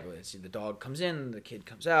the cycle. It's the dog comes in, the kid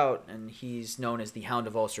comes out, and he's known as the Hound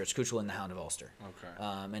of Ulster. It's Cuchulainn the Hound of Ulster. Okay.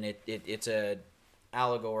 And it's a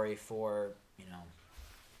allegory for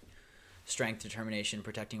strength, determination,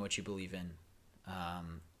 protecting what you believe in,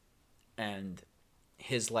 and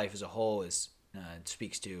his life as a whole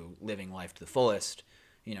speaks to living life to the fullest.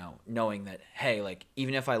 Knowing that, hey, like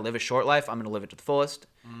even if I live a short life, I'm gonna live it to the fullest,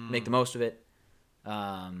 make the most of it.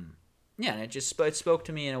 And it spoke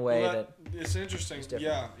to me in a way that it's interesting.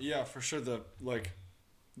 Yeah, for sure. The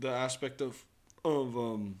aspect of what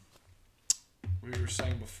you were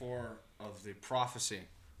saying before of the prophecy.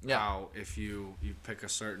 Yeah. How if you pick a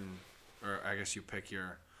certain, or I guess you pick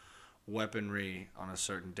your weaponry on a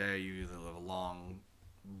certain day, you either live a long,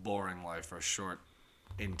 boring life or a short,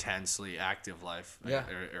 intensely active life.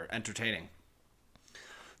 Or entertaining.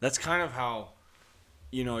 That's kind of how,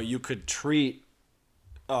 you could treat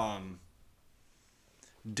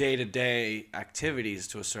day-to-day activities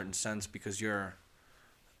to a certain sense, because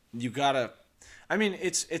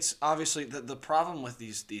it's obviously the problem with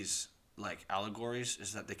these like allegories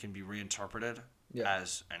is that they can be reinterpreted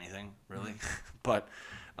as anything really. But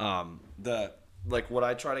what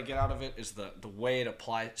I try to get out of it is the way it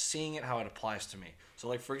applies, seeing it how it applies to me. So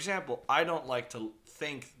like, for example, I don't like to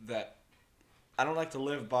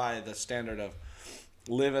live by the standard of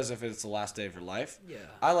live as if it's the last day of your life. Yeah.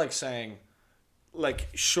 I like saying, like,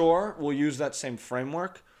 sure, we'll use that same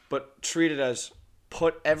framework, but treat it as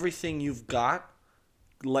put everything you've got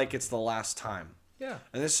like it's the last time. Yeah.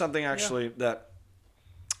 And this is something actually that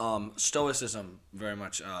Stoicism very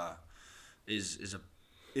much is a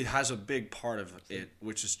it has a big part of it,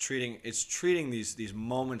 which is treating these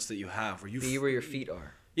moments that you have where you Be where your feet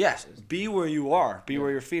are. yes, be where you are, be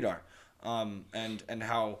where your feet are, and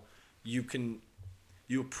how you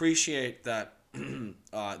appreciate that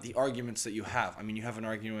the arguments that you have. I mean, you have an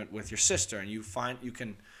argument with your sister, and you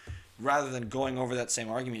can, rather than going over that same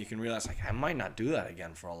argument, you can realize like I might not do that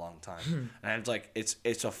again for a long time, and it's like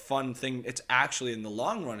it's a fun thing. It's actually in the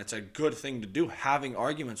long run, it's a good thing to do, having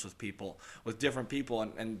arguments with different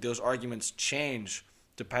people, and those arguments change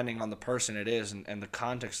depending on the person it is and the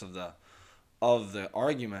context of the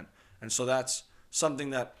argument, and so that's something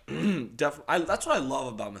that that's what I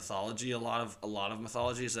love about mythology. A lot of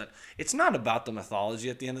mythology is that it's not about the mythology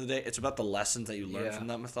at the end of the day. It's about the lessons that you learn from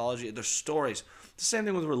that mythology. There's stories. The same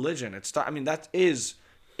thing with religion. That is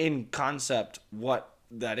in concept what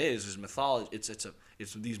that is mythology.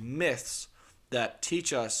 It's these myths that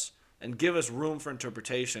teach us and give us room for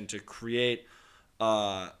interpretation to create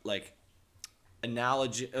like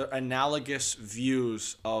analogous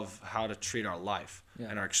views of how to treat our life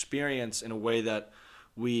and our experience in a way that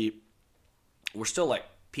we're still like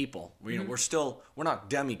people. We're not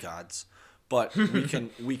demigods, but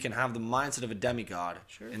we can have the mindset of a demigod,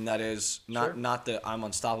 and that is not the I'm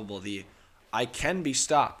unstoppable. I can be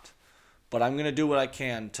stopped, but I'm gonna do what I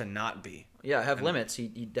can to not be. Yeah, have limits. He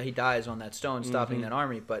dies on that stone, stopping that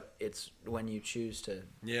army, but it's when you choose to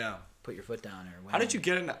put your foot down. Or when how did you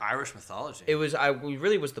get into Irish mythology? It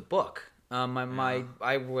really was the book.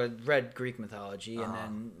 I read Greek mythology,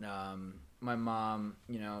 and then my mom,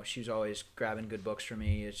 she was always grabbing good books for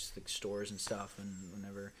me. It's just like stores and stuff, and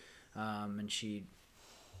whenever, and she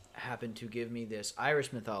happened to give me this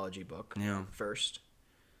Irish mythology book first.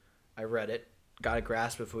 I read it, got a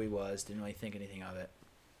grasp of who he was, didn't really think anything of it.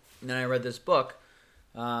 And then I read this book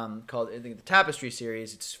called, I think, the Tapestry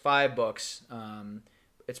series. It's 5 books.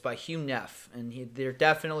 It's by Hugh Neff, and they're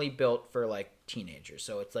definitely built for like teenagers.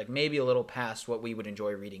 So it's like maybe a little past what we would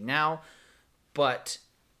enjoy reading now, but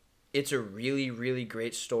it's a really, really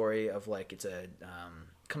great story of like it's a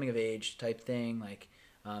coming of age type thing. Like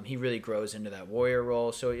he really grows into that warrior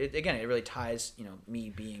role. So it really ties me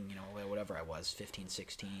being whatever I was, 15,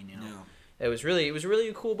 16. It was a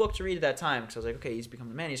really cool book to read at that time, because I was like, okay, he's become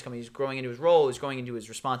the man. He's growing into his role. He's growing into his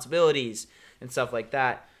responsibilities and stuff like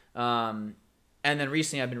that. And then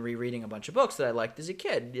recently I've been rereading a bunch of books that I liked as a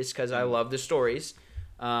kid, just because I love the stories.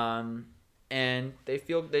 And they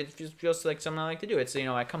feel like something I like to do. It's,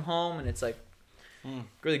 I come home and it's like,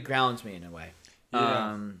 really grounds me in a way.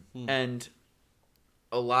 Yeah. And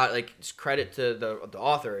a lot, like, it's credit to the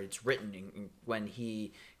author. It's written when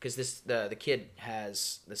because the kid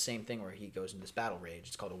has the same thing where he goes into this battle rage.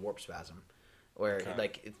 It's called a warp spasm, where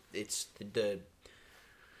it's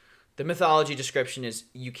the mythology description is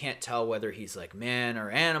you can't tell whether he's like man or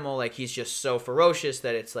animal. Like, he's just so ferocious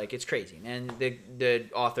that it's like it's crazy. And the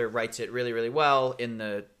author writes it really, really well in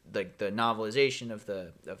the novelization of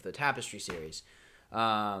the Tapestry series,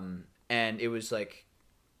 and it was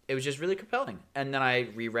just really compelling. And then I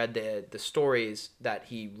reread the stories that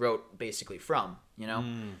he wrote basically from,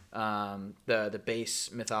 the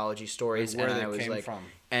base mythology stories, where and they I was came like, from.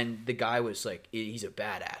 and the guy was like, he's a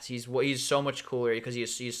badass. He's so much cooler because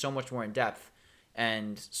he's so much more in depth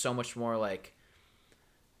and so much more like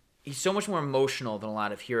he's so much more emotional than a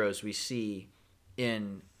lot of heroes we see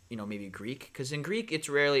in maybe Greek, because in Greek it's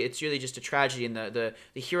really just a tragedy, and the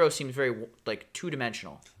hero seems very like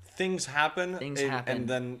two-dimensional. Things happen, and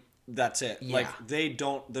then that's it. Yeah. Like,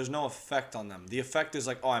 there's no effect on them. The effect is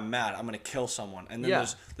like, oh, I'm mad, I'm gonna kill someone, and then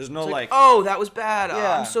there's no it's like, oh, that was bad.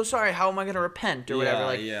 Yeah. I'm so sorry. How am I gonna repent or whatever?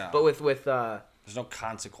 Like, but with there's no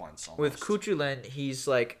consequence. Almost. With Cuchulainn, he's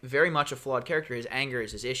like very much a flawed character. His anger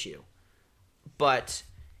is his issue, but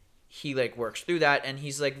he like works through that, and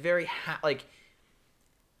he's like very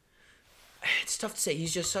it's tough to say.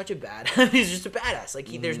 He's just such a he's just a badass. Like,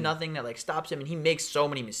 there's nothing that like stops him, and he makes so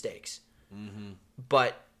many mistakes.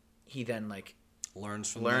 But he then like learns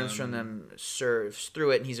from them, serves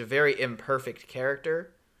through it, and he's a very imperfect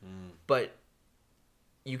character. But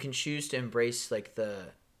you can choose to embrace like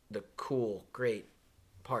the cool, great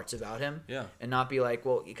parts about him, and not be like,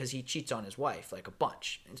 well, because he cheats on his wife like a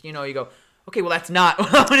bunch. And, you go, okay, well, that's not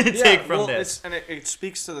what I'm going to take from this. It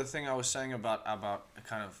speaks to the thing I was saying about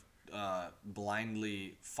kind of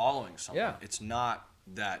blindly following someone. Yeah. It's not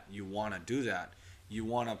that you want to do that. You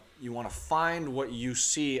want to find what you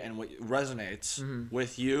see and what resonates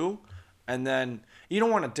with you, and then you don't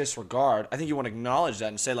want to disregard. I think you want to acknowledge that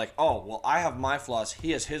and say like, oh, well, I have my flaws.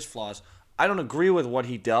 He has his flaws. I don't agree with what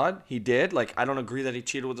he did. Like, I don't agree that he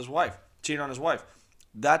cheated on his wife.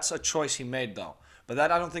 That's a choice he made, though. But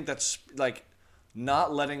that I don't think that's like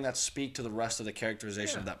not letting that speak to the rest of the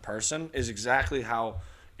characterization of that person is exactly how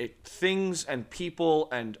things and people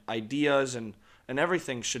and ideas and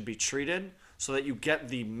everything should be treated so that you get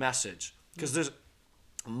the message. Because there's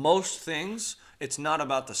most things, it's not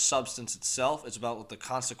about the substance itself, it's about what the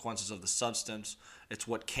consequences of the substance. It's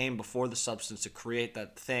what came before the substance to create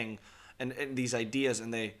that thing and these ideas,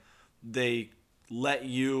 and they let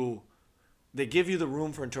you, they give you the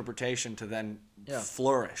room for interpretation to then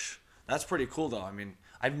flourish. That's pretty cool, though. I mean,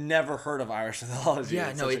 I've never heard of Irish mythology.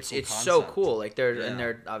 Yeah, it's so cool. Like and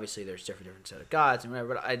there obviously there's different set of gods and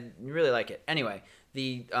whatever, but I really like it. Anyway,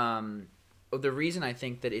 the reason I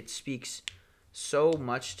think that it speaks so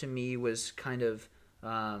much to me was kind of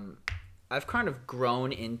I've kind of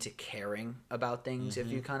grown into caring about things.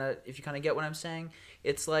 If you kind of get what I'm saying,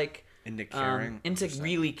 it's like into caring, into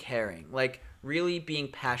really caring, like really being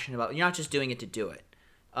passionate about. You're not just doing it to do it.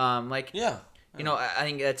 You know, I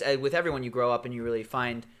think that's with everyone. You grow up and you really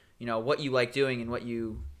find, you know, what you like doing and what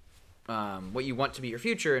you want to be your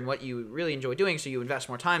future and what you really enjoy doing. So you invest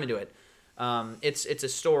more time into it. It's a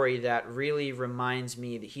story that really reminds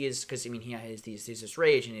me that he is, because I mean he has this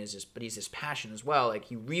rage and but he's this passion as well. Like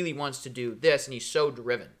he really wants to do this and he's so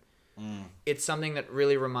driven. It's something that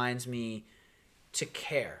really reminds me to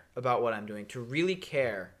care about what I'm doing, to really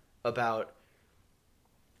care about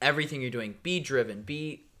everything you're doing. Be driven.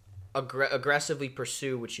 Be aggressively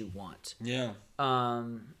pursue what you want. Yeah.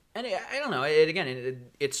 And I don't know.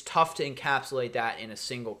 It's tough to encapsulate that in a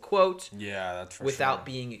single quote. Yeah, that's for without sure.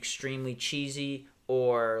 being extremely cheesy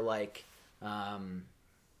or like, I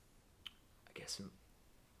guess,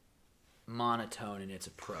 monotone in its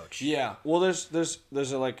approach. Yeah. Well, there's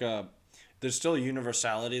still a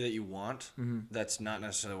universality that you want. That's not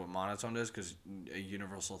necessarily what monotone is, because a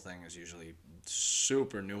universal thing is usually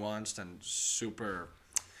super nuanced and super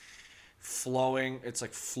flowing. It's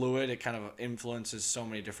like fluid. It kind of influences so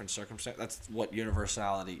many different circumstances. That's what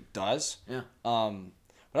universality does. Yeah.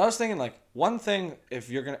 But I was thinking, like, one thing,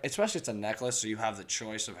 if you're gonna, especially it's a necklace, so you have the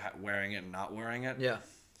choice of wearing it and not wearing it. Yeah.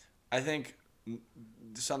 I think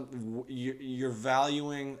you're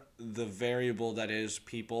valuing the variable that is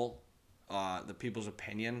people, the people's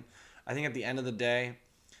opinion. I think at the end of the day,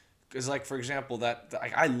 because, like, for example, that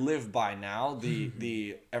I live by now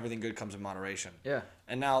the everything good comes in moderation. Yeah.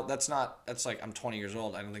 And now that's like I'm 20 years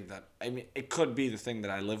old. I don't think that, I mean, it could be the thing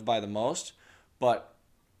that I live by the most, but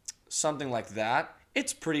something like that,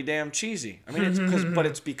 it's pretty damn cheesy. I mean,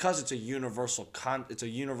 it's because it's a universal it's a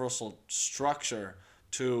universal structure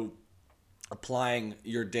to applying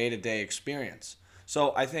your day-to-day experience.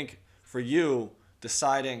 So I think for you,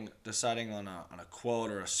 deciding on a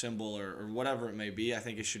quote or a symbol or whatever it may be, I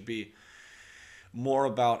think it should be more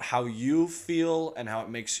about how you feel and how it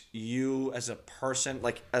makes you as a person,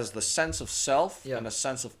 like as the sense of self and a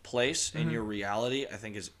sense of place in your reality, I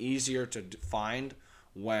think is easier to find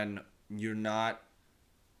when you're not,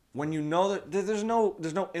 when you know that there's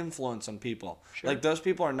no influence on people. Sure. Like those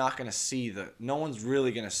people are not going to see no one's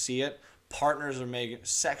really going to see it.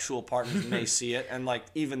 Sexual partners may see it, and like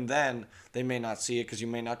even then they may not see it because you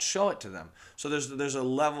may not show it to them. So there's a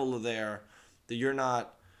level there that you're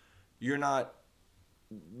not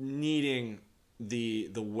needing the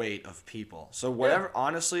weight of people. So whatever,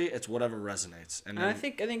 honestly, it's whatever resonates. And I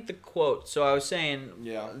think the quote. So I was saying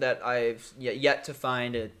that I've yet to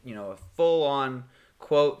find a full on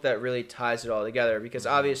quote that really ties it all together, because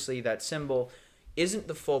obviously that symbol isn't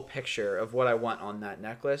the full picture of what I want on that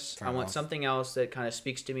necklace. I want something else that kind of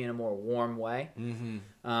speaks to me in a more warm way. And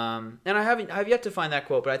I have yet to find that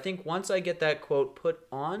quote, but I think once I get that quote put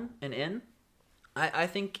on and in, I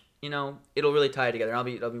think it'll really tie it together. I'll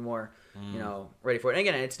be more ready for it. And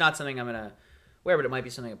again, it's not something I'm gonna wear, but it might be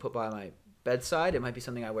something I put by my bedside. It might be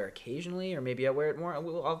something I wear occasionally, or maybe I wear it more.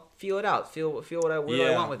 I'll feel it out. Feel what I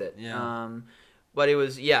want with it. Yeah. But it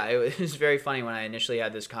was very funny when I initially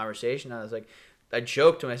had this conversation. I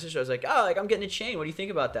joked to my sister. I was like, "Oh, like I'm getting a chain. What do you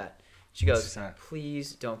think about that?" She goes,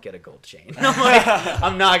 "Please don't get a gold chain." I'm like,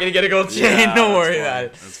 "I'm not gonna get a gold chain. Don't worry about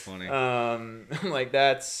it." That's funny. I'm like,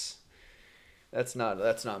 that's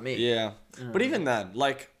not me. Yeah, but even then,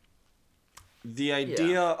 like the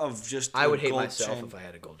idea of just I would hate myself if I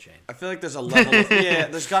had a gold chain. I feel like there's a level of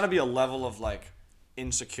there's got to be a level of like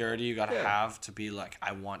insecurity you got to have to be like,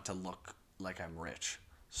 I want to look like I'm rich.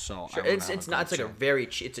 So sure. It's not, it's like a very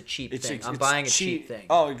it's a cheap thing. I'm buying a cheap thing.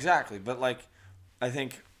 Oh, exactly. But like, I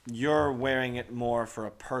think you're wearing it more for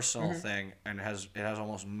a personal thing, and it has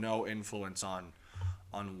almost no influence on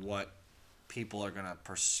what people are gonna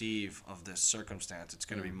perceive of this circumstance. It's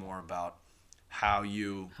gonna be more about how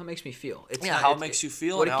it makes me feel. How it makes you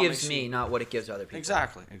feel. What it gives me, not what it gives other people.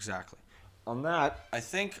 Exactly. on that, I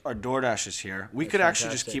think our DoorDash is here. We That's could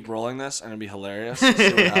actually just fantastic. keep rolling this, and it'd be hilarious to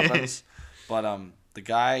see what happens. But the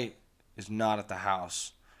guy is not at the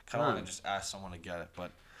house. Kind of want to just ask someone to get it,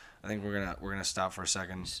 but I think we're gonna stop for a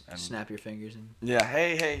second and Snap your fingers and. yeah.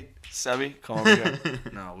 Hey, Sebi, come over here.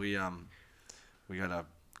 No, we gotta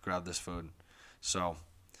grab this food. So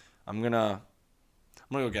I'm gonna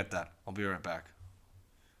go get that. I'll be right back.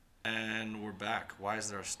 And we're back. Why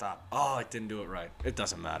is there a stop? Oh, I didn't do it right. It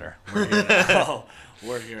doesn't matter. We're here now.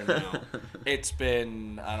 We're here now. It's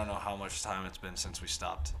been, I don't know how much time it's been since we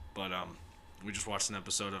stopped, but we just watched an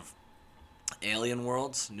episode of Alien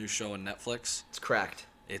Worlds, new show on Netflix. It's cracked.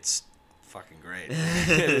 It's fucking great.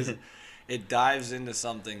 It dives into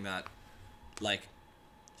something that, like,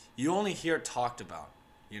 you only hear talked about.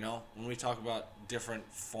 You know, when we talk about different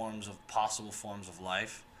possible forms of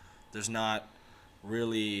life, there's not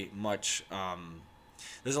really much.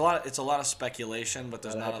 It's a lot of speculation, but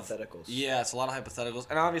there's not hypotheticals. Yeah, it's a lot of hypotheticals,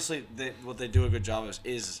 and obviously what they do a good job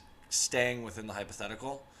is staying within the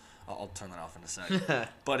hypothetical. I'll turn that off in a second.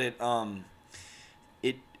 But it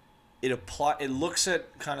looks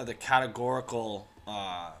at kind of the categorical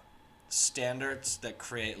standards that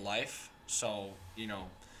create life. So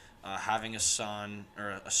having a sun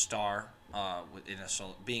or a star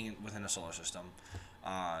being within a solar system,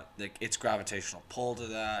 its gravitational pull to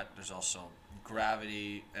that. There's also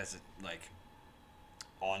gravity as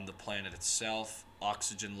on the planet itself,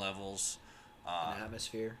 oxygen levels, An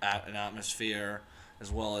atmosphere. an atmosphere,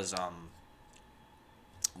 as well as how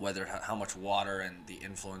much water and the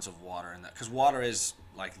influence of water in that, because water is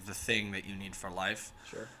like the thing that you need for life.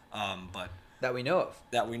 Sure. But That we know of.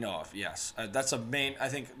 that we know of, yes. That's I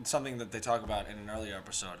think something that they talk about in an earlier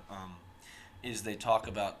episode, is they talk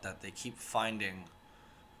about that they keep finding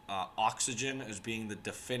oxygen as being the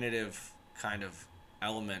definitive kind of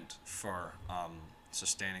element for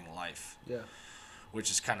sustaining life, Yeah.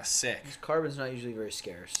 which is kind of sick. Because carbon's not usually very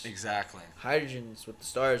scarce. Exactly. Hydrogen's what the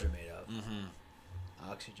stars are made of. Mm-hmm.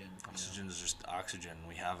 Oxygen. Oxygen is just oxygen.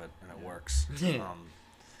 We have it, and it works. Yeah.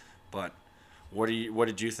 But what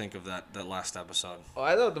did you think of that last episode? Well,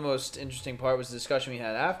 I thought the most interesting part was the discussion we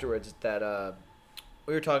had afterwards. That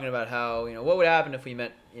we were talking about how what would happen if we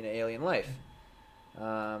met alien life.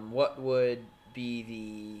 What would be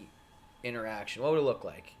the interaction? What would it look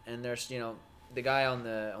like? And there's the guy on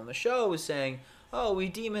the show was saying, oh, we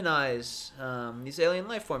demonize these alien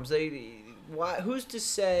life forms. Who's to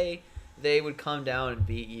say they would come down and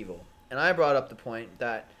be evil? And I brought up the point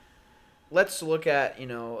that let's look at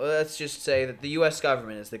let's just say that the U.S.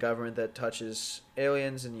 government is the government that touches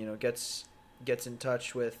aliens and gets in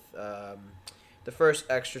touch with the first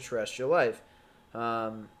extraterrestrial life.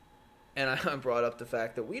 And I brought up the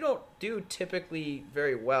fact that we don't do typically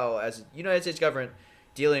very well as United States government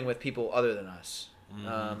dealing with people other than us,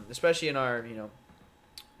 especially in our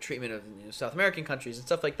treatment of South American countries and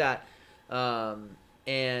stuff like that.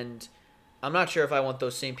 And I'm not sure if I want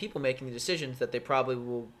those same people making the decisions that they probably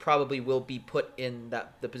will be put in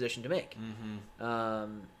the position to make.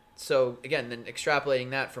 Mm-hmm. So again, then extrapolating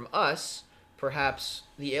that from us, perhaps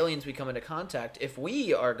the aliens we come into contact, if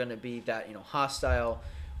we are going to be that hostile,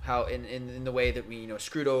 how in the way that we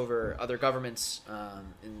screwed over other governments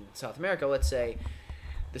in South America, let's say,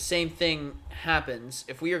 the same thing happens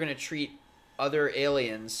if we are going to treat other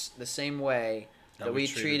aliens the same way that we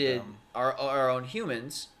treated our own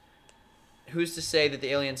humans. Who's to say that the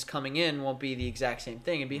aliens coming in won't be the exact same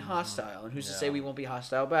thing and be hostile? And who's to say we won't be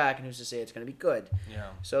hostile back? And who's to say it's going to be good? Yeah.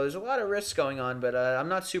 So there's a lot of risks going on, but I'm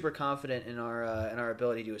not super confident in our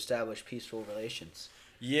ability to establish peaceful relations.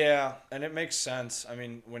 Yeah, and it makes sense. I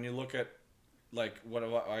mean, when you look at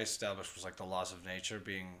what I established was the laws of nature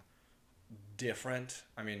being different.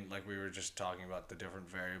 I mean, we were just talking about the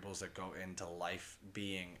different variables that go into life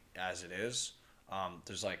being as it is.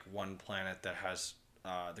 There's one planet that has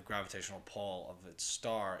the gravitational pull of its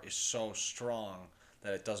star is so strong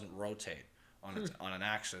that it doesn't rotate on an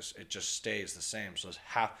axis. It just stays the same. So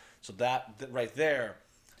that right there,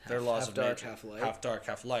 their laws of nature, half dark,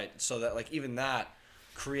 half light. So that even that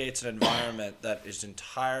creates an environment that is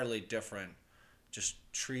entirely different. Just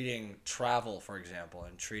treating travel, for example,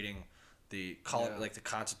 and treating the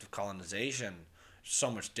concept of colonization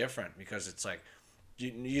so much different, because it's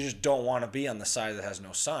you just don't want to be on the side that has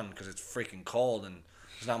no sun because it's freaking cold and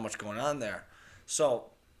there's not much going on there. So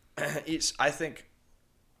I think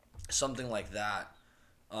something like that,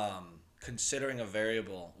 considering a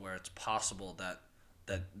variable where it's possible that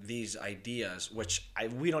these ideas, which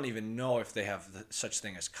we don't even know if they have such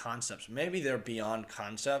thing as concepts. Maybe they're beyond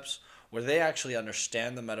concepts, where they actually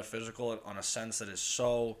understand the metaphysical on a sense that is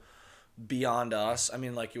so beyond us. I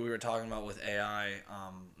mean, like we were talking about with AI,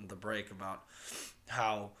 the break about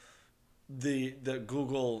how the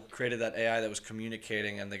Google created that AI that was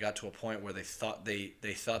communicating, and they got to a point where they thought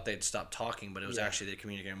they'd stop talking, but it was actually they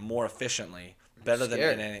communicating more efficiently, better than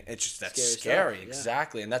anything. It's just that's scary.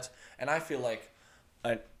 Exactly, and I feel like,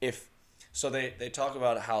 if. So they talk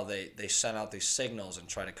about how they send out these signals and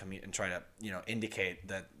try to indicate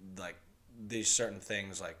that like these certain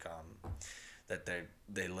things like that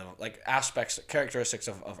they live like characteristics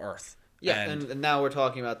of Earth. Yeah, and now we're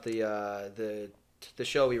talking about the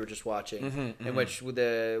show we were just watching, in which we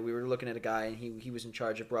were looking at a guy and he was in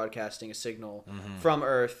charge of broadcasting a signal from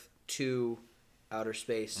Earth to outer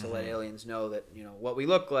space to let aliens know that what we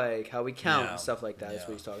look like, how we count, and stuff like that. Is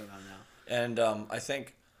what he's talking about now. And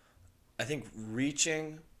I think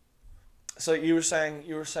reaching. So you were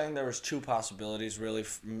saying there was two possibilities really,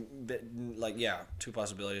 two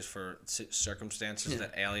possibilities for circumstances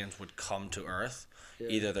that aliens would come to Earth. Yeah.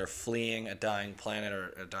 Either they're fleeing a dying planet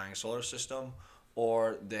or a dying solar system,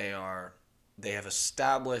 or they have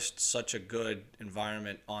established such a good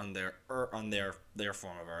environment on their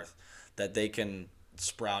form of Earth that they can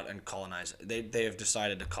sprout and colonize. They have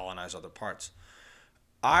decided to colonize other parts.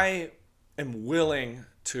 I am willing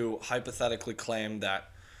to hypothetically claim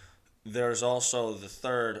that there's also the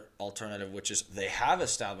third alternative, which is they have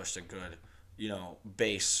established a good,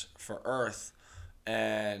 base for Earth,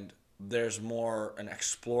 and there's more an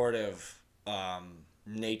explorative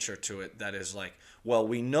nature to it that is like, well,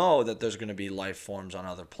 we know that there's going to be life forms on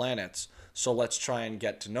other planets, so let's try and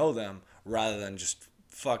get to know them rather than just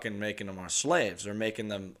fucking making them our slaves or making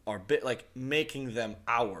them making them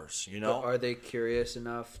ours, But are they curious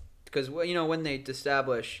enough? Because when they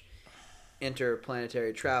establish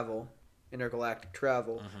intergalactic travel,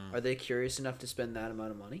 are they curious enough to spend that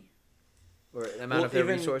amount of money, or the amount of their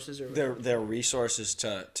resources, or their resources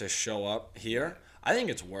to show up here? I think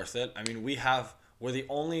it's worth it. I mean, we're the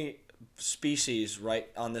only species right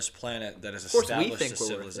on this planet that has established a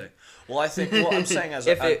civilization. Well, I think. Well, I'm saying as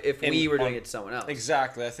if we were doing it to someone else.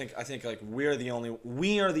 Exactly. I think like we are the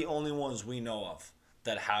only ones we know of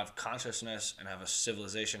that have consciousness and have a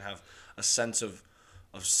civilization, have a sense of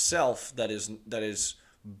self that is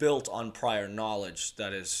built on prior knowledge.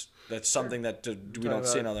 That's something that we don't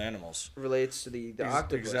see in other animals. Relates to the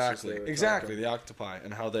octopus. Exactly, the octopi,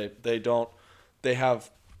 and how they have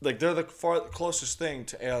like they're the closest thing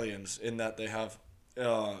to aliens in that they have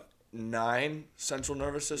 9 central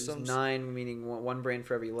nervous systems. 9 meaning one brain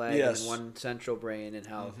for every leg, and one central brain, and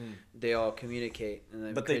how they all communicate. And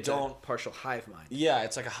then they don't a partial hive mind. Yeah,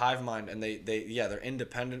 it's like a hive mind, and they're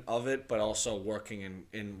independent of it, but also working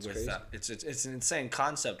in with crazy. That. It's an insane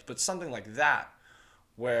concept, but something like that,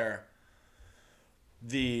 where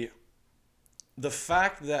the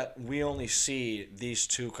fact that we only see these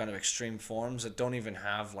two kind of extreme forms that don't even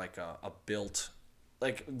have like a built.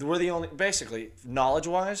 Like, we're the only, basically,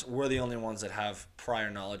 knowledge-wise, we're the only ones that have prior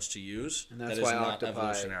knowledge to use. And that's why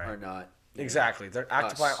octopi are not. Exactly.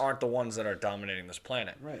 Octopi aren't the ones that are dominating this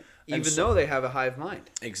planet. Right. Even though they have a hive mind.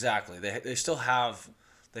 Exactly. They still have,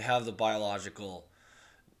 the biological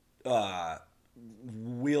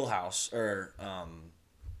wheelhouse or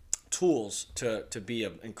tools to be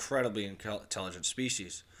an incredibly intelligent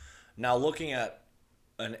species. Now, looking at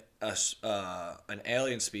an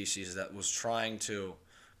alien species that was trying to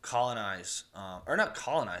colonize, or not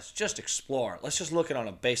colonize, just explore. Let's just look at it on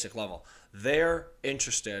a basic level. They're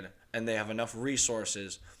interested and they have enough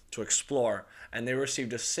resources to explore, and they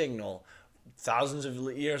received a signal thousands of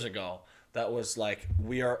years ago that was like,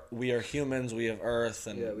 we are humans, we have Earth,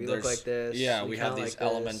 and we look like this. Yeah, we have these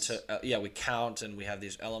elements. We count, and we have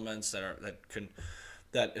these elements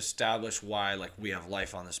that establish why like we have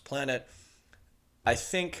life on this planet. I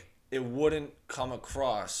think it wouldn't come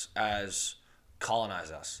across as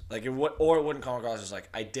colonize us, like it wouldn't come across as like,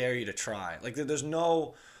 I dare you to try. Like there's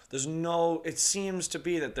no. It seems to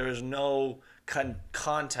be that there is no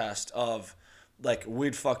contest of like,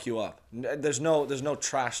 we'd fuck you up. There's no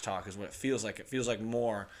trash talk is what it feels like. It feels like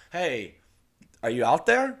more, hey, are you out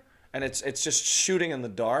there? And it's just shooting in the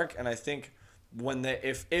dark. And I think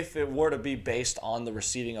if it were to be based on the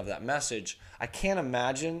receiving of that message, I can't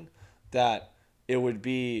imagine that it would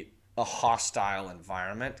be a hostile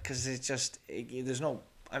environment, because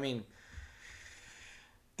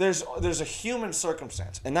there's a human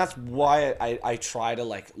circumstance, and that's why I try to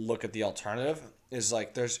like look at the alternative is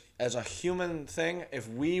like, as a human thing, if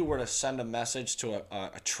we were to send a message to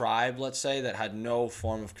a tribe, let's say, that had no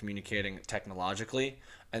form of communicating technologically,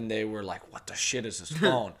 and they were like, what the shit is this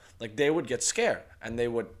phone? Like, they would get scared, and they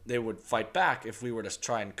would fight back if we were to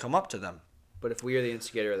try and come up to them. But if we are the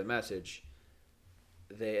instigator of the message,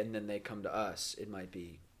 then they come to us, it might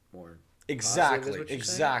be more Exactly, positive, is what you're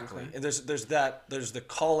exactly. saying? Okay. And there's the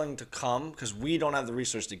calling to come, because we don't have the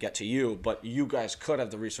resource to get to you, but you guys could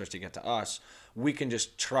have the resource to get to us. We can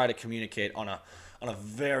just try to communicate on a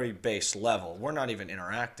very base level. We're not even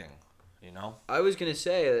interacting, you know? I was gonna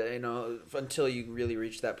say, until you really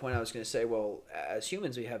reached that point, I was gonna say, well, as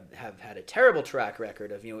humans, we have had a terrible track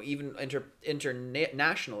record of, even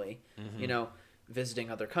internationally,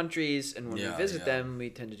 visiting other countries, and when we visit them,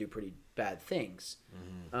 we tend to do pretty bad things.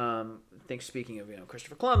 I think speaking of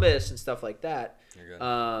Christopher Columbus and stuff like that, You're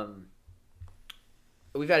good.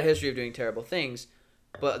 we've had a history of doing terrible things,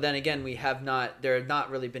 but then again, there have not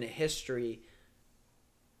really been a history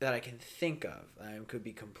that I can think of. I could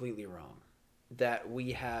be completely wrong. That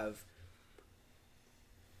we have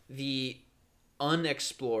the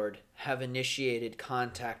unexplored have initiated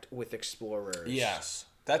contact with explorers. Yes.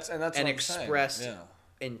 That's and what I'm expressed saying.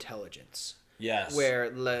 intelligence. Yes.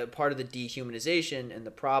 Where part of the dehumanization and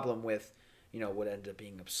the problem with, what ended up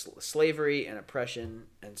being slavery and oppression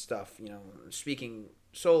and stuff, speaking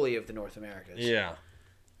solely of the North Americas. Yeah.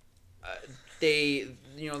 They,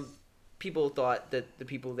 people thought that the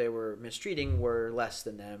people they were mistreating were less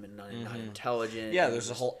than them and not intelligent. Yeah,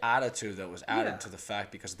 there's a whole attitude that was added to the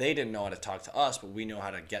fact, because they didn't know how to talk to us, but we know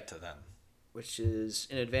how to get to them. Which is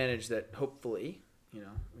an advantage that hopefully, they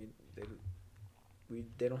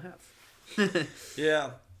don't have.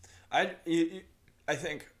 Yeah. I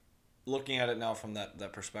think, looking at it now from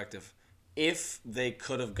that perspective, if they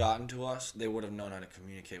could have gotten to us, they would have known how to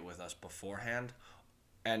communicate with us beforehand.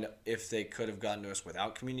 And if they could have gotten to us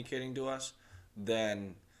without communicating to us,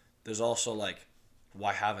 then there's also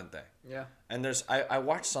why haven't they? Yeah. And I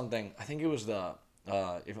watched something, I think it was on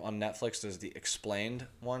Netflix, there's the explained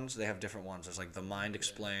ones. They have different ones. There's the mind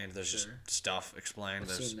explained. There's just stuff explained.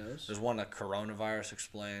 I've seen those. There's one, coronavirus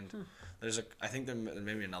explained. I think there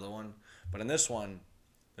may be another one. But in this one,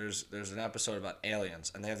 there's an episode about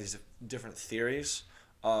aliens, and they have these different theories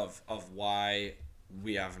of why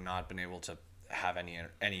we have not been able to have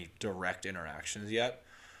any direct interactions yet.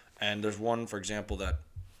 And there's one, for example, that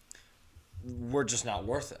we're just not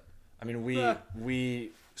worth it. I mean,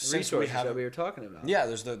 we since we have that we were talking about. Yeah,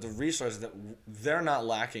 there's the resources that they're not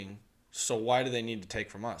lacking, so why do they need to take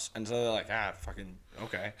from us? And so they're like, fucking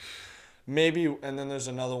okay. Maybe, and then there's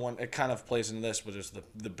another one, it kind of plays into this, but there's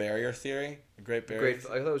the barrier theory, the Great Barrier.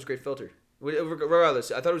 I thought it was Great Filter.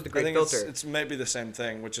 Regardless, I thought it was the Great Filter. It's maybe the same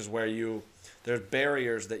thing, which is where there's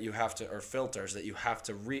barriers that you have to, or filters that you have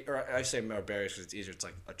to or I say more barriers because it's easier. It's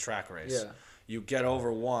like a track race. Yeah. You get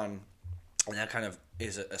over one, and that kind of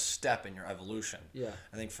is a step in your evolution. Yeah.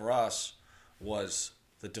 I think for us was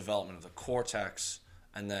the development of the cortex,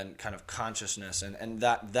 and then kind of consciousness, and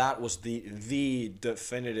that was the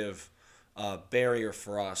definitive barrier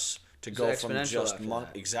for us to go from just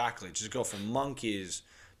just go from monkeys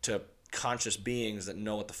to conscious beings that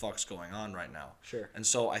know what the fuck's going on right now. Sure. And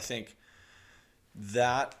so I think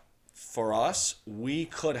that for us, we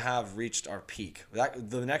could have reached our peak.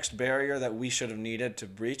 The next barrier that we should have needed to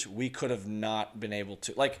breach, we could have not been able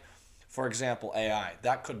to. For example, AI.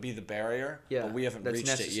 That could be the barrier, but we haven't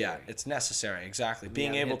reached it yet. It's necessary, exactly.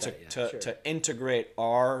 Being able to integrate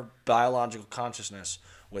our biological consciousness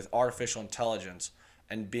with artificial intelligence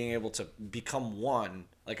and being able to become one.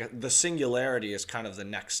 The singularity is kind of the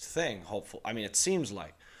next thing, hopefully. I mean, it seems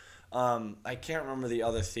like. I can't remember the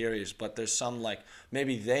other theories, but there's some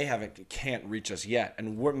maybe they can't reach us yet,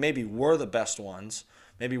 and we're the best ones.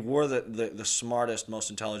 Maybe we're the smartest, most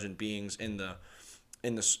intelligent beings in the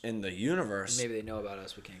universe. Maybe they know about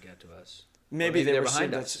us, but can't get to us. Maybe they're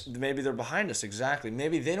behind us. Maybe they're behind us, exactly.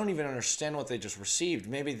 Maybe they don't even understand what they just received.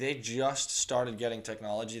 Maybe they just started getting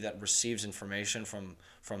technology that receives information from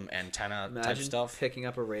antenna type stuff. Picking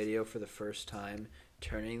up a radio for the first time,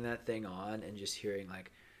 turning that thing on, and just hearing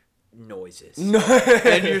noises. And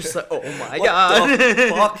you're just like, oh my god. What the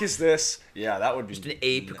fuck is this? Yeah, that would be just an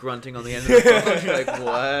ape grunting on the end of the phone. You're like,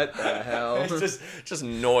 what the hell? It's just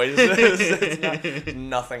noises. It's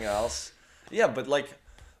nothing else. Yeah, but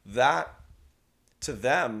that to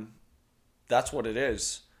them, that's what it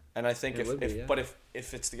is. And I think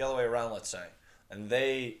if it's the other way around, let's say, and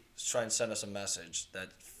they try and send us a message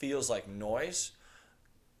that feels like noise,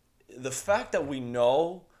 the fact that we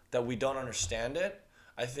know that we don't understand it,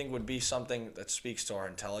 I think would be something that speaks to our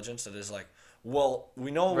intelligence. That is well,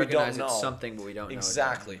 we know we don't know. It's something, but we don't know.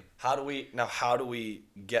 Exactly. How do we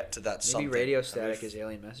get to that something? Maybe radio static is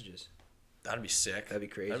alien messages. That'd be sick. That'd be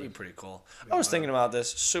crazy. That'd be pretty cool. I was thinking about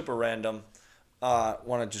this, super random.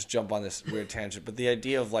 Want to just jump on this weird tangent, but the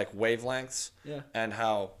idea of wavelengths, and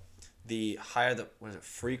how the higher the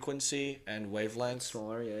frequency and wavelengths,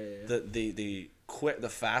 smaller, the the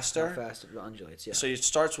faster. How fast it undulates, yeah. So it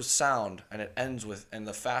starts with sound and it ends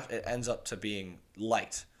it ends up to being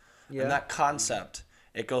light. Yeah. And that concept,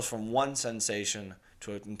 it goes from one sensation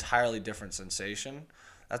to an entirely different sensation.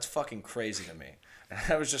 That's fucking crazy to me. And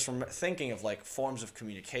I was just thinking of like forms of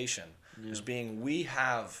communication as being, we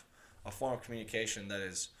have a form of communication that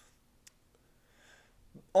is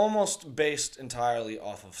almost based entirely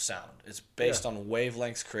off of sound. It's based on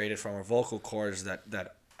wavelengths created from our vocal cords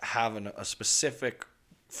that have a specific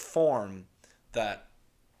form that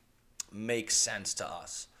makes sense to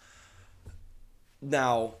us.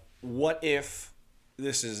 Now, what if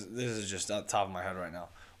this is just on the top of my head right now?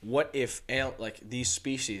 What if these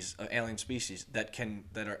species of alien species that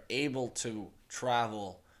are able to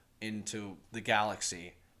travel into the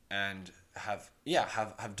galaxy and have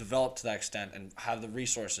developed to that extent and have the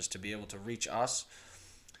resources to be able to reach us?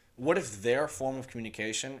 What if their form of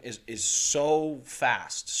communication is so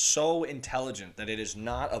fast, so intelligent that it is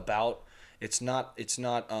not about it's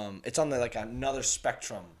on another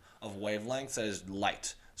spectrum of wavelengths that is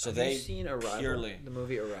light. So Have they you seen Arrival? The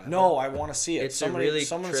movie Arrival? No, I want to see it. It's a really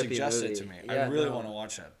someone trippy suggested movie. it to me. Yeah, I really want to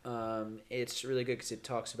watch it. It's really good because it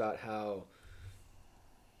talks about how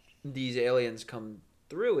these aliens come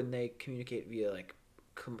through and they communicate via like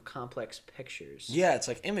complex pictures. Yeah, it's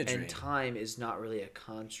like imagery. And time is not really a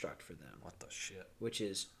construct for them. What the shit? Which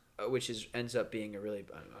ends up being a really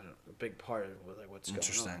a big part of like what's going on.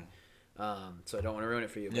 Interesting. So I don't want to ruin it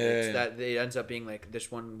for you. But that it ends up being like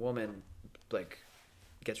this one woman like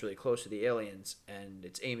gets really close to the aliens, and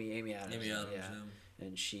it's Amy Adams.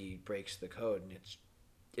 And she breaks the code, and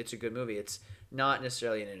it's a good movie. It's not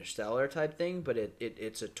necessarily an Interstellar type thing, but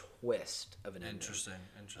it's a twist of an ending. Interesting.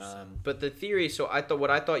 But the theory. So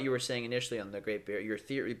what I thought you were saying initially on the Great Barrier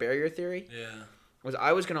Theory. Yeah. Was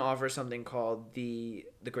I was going to offer something called the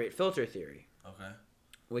Great Filter Theory. Okay.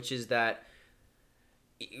 Which is that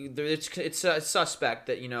it's suspect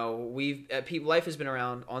that life has been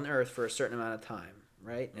around on Earth for a certain amount of time,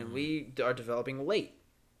 right? Mm-hmm. And we are developing late,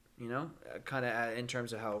 kind of in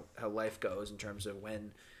terms of how life goes, in terms of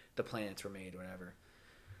when the planets were made, whatever.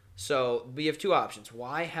 So we have two options.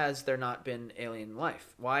 Why has there not been alien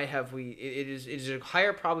life? Why have we? It is a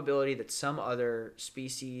higher probability that some other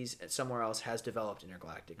species somewhere else has developed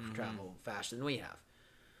intergalactic travel faster than we have.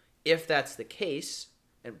 If that's the case,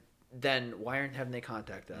 then why haven't they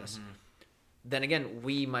contacted us? Mm-hmm. Then again,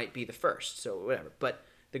 we might be the first, so whatever. But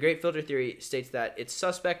the Great Filter Theory states that it's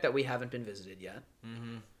suspect that we haven't been visited yet.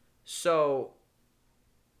 Mm-hmm. So,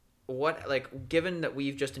 given that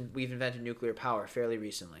we've invented nuclear power fairly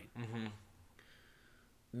recently,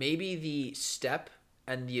 maybe the step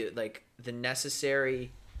and the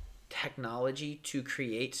necessary technology to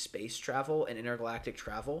create space travel and intergalactic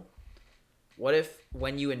travel, what if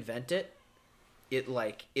when you invent it,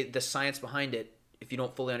 the science behind it, if you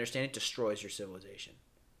don't fully understand it, destroys your civilization?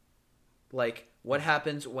 Like, what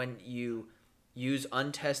happens when you use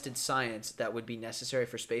untested science that would be necessary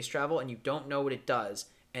for space travel and you don't know what it does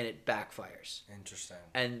and it backfires? Interesting.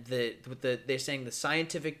 And they're saying the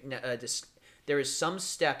scientific there is some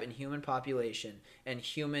step in human population and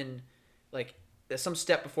there's some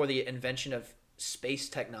step before the invention of space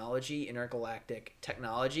technology, intergalactic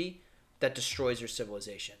technology, that destroys your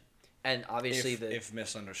civilization. And obviously, if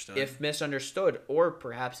misunderstood, or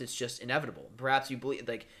perhaps it's just inevitable. Perhaps you believe,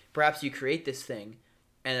 perhaps you create this thing,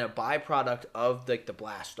 and a byproduct of the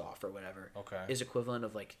blast off or whatever is equivalent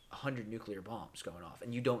of 100 nuclear bombs going off,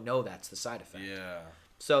 and you don't know that's the side effect. Yeah.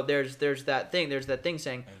 So there's that thing. There's that thing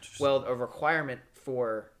saying, well, a requirement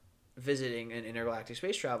for visiting an intergalactic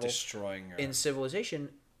space travel, in civilization,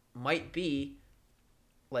 might be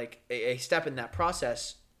a step in that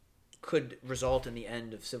process. Could result in the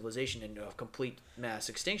end of civilization and of complete mass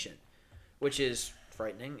extinction, which is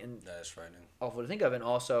frightening and that is frightening, awful to think of, and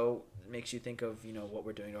also makes you think of what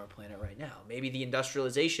we're doing to our planet right now. Maybe the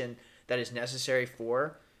industrialization that is necessary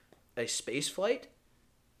for a space flight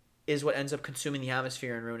is what ends up consuming the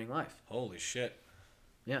atmosphere and ruining life. Holy shit!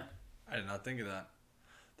 Yeah, I did not think of that.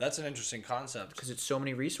 That's an interesting concept. Because it's so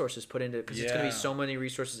many resources put into it. Because it's going to be so many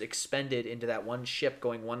resources expended into that one ship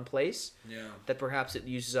going one place. Yeah. That perhaps it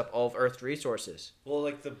uses up all of Earth's resources. Well,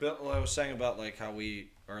 I was saying about how we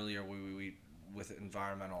earlier we with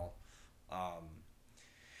environmental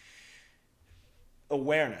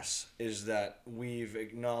awareness is that we've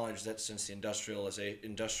acknowledged that since the industrial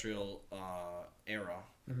era,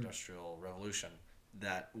 industrial revolution,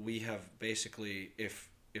 that we have basically if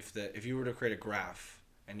you were to create a graph.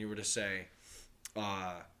 And you were to say,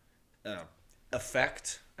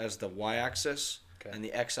 effect as the y-axis, and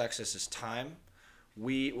the x-axis is time.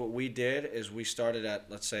 What we did is we started at,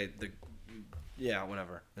 let's say, yeah,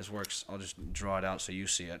 whatever. This works. I'll just draw it out so you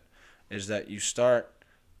see it. Is that you start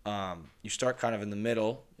kind of in the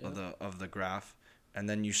middle of the graph, and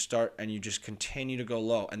then you just continue to go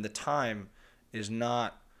low, and the time is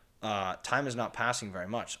not passing very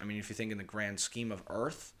much. I mean, if you think in the grand scheme of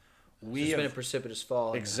Earth, There's been a precipitous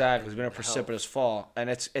fall. Exactly, there's been a precipitous fall, and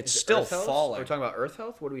it's still falling. We're talking about Earth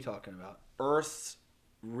health. What are we talking about? Earth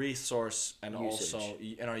resource and Usage. also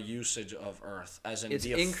in our usage of Earth, as in It's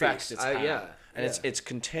the effect increased. it's had. And yeah. it's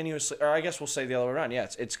continuously, or I guess we'll say the other way around. Yeah,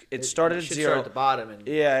 it started at should zero. start at the bottom and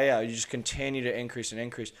Yeah. You just continue to increase and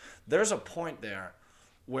increase. There's a point there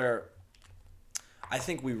where I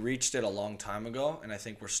think we reached it a long time ago, and I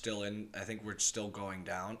think we're still going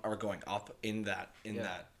down or going up in that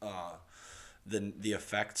the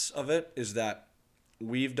effects of it is that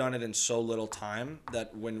we've done it in so little time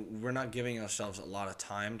that when we're not giving ourselves a lot of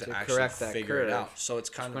time to actually correct that figure it curve. out. So it's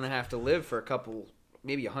kind of going to have to live for a couple,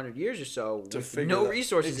 maybe 100 years or so to with figure no that.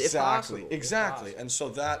 resources, if possible. Exactly. And so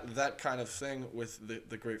that kind of thing with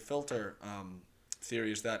the Great Filter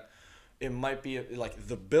theory is that it might be like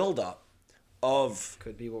the buildup of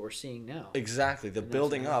could be what we're seeing now. Exactly, the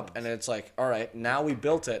building up, and it's like, all right, now we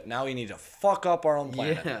built it. Now we need to fuck up our own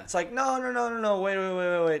planet. Yeah. It's like, no,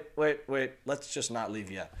 wait. Let's just not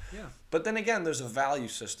leave yet. Yeah. But then again, there's a value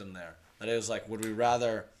system there that is like, would we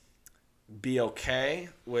rather be okay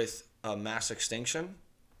with a mass extinction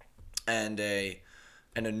and a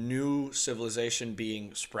new civilization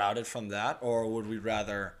being sprouted from that, or would we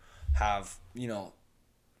rather have,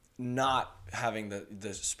 not having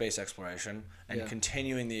the space exploration and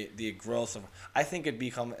continuing the growth of, I think it'd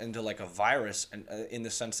become into like a virus, and in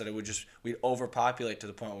the sense that we'd overpopulate to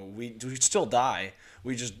the point where we'd still die.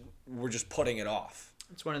 We're just putting it off.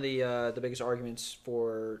 It's one of the biggest arguments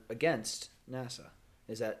against NASA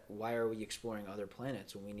is that why are we exploring other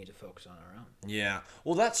planets when we need to focus on our own? Yeah.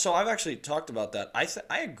 Well, so I've actually talked about that.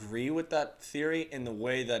 I agree with that theory in the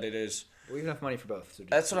way that it is. We have enough money for both. So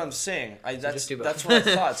that's what I'm saying. just do both. That's what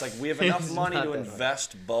I thought. It's like we have enough money to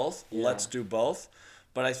invest both. Yeah. Let's do both.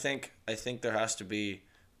 But I think there has to be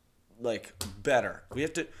like better.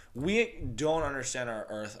 We don't understand our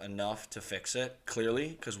Earth enough to fix it clearly,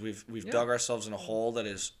 because we've dug ourselves in a hole that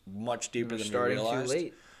is much deeper than we realized. Too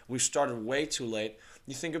late. We started way too late.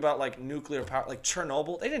 You think about like nuclear power, like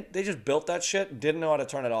Chernobyl. They just built that shit, didn't know how to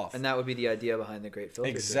turn it off. And that would be the idea behind the Great Filter.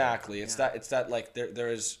 Exactly. Theory. It's that like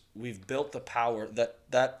we've built the power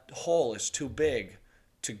that hole is too big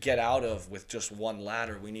to get out of with just one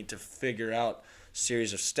ladder. We need to figure out a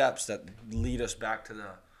series of steps that lead us back to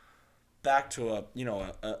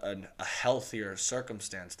a healthier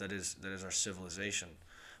circumstance that is our civilization.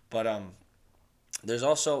 But there's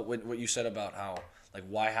also what you said about how like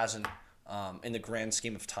why hasn't in the grand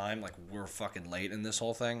scheme of time, like we're fucking late in this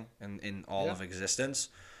whole thing in all of existence,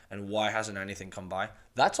 and why hasn't anything come by?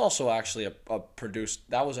 That's also actually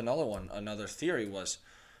that was another theory was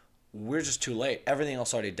we're just too late. Everything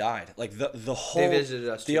else already died. Like the whole, they visited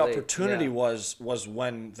us the too opportunity late. was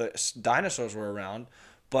when the dinosaurs were around,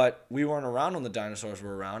 but we weren't around when the dinosaurs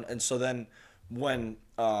were around, and so then when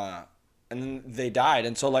and then they died,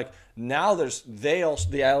 and so like now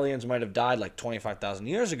the aliens might have died like 25,000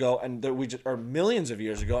 years ago, and or millions of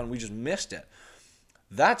years ago, and we just missed it.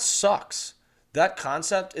 That sucks. That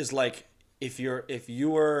concept is like if you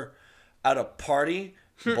were at a party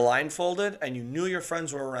blindfolded and you knew your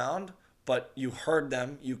friends were around, but you heard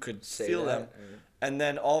them, you could feel them, and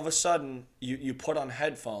then all of a sudden you put on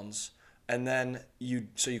headphones. And then you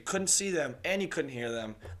couldn't see them and you couldn't hear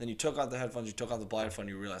them. Then you took out the headphones, you took out the blindfold, and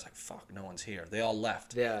you realized like, fuck, no one's here. They all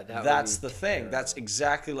left. Yeah, that's the thing. That's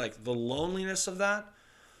exactly like the loneliness of that.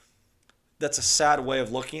 That's a sad way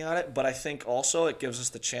of looking at it, but I think also it gives us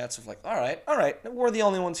the chance of like, all right, we're the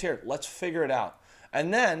only ones here. Let's figure it out.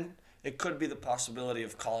 And then it could be the possibility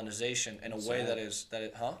of colonization in a way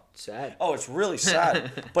Sad. Oh, it's really sad.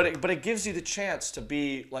 but it gives you the chance to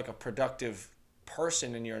be like a productive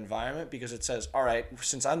person in your environment, because it says, all right,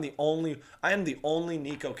 since I am the only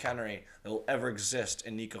Nico Kennery that will ever exist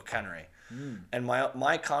in Nico Kennery, and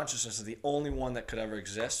my consciousness is the only one that could ever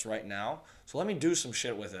exist right now, so let me do some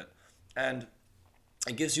shit with it. And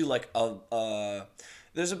it gives you like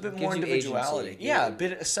there's a bit more individuality.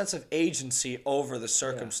 A sense of agency over the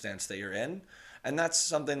circumstance that you're in, and that's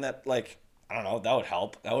something that like, I don't know, that would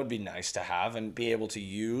help. That would be nice to have and be able to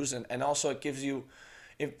use, and also it gives you,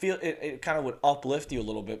 it kind of would uplift you a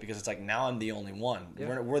little bit, because it's like, now I'm the only one.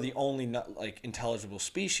 Yeah. We're the only like intelligible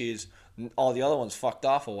species. All the other ones fucked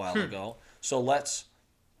off a while ago. So let's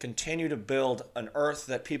continue to build an Earth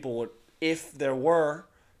that people would, if there were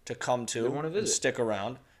to come to and stick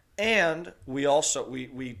around, And we also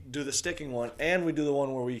we do the sticking one, and we do the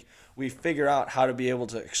one where we figure out how to be able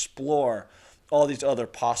to explore all these other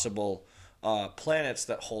possible planets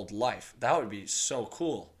that hold life. That would be so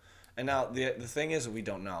cool. And now the thing is, we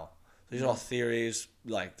don't know. These are all theories,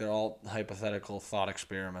 like they're all hypothetical thought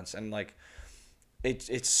experiments, and like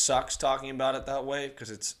it sucks talking about it that way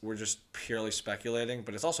because we're just purely speculating,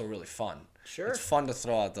 but it's also really fun. Sure. It's fun to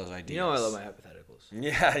throw out those ideas. You know I love my hypotheticals.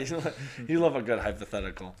 Yeah, you love a good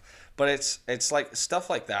hypothetical. But it's like stuff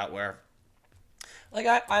like that where like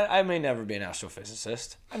I may never be an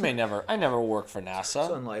astrophysicist. I never work for NASA.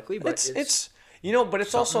 It's unlikely, but it's but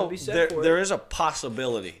it's also there is a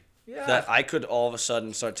possibility that I could all of a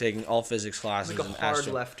sudden start taking all physics classes like a and hard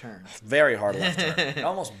left turn. Very hard left turn.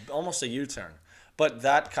 Almost a U-turn. But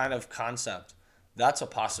that kind of concept, that's a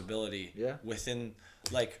possibility within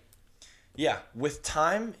with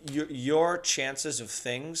time, your chances of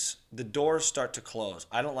things, the doors start to close.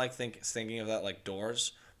 I don't like thinking of that like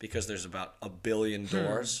doors because there's about a billion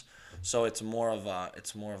doors. So it's more of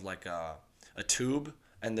like a tube,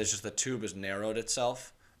 and there's just the tube has narrowed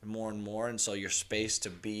itself more and more, and so your space to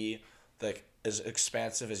be like as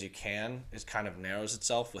expansive as you can, it kind of narrows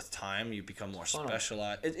itself with time. You become more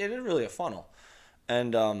specialized. It is really a funnel,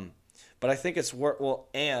 and but I think it's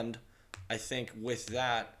and I think with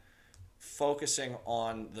that, focusing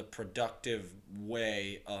on the productive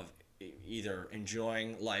way of either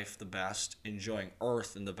enjoying life the best, enjoying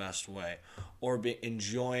Earth in the best way, or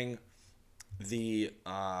enjoying the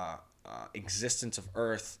existence of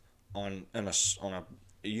Earth on a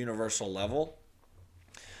universal level.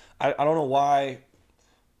 I don't know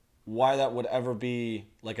why that would ever be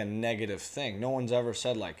like a negative thing. No one's ever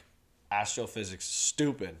said like astrophysics is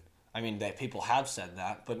stupid. I mean, people have said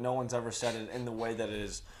that, but no one's ever said it in the way that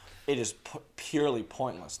it is purely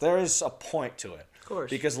pointless. There is a point to it. Of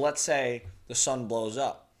course. Because let's say the sun blows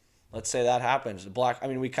up. Let's say that happens. We kind of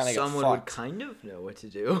get fucked. Someone would kind of know what to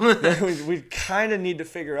do. we kind of need to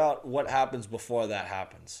figure out what happens before that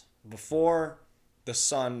happens. Before the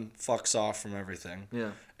sun fucks off from everything.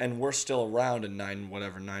 Yeah. And we're still around in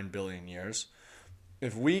 9 billion years.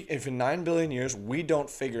 If in 9 billion years we don't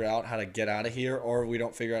figure out how to get out of here, or we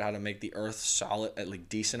don't figure out how to make the Earth solid, like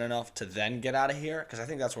decent enough to then get out of here, because I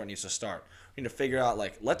think that's where it needs to start. We need to figure out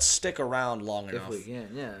like let's stick around long enough. If we can,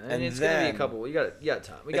 yeah. And it's gonna be a couple. You got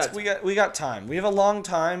time. We got time. We have a long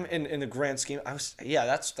time in the grand scheme.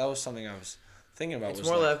 That was something I was thinking about. It's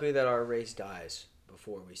more likely that our race dies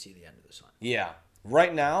before we see the end of the sun. Yeah.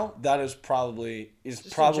 Right now, that is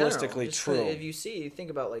probabilistically true. If you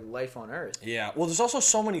think about like life on Earth. Yeah. Well, there's also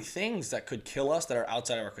so many things that could kill us that are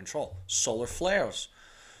outside of our control. Solar flares.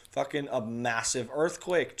 Fucking a massive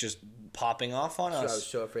earthquake just popping off on us. I was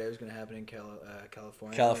so afraid it was going to happen in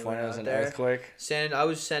California. California was an earthquake. I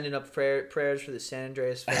was sending up prayers for the San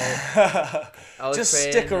Andreas fault. Just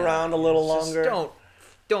stick around a little longer.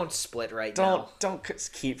 Don't split now. Don't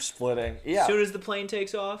keep splitting. Yeah. As soon as the plane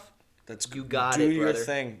takes off. You got it,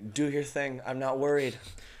 brother. Do your thing. I'm not worried.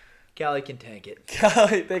 Cali can tank it.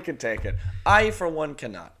 They can take it. I, for one,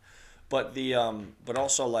 cannot. But but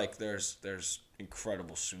also like there's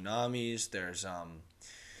incredible tsunamis. There's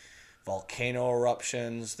volcano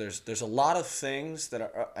eruptions. There's a lot of things that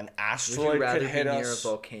are an asteroid could hit us. Would you rather be near a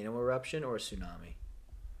volcano eruption or a tsunami?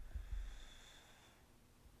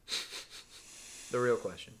 The real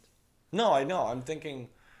question. No, I know. I'm thinking.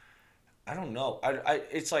 I don't know.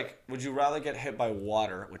 It's like, would you rather get hit by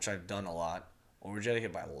water, which I've done a lot, or would you get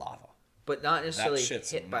hit by lava? But not necessarily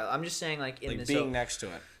hit by. I'm just saying, like being next to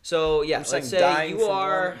it. So yeah, let's say dying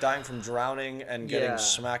from drowning and getting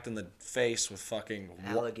smacked in the face with fucking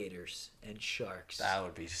alligators and sharks. That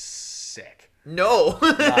would be sick. No,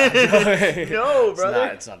 no,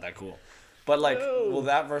 brother. It's not that cool. But like,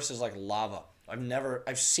 that versus like lava.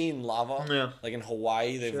 I've seen lava, like in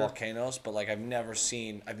Hawaii, they have volcanoes, but like I've never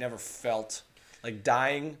felt like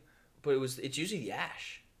dying. But it's usually the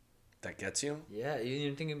ash. That gets you? Yeah,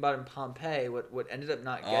 you're thinking about in Pompeii, what ended up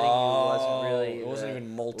not getting you wasn't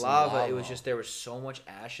even molten lava. It was just there was so much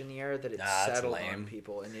ash in the air that it settled on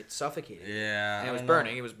people and it suffocated. Yeah. And it was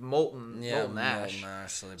burning. It was molten ash.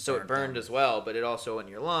 So it burned as well, but it also in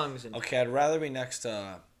your lungs. Okay, I'd rather be next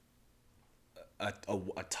to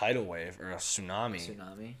a tidal wave or a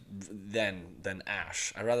tsunami than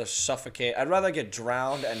ash. I'd rather suffocate. I'd rather get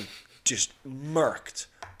drowned and just murked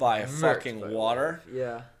by fucking water.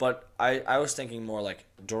 Yeah. But I was thinking more like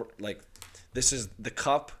this is the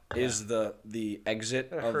cup is the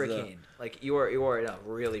exit of hurricane. Like you are in a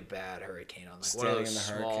really bad hurricane on like one of those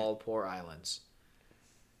small poor islands.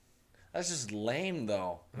 That's just lame,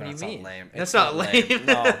 though. What do you mean? Not lame. That's not lame.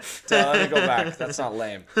 No, let me go back. That's not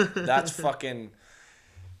lame. That's fucking.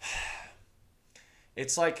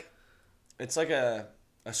 It's like a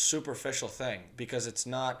superficial thing because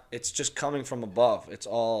it's just coming from above. It's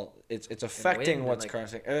affecting wind, what's like-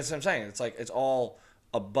 currently. That's what I'm saying. It's like it's all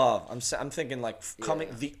above. I'm thinking like coming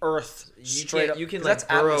Yeah. the earth You straight can't, up. you can 'cause like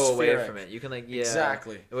that's burrow away atmospheric. from it. You can like yeah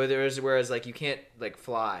Exactly. Whereas like you can't like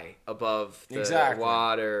fly above the Exactly.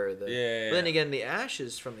 water. Or the, Yeah. But then again, the ash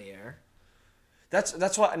is from the air.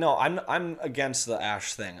 That's why no, I'm against the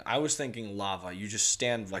ash thing. I was thinking lava. You just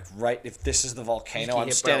stand like right if this is the volcano,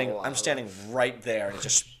 get hit by lava. I'm standing right there and it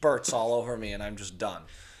just spurts all over me and I'm just done.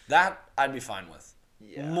 That I'd be fine with.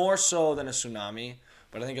 Yeah. More so than a tsunami,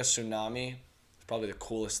 but I think a tsunami is probably the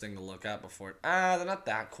coolest thing to look at before it. They're not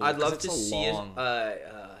that cool. I'd 'cause love it's to a see long,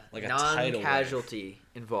 like a tidal non-casualty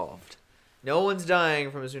involved. No one's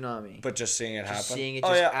dying from a tsunami. but just seeing it happen. Just seeing it Oh,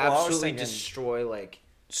 just yeah. Well, I was absolutely thinking destroy like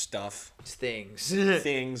stuff. things.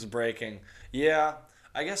 Things breaking. Yeah,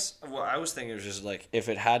 I guess what I was thinking was just like if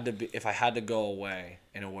I had to go away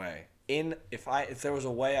in a way. If there was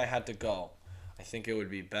a way I had to go, I think it would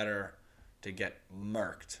be better to get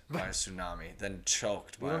murked by a tsunami than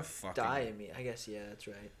choked We by a don't fucking. die immediately. I guess yeah, that's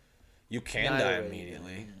right. You can Neither die way,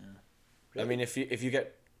 immediately. yeah. I mean, if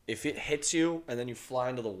it hits you and then you fly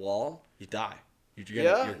into the wall, you die. You're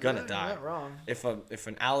gonna you're die. not wrong. If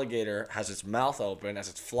an alligator has its mouth open as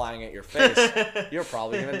it's flying at your face, you're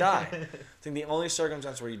probably gonna die. I think the only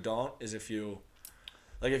circumstance where you don't is if you've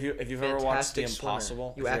ever watched The Fantastic swimmer.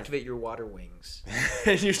 Impossible. You activate your water wings.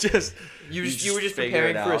 and you You were just figure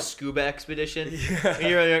preparing it for a out. scuba expedition. Yeah. And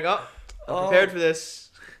you're like, oh, I'm Oh. prepared for this.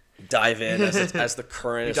 Dive in as the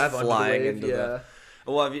current You is dive onto the flying wave, into yeah.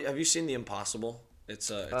 the. Well, have you seen The Impossible? It's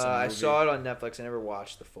a movie. I saw it on Netflix. I never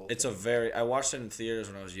watched the full. It's I watched it in theaters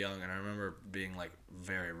when I was young, and I remember being like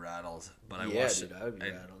very rattled. But I Yeah, watched dude, it. I would be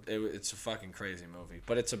and rattled. it's a fucking crazy movie.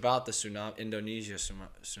 But it's about the Indonesia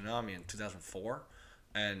tsunami in 2004,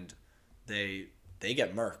 and they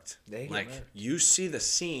get murked. They get like murked. you see the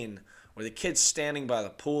scene where the kid's standing by the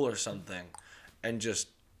pool or something, and just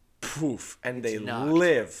poof, and they knocked.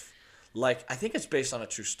 live. Like I think it's based on a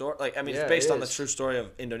true story. Like I mean, Yeah, it's based it on the is. true story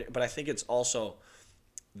of Indonesia, but I think it's also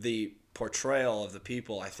the portrayal of the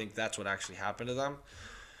people. I think that's what actually happened to them.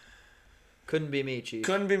 Couldn't be me, Chief.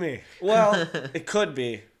 Couldn't be me. Well, it could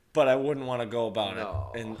be, but I wouldn't want to go about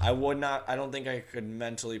No. it. And I would not. I don't think I could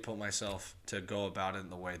mentally put myself to go about it in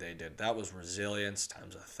the way they did. That was resilience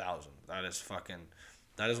times 1,000. That is fucking.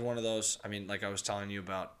 That is one of those. I mean, like I was telling you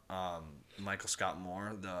about Michael Scott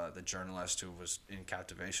Moore, the journalist who was in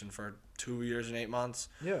captivation for 2 years and 8 months.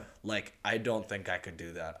 Yeah. Like, I don't think I could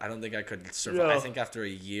do that. I don't think I could survive. No. I think after a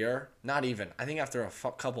year, not even. I think after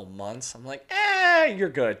a couple months, I'm like, you're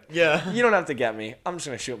good. Yeah. You don't have to get me. I'm just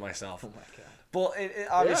gonna shoot myself. Oh my god. Well, it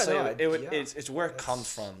obviously no, it would. yeah. It's where it comes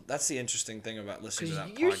from. That's the interesting thing about listening to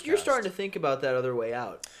that Because podcast. you're starting to think about that other way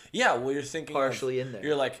out. Yeah, well, you're thinking Partially in there.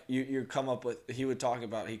 You're like you come up with. He would talk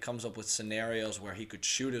about. He comes up with scenarios where he could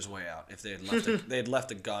shoot his way out if they had left they had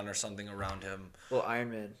left a gun or something around him. Well,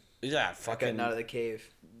 Iron Man Yeah, fucking getting out of the cave.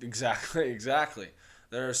 Exactly.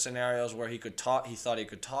 There are scenarios where he could talk. He thought he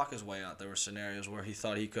could talk his way out. There were scenarios where he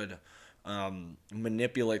thought he could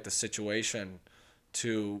manipulate the situation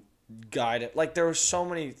to guide it. Like there were so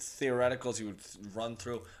many theoreticals he would run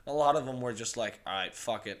through. A lot of them were just like, all right,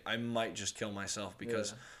 fuck it. I might just kill myself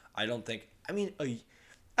because I don't think. I mean,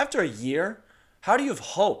 after a year, how do you have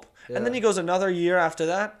hope? And then Yeah. he goes another year after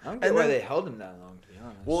that. I don't get and why then, they held him that long, to be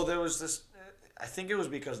honest. well, there was this. I think it was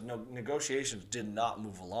because negotiations did not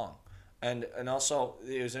move along, and also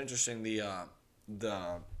it was interesting.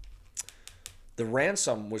 The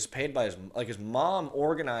ransom was paid by his mom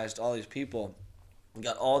organized all these people,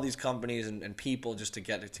 got all these companies and people just to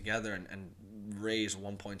get it together and raise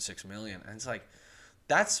 1.6 million. And it's like,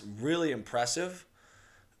 that's really impressive.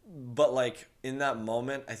 But like in that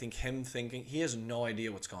moment, I think him thinking he has no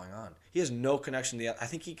idea what's going on. He has no connection to I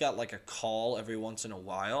think he got like a call every once in a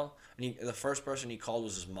while, and the first person he called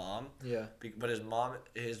was his mom. Yeah. But his mom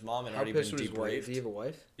had How already been pissed was his wife? debriefed. Did he have a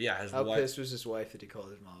wife? Yeah, his How wife. pissed was his wife that he called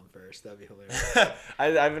his mom first? That'd be hilarious. I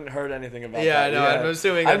haven't heard anything about Yeah, that. I know. I'm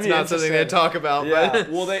assuming I'd that's be not something they interested. talk about. Yeah. But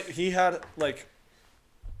Well, he had like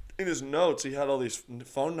in his notes, he had all these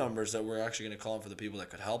phone numbers that were actually going to call him for the people that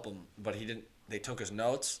could help him, but he didn't. They took his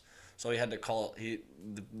notes, so he had to call the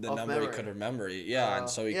Off number he memory. could remember. Yeah, and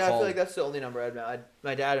so he yeah, called. I feel like that's the only number I'd know.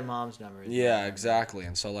 My dad and mom's number. Yeah, exactly.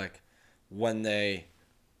 And so like when they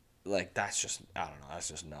like that's just I don't know, that's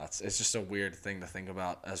just nuts. It's just a weird thing to think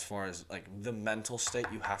about as far as like the mental state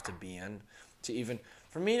you have to be in to even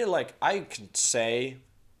for me to like I can say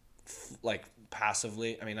like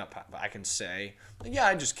passively, I mean not but I can say yeah,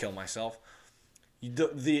 I just kill myself.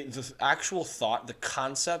 The actual thought, the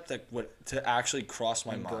concept that would to actually cross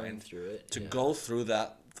my And going mind through it, to yeah. go through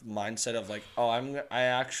that mindset of like, oh, I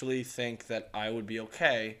actually think that I would be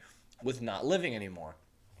okay with not living anymore.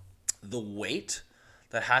 The weight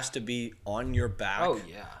that has to be on your back, Oh,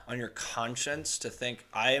 yeah. on your conscience to think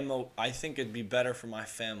I think it'd be better for my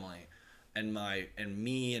family and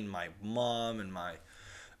me and my mom and my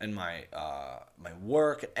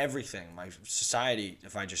work and everything, my society,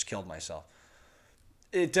 if I just killed myself.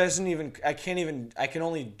 It doesn't even. I can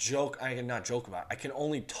only joke. I can not joke about it. I can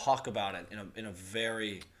only talk about it in a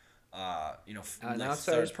very, An like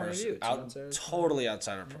outsider's third point of person, view. It's an outsider's totally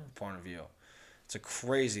outsider point of view. It's a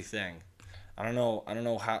crazy thing. I don't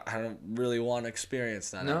know how I don't really want to experience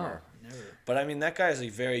that No, ever. never. But I mean, that guy has a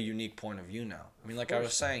very unique point of view now. I mean, like I was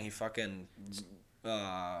course. saying, he fucking,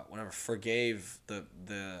 forgave the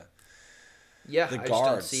Yeah, the I guards. just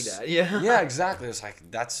don't see that. Yeah. Yeah, exactly. It's like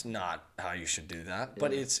that's not how you should do that.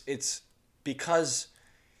 But Yeah. it's because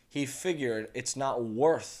he figured it's not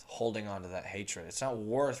worth holding on to that hatred. It's not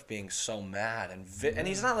worth being so mad and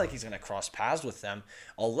he's not like he's gonna cross paths with them.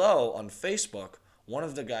 Although on Facebook, one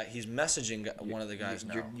of the guys he's messaging one of the guys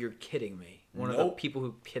now. You're kidding me. One of the Nope. people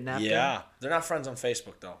who kidnapped him? Yeah, they're not friends on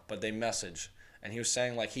Facebook though, but they message. And he was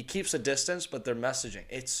saying like he keeps a distance, but they're messaging.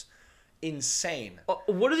 It's insane.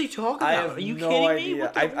 What are they talking I about? have Are you no kidding idea. me?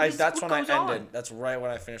 That's what when I goes ended. on? That's right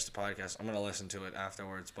when I finished the podcast. I'm gonna listen to it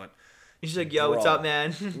afterwards, but He's like, yo, what's Bro. up,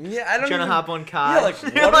 man? yeah, I don't Trying even, to hop on COD. Yeah, like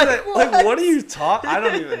what You're are like, they, like what are you talking? I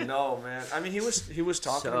don't even know, man. I mean, he was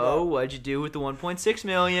talking So, about. what'd you do with the 1.6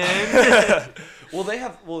 million?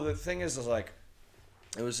 Well, the thing is like,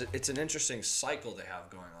 it's an interesting cycle they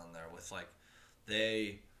have going on there with like,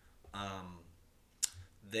 they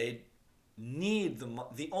need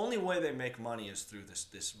the only way they make money is through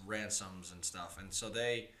this ransoms and stuff, and so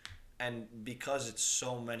because it's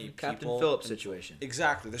so many Captain people. Phillips situation.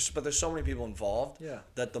 Exactly. There's so many people involved Yeah.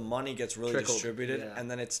 that the money gets really Trickled, distributed, yeah. and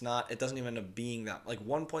then it doesn't even end up being that like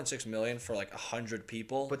 1.6 million for like 100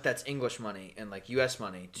 people. But that's English money and like U.S.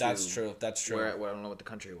 money too. That's true. That's true. Where I don't know what the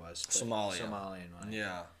country was. but Somalia. Somalian money.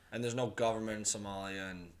 Yeah, and there's no government in Somalia,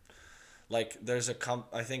 and like there's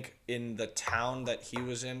I think in the town that he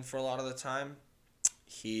was in for a lot of the time,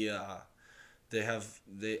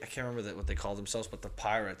 I can't remember what they call themselves, but the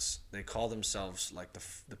pirates, they call themselves like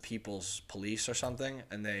the people's police or something,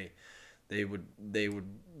 and they would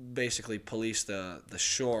basically police the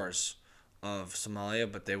shores of Somalia,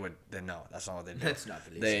 but no, that's not what they do. That's not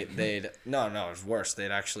policing. They'd no, it's worse.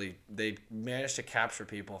 They'd manage to capture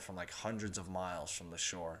people from like hundreds of miles from the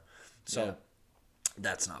shore. So Yeah.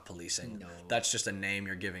 that's not policing. No. That's just a name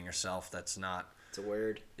you're giving yourself. That's not. It's a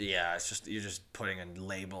word. Yeah, it's just you're just putting a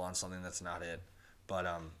label on something that's not it. But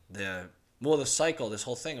the cycle, this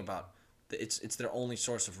whole thing about it's their only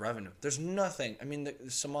source of revenue. There's nothing. I mean,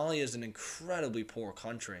 Somalia is an incredibly poor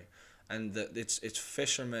country, and it's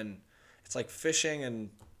fishermen. It's like fishing and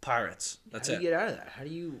pirates. That's How it. do you get out of that? How do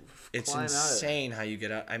you It's climb out of that? insane how you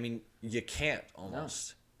get out. I mean, you can't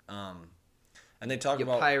almost. And they talk You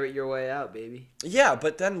about pirate your way out, baby. yeah,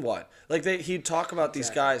 but then what? Like he'd talk about these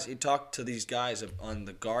Exactly. guys. He'd talk to these guys on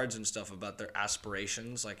the guards and stuff about their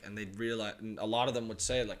aspirations. Like, and they'd realize, and a lot of them would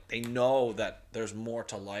say like they know that there's more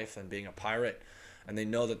to life than being a pirate, and they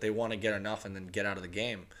know that they want to get enough and then get out of the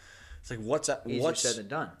game. It's like what's Easier said than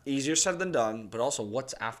done. Easier said than done, but also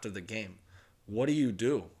what's after the game? What do you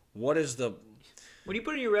do? What is the What do you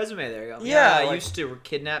put in your resume there? You go, Yeah, I like- used to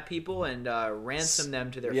kidnap people and ransom them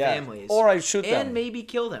to their yeah, families. or I shoot them and maybe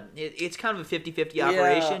kill them. It's kind of a 50-50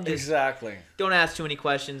 operation. Yeah, Just exactly. don't ask too many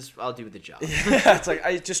questions. I'll do the job. Yeah, it's like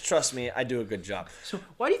I just trust me. I do a good job. So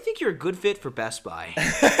why do you think you're a good fit for Best Buy?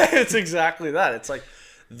 It's exactly that. It's like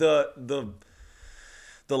the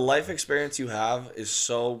life experience you have is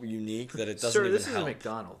so unique that it doesn't Sir, even this is a help.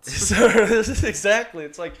 McDonald's. Sir, this is exactly.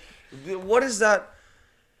 It's like, what is that?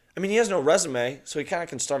 I mean, he has no resume, so he kind of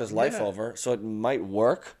can start his life Yeah. over. So it might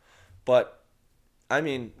work, but I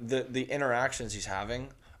mean, the interactions he's having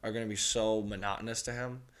are going to be so monotonous to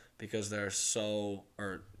him because they're so,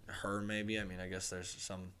 or her maybe. I mean, I guess there's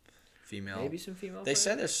some female. Maybe some female. They friends?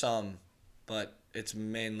 say there's some, but it's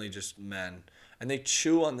mainly just men, and they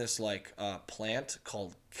chew on this like plant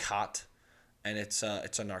called khat, and it's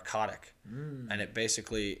a narcotic, and it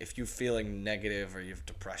basically, if you're feeling negative or you have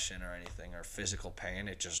depression or anything or physical pain,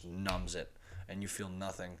 it just numbs it, and you feel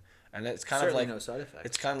nothing, and it's kind Certainly of like no side effects.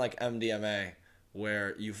 it's kind of like MDMA,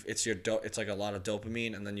 where it's like a lot of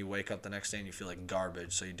dopamine, and then you wake up the next day and you feel like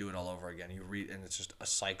garbage, so you do it all over again. You read, and it's just a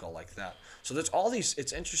cycle like that. So there's all these.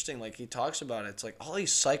 It's interesting, like he talks about it. It's like all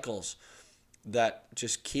these cycles that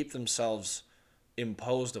just keep themselves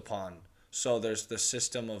imposed upon So there's the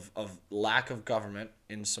system of lack of government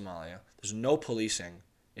in Somalia. There's no policing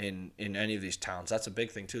in any of these towns. That's a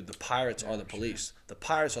big thing too. The pirates are the police. The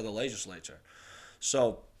pirates are the legislature.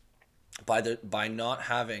 So by not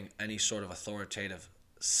having any sort of authoritative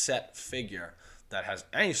set figure that has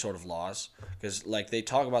any sort of laws, because like they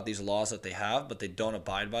talk about these laws that they have, but they don't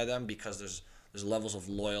abide by them because there's levels of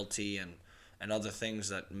loyalty and other things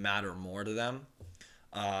that matter more to them.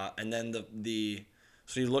 And then the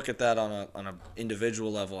so you look at that on a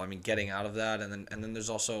individual level. I mean, getting out of that, and then there's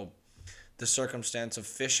also the circumstance of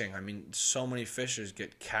fishing. I mean, so many fishers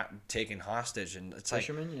get taken hostage, and it's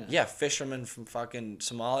Fishermen, like yeah. Fishermen from fucking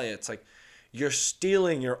Somalia. It's like you're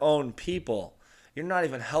stealing your own people. You're not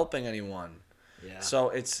even helping anyone. Yeah. So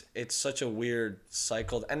it's such a weird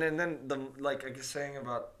cycle, and then the like I was saying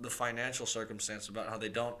about the financial circumstance, about how they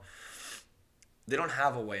don't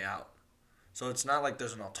have a way out. So it's not like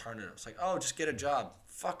there's an alternative. It's like, oh, just get a job.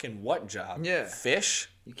 Fucking what job? Yeah. Fish?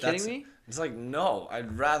 You kidding me? It's like, no,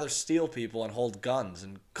 I'd rather steal people and hold guns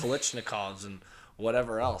and Kalashnikovs and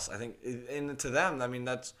whatever else. I think, and to them, I mean,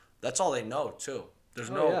 that's all they know too. There's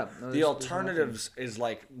the alternatives is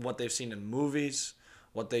like what they've seen in movies,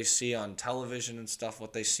 what they see on television and stuff,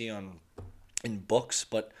 what they see in books,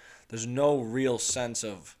 but there's no real sense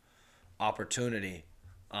of opportunity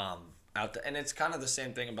out there. And it's kind of the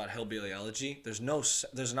same thing about Hillbilly Elegy. There's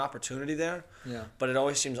an opportunity there, Yeah. but it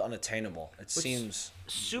always seems unattainable. It seems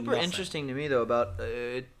super nothing. interesting to me though about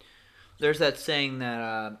there's that saying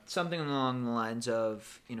that something along the lines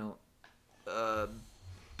of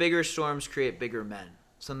bigger storms create bigger men,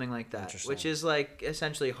 something like that, which is like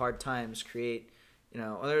essentially hard times create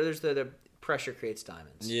there's the pressure creates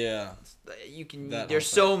diamonds. Yeah. There's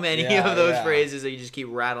so many of those phrases that you just keep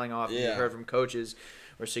rattling off. Yeah. You've heard from coaches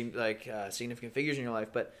or significant figures in your life,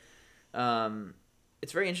 but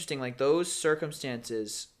it's very interesting. Like those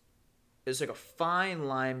circumstances, there's like a fine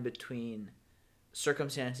line between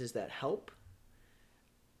circumstances that help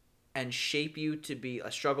and shape you to be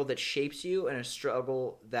a struggle that shapes you and a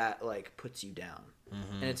struggle that like puts you down.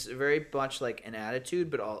 Mm-hmm. And it's very much like an attitude,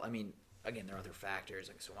 but again, there are other factors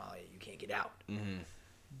like Somalia, you can't get out. Mm-hmm.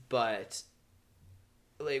 But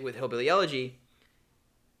like with Hillbilly Elegy,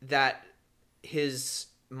 that his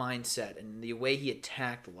mindset and the way he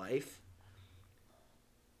attacked life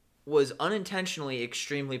was unintentionally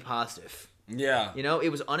extremely positive. Yeah.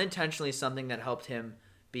 It was unintentionally something that helped him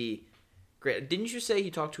be great. Didn't you say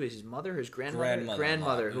he talked to his mother, his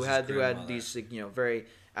grandmother who had these very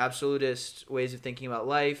absolutist ways of thinking about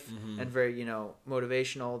life, mm-hmm. and very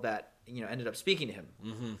motivational that ended up speaking to him.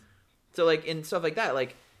 Mm-hmm. So like in stuff like that,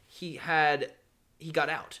 like he got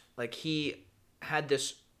out. Like he had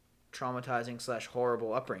this traumatizing /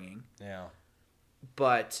 horrible upbringing. Yeah.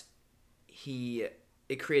 But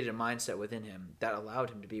it created a mindset within him that allowed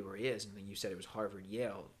him to be where he is. And then you said it was Harvard,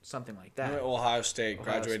 Yale, something like that. Ohio State,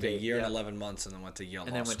 graduated a year and 11 months, and then went to Yale.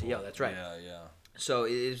 And then went to Yale. That's right. Yeah. So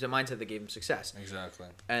it was a mindset that gave him success. Exactly.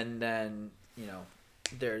 And then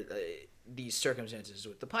there these circumstances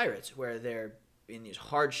with the Pirates where they're in these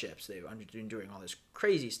hardships, they've been doing all this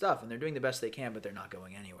crazy stuff, and they're doing the best they can, but they're not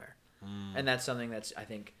going anywhere. And that's something that's, I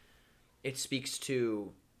think, it speaks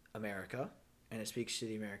to America and it speaks to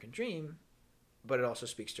the American dream, but it also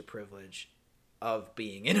speaks to privilege of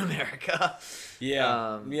being in America.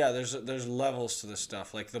 Yeah, There's levels to this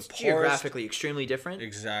stuff. Like the poorest, geographically extremely different.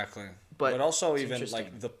 Exactly, but also even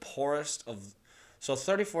like the poorest of. So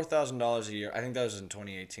 $34,000 a year. I think that was in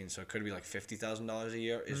 2018. So it could be like $50,000 a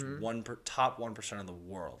year. Is mm-hmm. Top 1% of the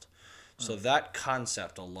world. So that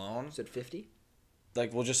concept alone. Is it 50?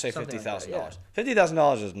 Like we'll just say $50,000. Like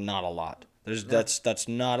 $50,000 is not a lot. That's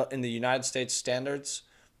not in the United States standards.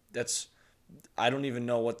 I don't even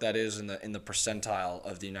know what that is in the percentile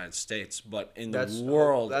of the United States, but in the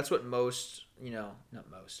world, that's what most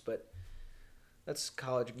not most, but that's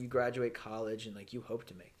college. You graduate college and like you hope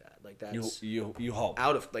to make that. Like that's you hope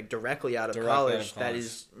directly out of college. That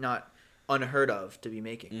is not unheard of to be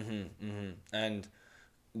making. Mm-hmm, mm-hmm. And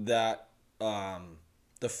that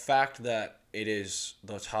the fact that it is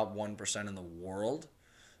the top 1% in the world,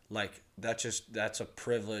 like that's a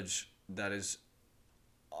privilege that is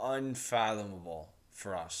unfathomable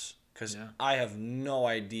for us, because I have no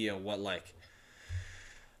idea what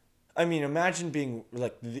imagine being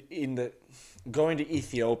like going to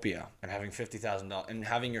Ethiopia and having $50,000 and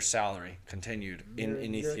having your salary continued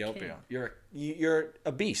in Ethiopia. You're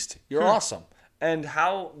a beast. You're awesome. And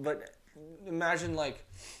but imagine like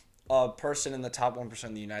a person in the top 1%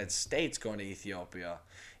 of the United States going to Ethiopia.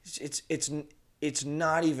 It's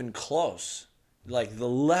not even close. Like the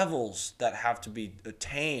levels that have to be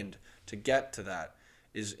attained to get to that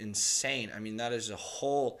is insane. I mean, that is it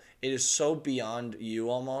is so beyond you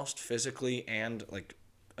almost physically and like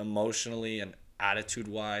emotionally and attitude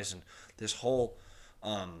wise, and this whole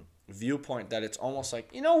viewpoint that it's almost like,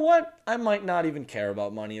 you know what? I might not even care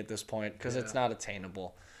about money at this point because it's not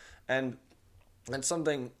attainable. And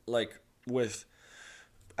something like with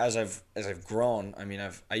as I've grown, I mean, I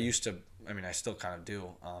still kind of do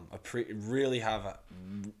really have a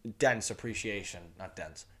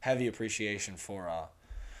heavy appreciation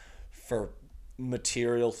for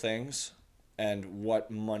material things and what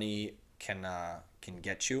money can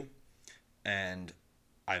get you. And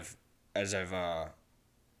as I've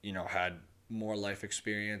had more life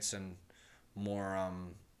experience and more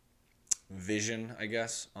vision, I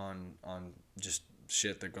guess, on just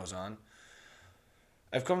shit that goes on,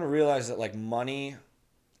 I've come to realize that like money,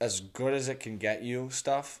 as good as it can get you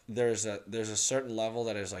stuff, there's a certain level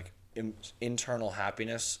that is like internal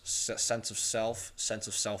happiness, sense of self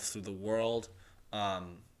through the world,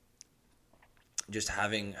 just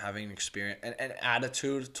having experience and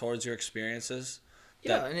attitude towards your experiences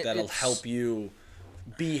that'll help you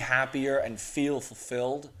be happier and feel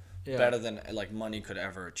fulfilled better than like money could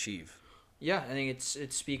ever achieve. Yeah, I think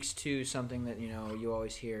it speaks to something that you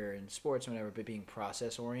always hear in sports and whatever, but being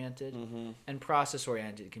process oriented. Mm-hmm. And process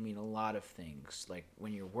oriented can mean a lot of things. Like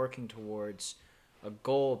when you're working towards a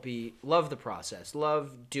goal, love the process,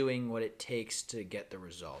 love doing what it takes to get the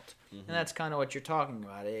result. Mm-hmm. And that's kind of what you're talking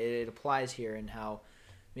about. It applies here in how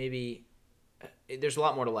maybe there's a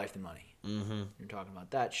lot more to life than money. Mm-hmm. You're talking about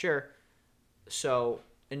that, sure. So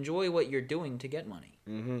enjoy what you're doing to get money.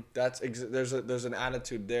 Mm-hmm. There's an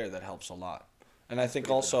attitude there that helps a lot, and I think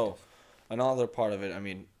also another part of it. I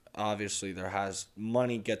mean, obviously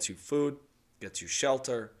money gets you food, gets you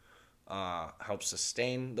shelter, helps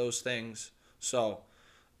sustain those things. So,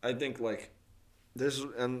 I think like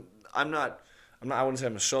and I wouldn't say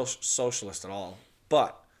I'm a socialist at all,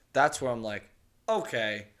 but that's where I'm like,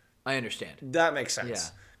 okay, I understand. That makes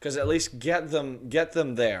sense. Because at least get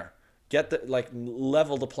them there.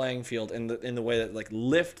 Level the playing field in the way that like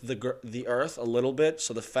lift the earth a little bit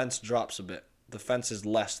so the fence drops a bit. The fence is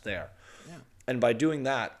less there. Yeah. And by doing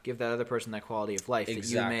that, give that other person that quality of life that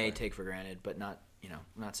you may take for granted, but not, I'm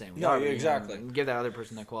not saying we are. Exactly. Give that other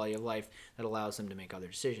person that quality of life that allows them to make other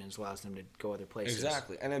decisions, allows them to go other places.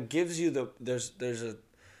 Exactly. And it gives you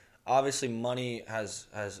obviously money has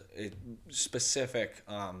a specific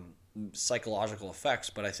psychological effects,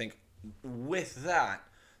 but I think with that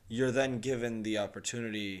you're then given the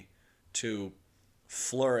opportunity to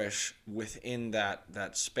flourish within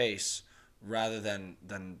that space rather than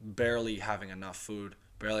barely having enough food,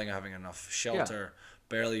 barely having enough shelter,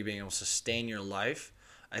 barely being able to sustain your life.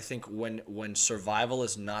 I think when survival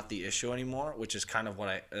is not the issue anymore, which is kind of what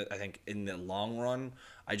I think in the long run,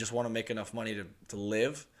 I just want to make enough money to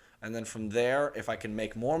live. And then from there, if I can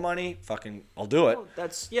make more money, I'll do it. Well,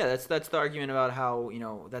 that's the argument about how,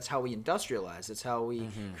 that's how we industrialize. That's how we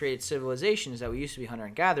create civilization, is that we used to be hunter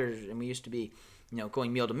and gatherers, and we used to be,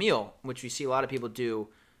 going meal to meal, which we see a lot of people do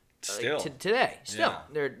today. Still,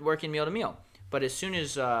 they're working meal to meal. But as soon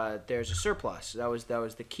as there's a surplus, that was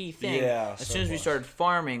the key thing. Yeah, as soon as we started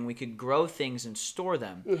farming, we could grow things and store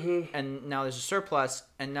them. Mm-hmm. And now there's a surplus,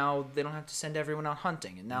 and now they don't have to send everyone out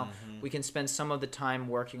hunting. And now we can spend some of the time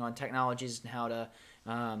working on technologies and how to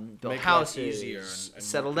build houses, and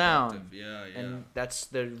settle down. Yeah. And that's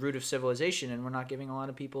the root of civilization, and we're not giving a lot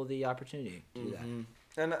of people the opportunity to do that.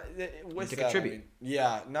 And with to that, contribute.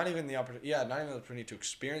 Not even the opportunity to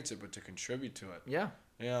experience it, but to contribute to it. Yeah.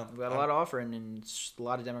 Yeah, we've got a lot to offer, and a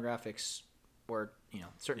lot of demographics, or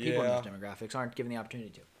certain people in those demographics aren't given the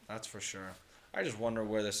opportunity to. That's for sure. I just wonder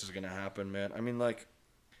where this is gonna happen, man. I mean, like,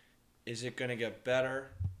 is it gonna get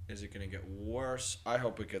better? Is it gonna get worse? I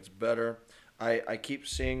hope it gets better. I keep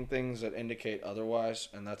seeing things that indicate otherwise,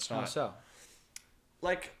 and that's not. How so?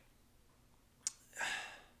 Like,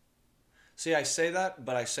 see, I say that,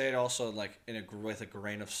 but I say it also like with a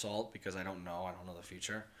grain of salt because I don't know the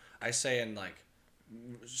future. I say in like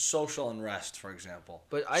social unrest, for example.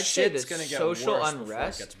 But I'd say that gonna get social worse unrest before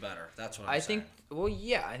it gets better. That's what I'm saying.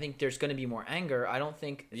 I think there's going to be more anger. I don't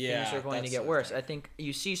think things are going to get worse. I think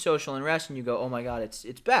you see social unrest and you go, "Oh my God,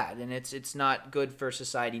 it's bad," and it's not good for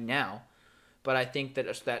society now. But I think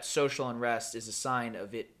that social unrest is a sign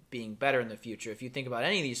of it being better in the future. If you think about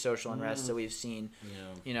any of these social unrests that we've seen,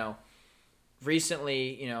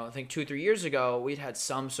 recently, I think 2 or 3 years ago, we'd had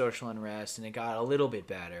some social unrest and it got a little bit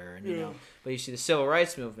better. And, but you see the civil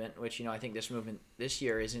rights movement, which, I think this movement this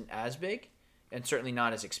year isn't as big and certainly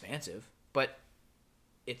not as expansive, but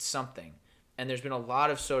it's something. And there's been a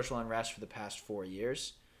lot of social unrest for the past 4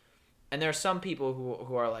 years. And there are some people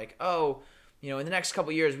who are like, oh, in the next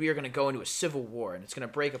couple of years we are going to go into a civil war and it's going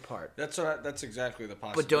to break apart. That's exactly the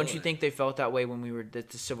possibility. But don't you think they felt that way when we were the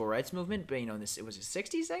civil rights movement? But it was the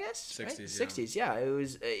 60s, I guess. 60s, right? yeah. 60s, yeah. It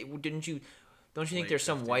was. Don't you think Late there's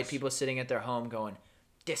some 50s. white people sitting at their home going,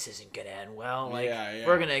 "This isn't going to end well. Like Yeah.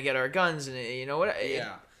 we're going to get our guns and what?"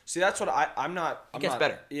 Yeah. See, that's what I'm not. It gets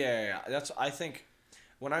better. Yeah. I think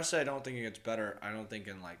when I say I don't think it gets better, I don't think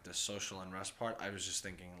in like the social unrest part. I was just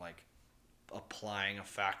thinking like applying a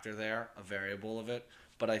factor there, a variable of it.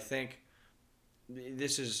 But I think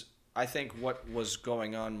I think what was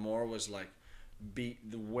going on more was like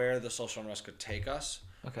where the social unrest could take us.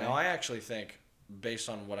 Okay. Now I actually think, based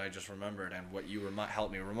on what I just remembered and what you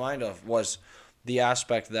helped me remind of, was the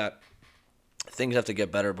aspect that things have to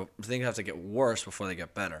get better, but things have to get worse before they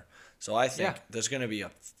get better. So I think there's going to be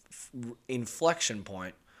a inflection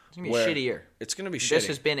point. It's going to be a shitty year. It's going to be shitty. This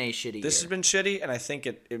has been a shitty year. This has been shitty, and I think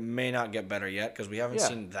it may not get better yet because we haven't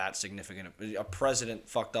seen that significant. A president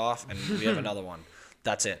fucked off, and we have another one.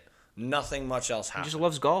 That's it. Nothing much else He happened. just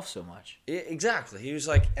loves golf so much. Exactly. He was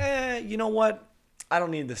like, you know what? I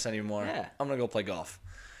don't need this anymore. Yeah. I'm gonna go play golf.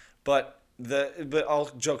 But all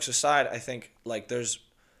jokes aside, I think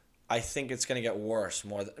I think it's gonna get worse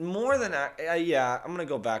more than I'm gonna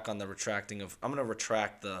go back on the retracting of. I'm gonna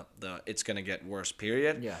retract the it's gonna get worse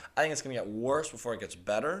period. Yeah. I think it's gonna get worse before it gets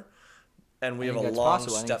better. And we have a think that's long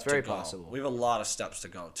possible. I think step it's very to go. possible. We have a lot of steps to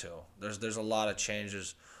go too. There's a lot of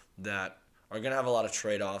changes that are gonna have a lot of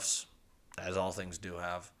trade-offs, as all things do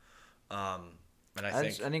have. And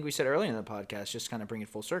I think we said earlier in the podcast, just kind of bring it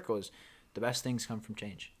full circle, is the best things come from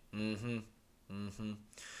change.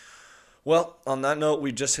 Well, on that note,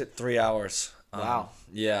 we just hit 3 hours. Wow.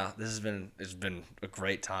 Yeah, it's been a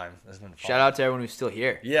great time. It's been fun. Shout out to everyone who's still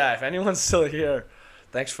here. Yeah, if anyone's still here,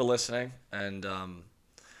 thanks for listening, and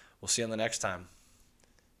we'll see you on the next time.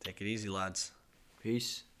 Take it easy, lads.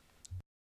 Peace.